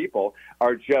other people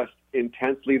are just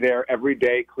intensely there every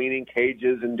day, cleaning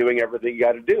cages and doing everything you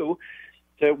got to do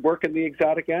to work in the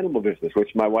exotic animal business,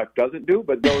 which my wife doesn't do,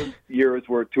 but those years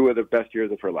were 2 of the best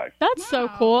years of her life. That's so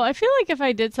cool. I feel like if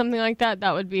I did something like that,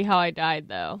 that would be how I died,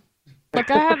 though.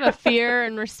 Like, I have a fear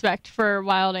and respect for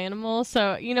wild animals,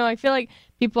 so, I feel like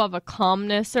people have a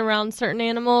calmness around certain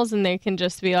animals, and they can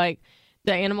just be like,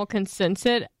 the animal can sense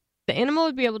it. The animal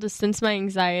would be able to sense my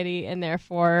anxiety, and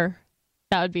therefore,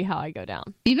 that would be how I go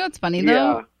down. You know what's funny,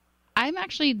 though? Yeah. I'm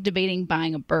actually debating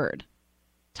buying a bird.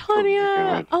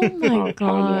 Tanya, oh my God.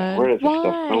 Tanya. Where does this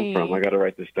stuff come from? I got to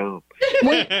write this down.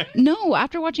 Wait, no,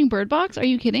 after watching Bird Box, are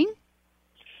you kidding?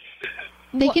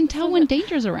 They can tell when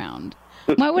danger's around.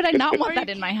 Why would I not want that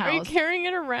in my house? Are you carrying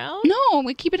it around? No,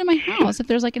 we keep it in my house. If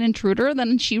there's like an intruder,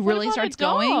 then she really starts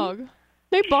going.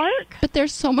 They bark. But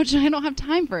there's so much, I don't have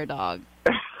time for a dog.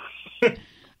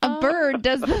 A bird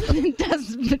does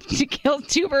to kill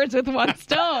 2 birds with 1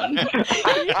 stone,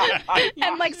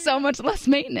 and like so much less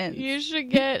maintenance. You should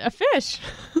get a fish.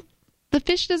 The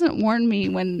fish doesn't warn me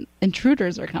when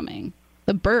intruders are coming.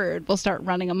 The bird will start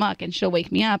running amok, and she'll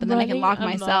wake me up, and then I can lock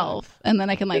myself, and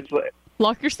then I can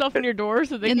Lock yourself in your door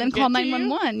so they and can then call get to you?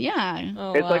 911. Yeah.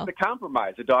 Oh, It's wow. like the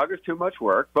compromise. A dog is too much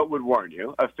work, but would warn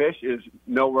you. A fish is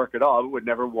no work at all, but would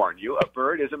never warn you. A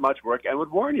bird isn't much work and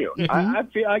would warn you.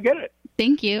 I get it.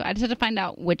 Thank you. I just had to find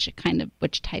out which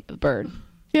type of bird.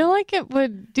 feel like it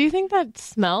would. Do you think that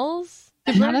smells?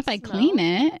 Not if I clean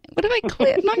it. What if I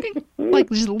clean? I'm not gonna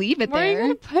just leave it Where there. are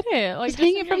you gonna put it? Just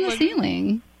hang it from the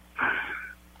ceiling.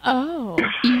 Oh,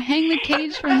 you hang the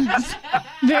cage from the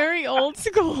very old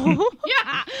school. Yeah,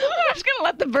 I'm just gonna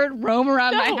let the bird roam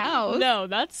around my house. No,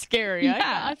 that's scary.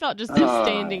 Yeah. I thought just a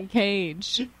standing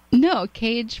cage. No,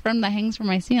 cage hangs from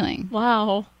my ceiling.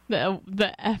 Wow,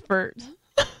 the effort.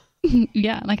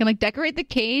 Yeah, and I can decorate the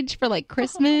cage for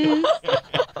Christmas.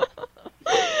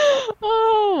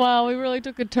 Oh, wow. We really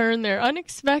took a turn there.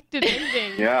 Unexpected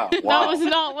ending. Yeah, That wow. was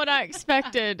not what I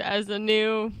expected as a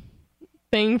new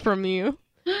thing from you.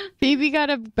 Phoebe got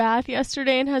a bath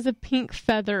yesterday and has a pink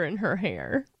feather in her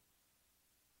hair.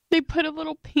 They put a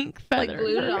little pink feather.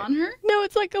 Glued it on her? No,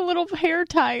 it's like a little hair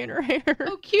tie in her hair.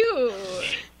 Oh, cute.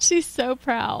 She's so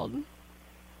proud.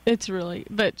 It's really,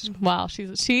 but wow,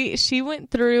 she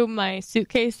went through my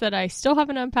suitcase that I still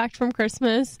haven't unpacked from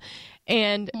Christmas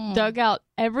and dug out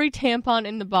every tampon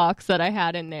in the box that I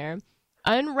had in there,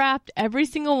 unwrapped every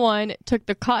single one, took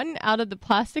the cotton out of the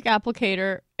plastic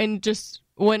applicator and just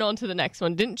went on to the next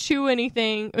one. Didn't chew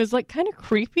anything. It was kind of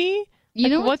creepy. You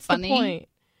know what's funny? the point?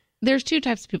 There's two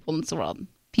types of people in this world.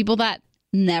 People that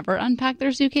never unpack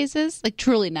their suitcases,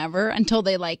 truly never, until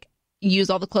they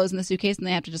use all the clothes in the suitcase and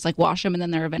they have to just wash them and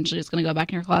then they're eventually just going to go back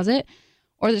in your closet.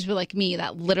 Or there's people like me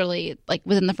that literally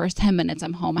within the first 10 minutes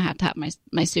I'm home, I have to have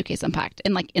my suitcase unpacked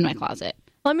and in my closet.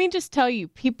 Let me just tell you,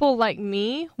 people like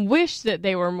me wish that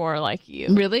they were more like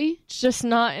you. Really? It's just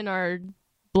not in our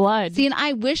blood. See, and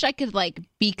I wish I could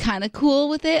be kind of cool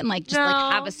with it and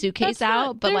have a suitcase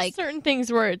out, but there's certain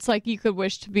things where it's you could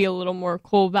wish to be a little more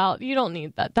cool about. You don't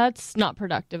need that. That's not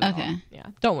productive at all. Yeah,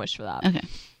 don't wish for that. Okay.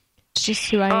 It's just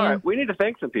who I am. All right, we need to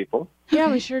thank some people.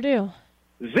 Yeah, we sure do.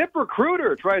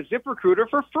 ZipRecruiter. Try ZipRecruiter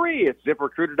for free. It's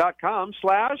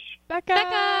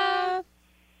ZipRecruiter.com/Becca.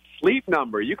 Sleep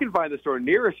Number. You can find the store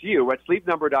nearest you at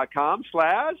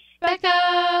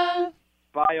sleepnumber.com/Becca.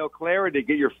 BioClarity.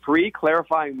 Get your free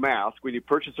clarifying mask when you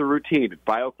purchase a routine at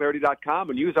BioClarity.com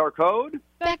and use our code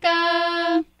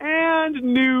Becca. And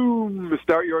Noom.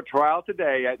 Start your trial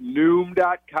today at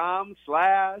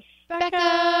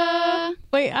Noom.com/Becca.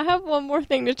 Wait, I have one more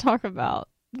thing to talk about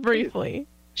briefly.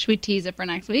 Should we tease it for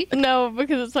next week? No,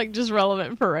 because it's just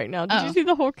relevant for right now. Did you see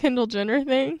the whole Kendall Jenner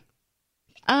thing?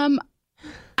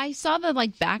 I saw the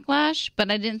backlash,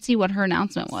 but I didn't see what her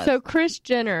announcement was. So Kris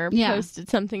Jenner posted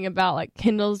something about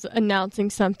Kendall's announcing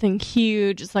something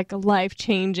huge. It's a life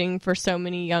changing for so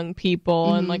many young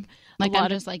people, and I'm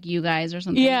just like you guys or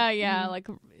something. Yeah,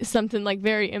 something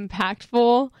very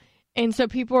impactful. And so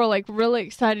people were really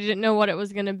excited, didn't know what it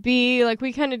was going to be.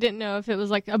 We kind of didn't know if it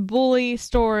was a bully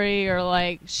story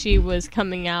or she was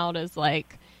coming out as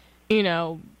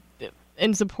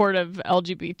in support of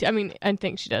LGBT. I mean, I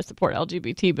think she does support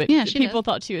LGBT, but people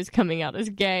thought she was coming out as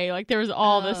gay. There was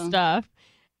all this stuff.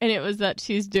 And it was that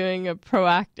she's doing a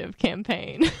proactive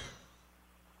campaign.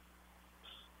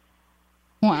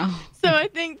 Wow. So I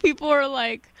think people are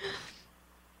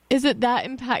is it that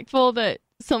impactful that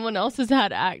someone else has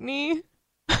had acne?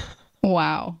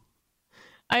 Wow.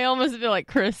 I almost feel like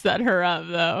Kris set her up,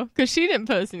 though, because she didn't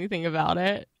post anything about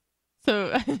it.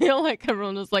 So I feel like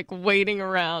everyone was waiting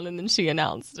around, and then she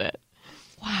announced it.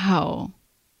 Wow.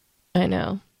 I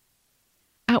know.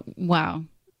 Wow.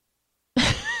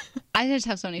 I just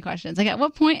have so many questions. At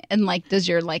what point in does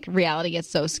your reality get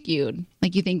so skewed?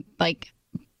 You think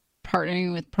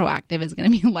partnering with Proactive is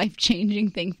going to be a life-changing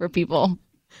thing for people?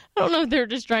 I don't know if they're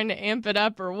just trying to amp it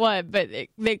up or what, but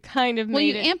they kind of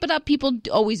made it. Amp it up. People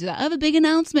always do that. I have a big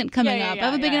announcement coming up. I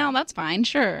have a big announcement. That's fine.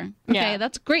 Sure. Okay,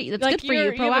 that's great. That's good for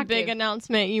you. Proactive. You have a big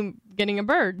announcement. You getting a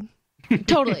bird.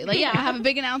 Totally. I have a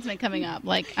big announcement coming up.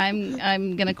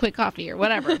 I'm gonna quit coffee or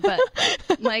whatever. But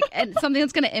and something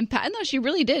that's gonna impact. No, she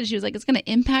really did. She was it's gonna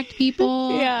impact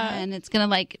people. Yeah. And it's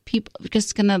gonna people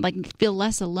just gonna feel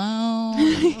less alone.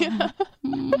 Yeah.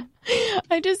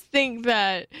 I just think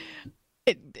that.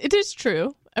 It is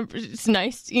true. It's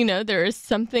nice, there is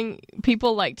something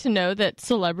people like to know that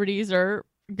celebrities are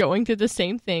going through the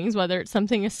same things, whether it's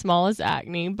something as small as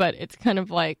acne, but it's kind of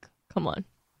come on.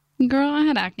 Girl, I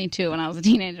had acne too when I was a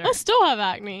teenager. I still have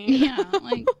acne. Yeah.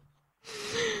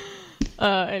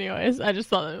 Anyways, I just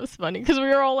thought it was funny because we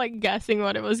were all guessing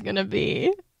what it was going to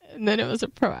be. And then it was a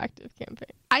proactive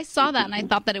campaign. I saw that and I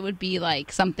thought that it would be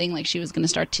something she was going to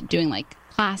start doing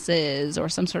classes or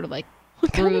some sort of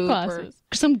What kind of group or classes?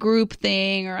 some group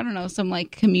thing, or I don't know, some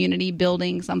like community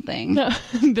building something. No,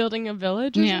 building a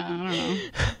village? Or Yeah, I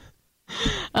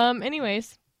don't know.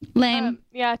 Anyways. Lame.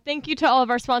 Yeah, thank you to all of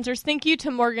our sponsors. Thank you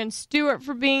to Morgan Stewart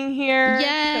for being here.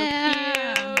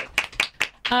 Yeah. So cute.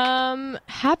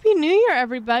 Happy New Year,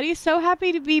 everybody. So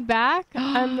happy to be back.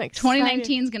 I'm excited.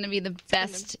 2019 is going to be the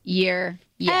best year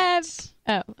yet.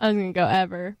 I was going to go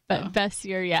ever, but best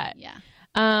year yet. Yeah.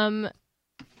 I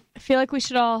feel like we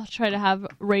should all try to have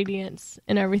radiance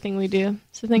in everything we do.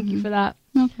 So thank you for that.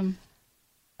 Welcome.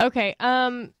 Okay.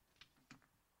 Do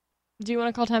you want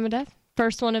to call time of death?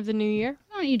 First one of the new year?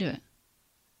 Why don't you do it?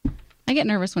 I get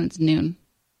nervous when it's noon.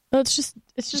 Well, it's just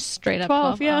straight up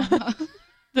 12, yeah. Uh-huh.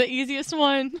 The easiest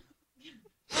one.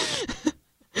 I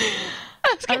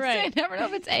was gonna say, I never know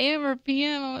if it's AM or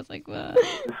PM. I was like, what?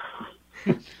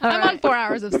 I'm on 4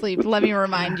 hours of sleep. Let me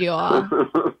remind you all.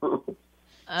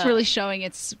 It's really showing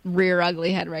its rear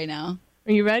ugly head right now.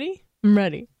 Are you ready? I'm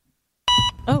ready.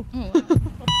 Oh.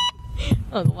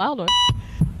 Oh, the loud one.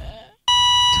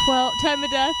 12. Time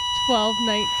of death,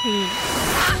 12:19.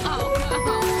 Wow.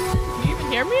 Can you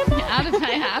even hear me? Out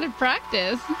of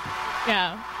practice.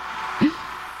 Yeah.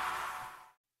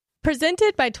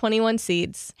 Presented by 21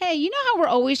 Seeds. Hey, you know how we're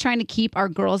always trying to keep our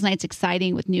girls' nights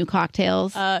exciting with new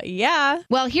cocktails? Yeah.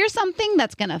 Well, here's something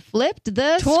that's going to flip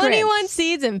the 21 script.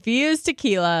 Seeds infused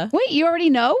tequila. Wait, you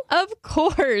already know? Of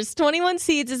course. 21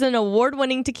 Seeds is an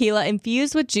award-winning tequila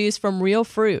infused with juice from real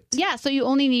fruit. Yeah, so you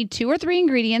only need 2 or 3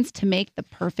 ingredients to make the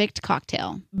perfect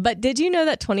cocktail. But did you know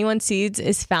that 21 Seeds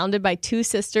is founded by 2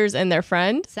 sisters and their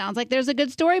friend? Sounds like there's a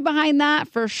good story behind that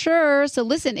for sure. So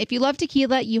listen, if you love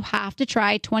tequila, you have to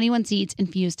try 21 Seeds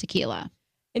infused tequila.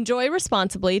 Enjoy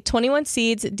responsibly. 21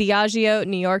 Seeds, Diageo,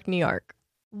 New York, New York.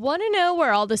 Want to know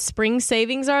where all the spring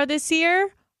savings are this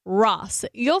year? Ross.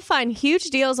 You'll find huge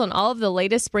deals on all of the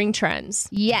latest spring trends.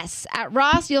 Yes, at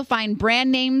Ross, you'll find brand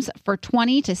names for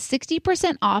 20 to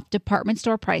 60% off department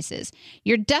store prices.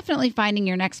 You're definitely finding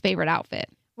your next favorite outfit.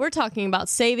 We're talking about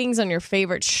savings on your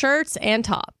favorite shirts and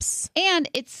tops. And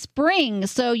it's spring,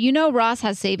 so you know Ross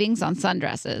has savings on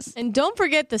sundresses. And don't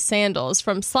forget the sandals.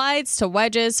 From slides to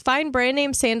wedges, find brand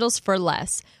name sandals for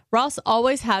less. Ross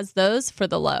always has those for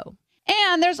the low.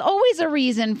 And there's always a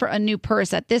reason for a new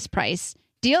purse at this price.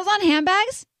 Deals on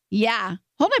handbags? Yeah.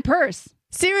 Hold my purse.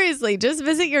 Seriously, just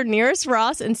visit your nearest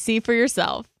Ross and see for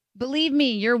yourself. Believe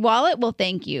me, your wallet will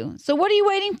thank you. So what are you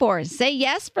waiting for? Say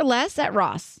yes for less at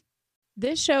Ross.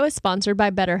 This show is sponsored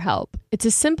by BetterHelp. It's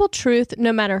a simple truth.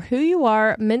 No matter who you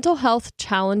are, mental health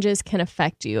challenges can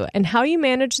affect you, and how you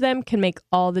manage them can make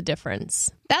all the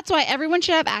difference. That's why everyone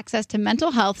should have access to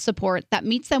mental health support that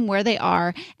meets them where they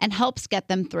are and helps get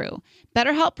them through.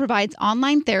 BetterHelp provides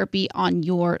online therapy on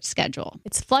your schedule.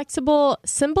 It's flexible,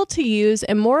 simple to use,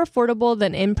 and more affordable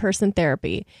than in-person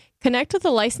therapy. Connect with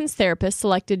a licensed therapist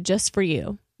selected just for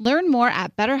you. Learn more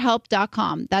at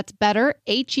BetterHelp.com. That's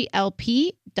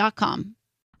BetterHelp.com.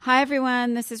 Hi,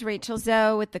 everyone. This is Rachel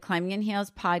Zoe with the Climbing in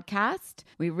Heels podcast.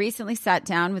 We recently sat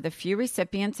down with a few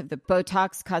recipients of the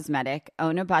Botox Cosmetic,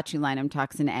 Onabotulinum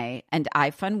Toxin A, and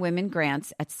iFund Women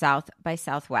grants at South by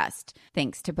Southwest,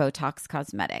 thanks to Botox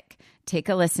Cosmetic. Take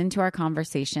a listen to our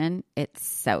conversation. It's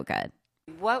so good.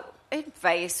 What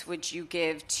advice would you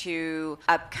give to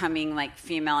upcoming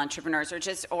female entrepreneurs or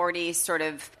just already sort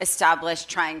of established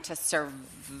trying to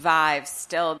survive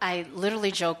still? I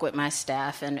literally joke with my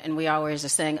staff and we always are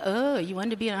saying, oh, you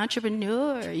want to be an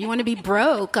entrepreneur? You want to be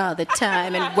broke all the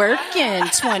time and working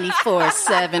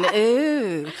 24/7.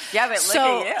 Ooh. Yeah, but look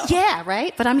at you. Yeah,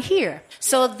 right? But I'm here.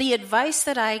 So the advice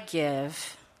that I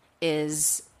give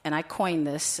is, and I coined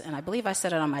this, and I believe I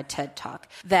said it on my TED Talk,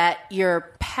 that your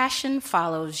passion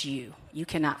follows you. You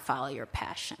cannot follow your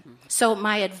passion. So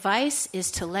my advice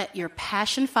is to let your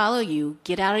passion follow you,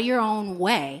 get out of your own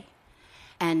way,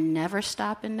 and never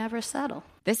stop and never settle.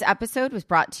 This episode was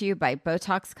brought to you by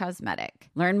Botox Cosmetic.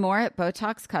 Learn more at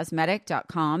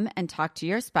BotoxCosmetic.com and talk to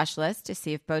your specialist to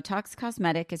see if Botox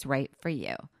Cosmetic is right for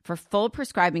you. For full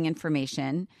prescribing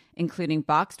information, including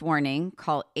boxed warning,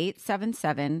 call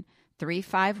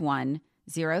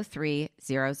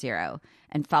 877-351-0300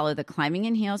 and follow the Climbing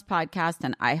in Heels podcast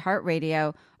on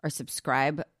iHeartRadio or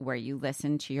subscribe where you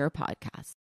listen to your podcast.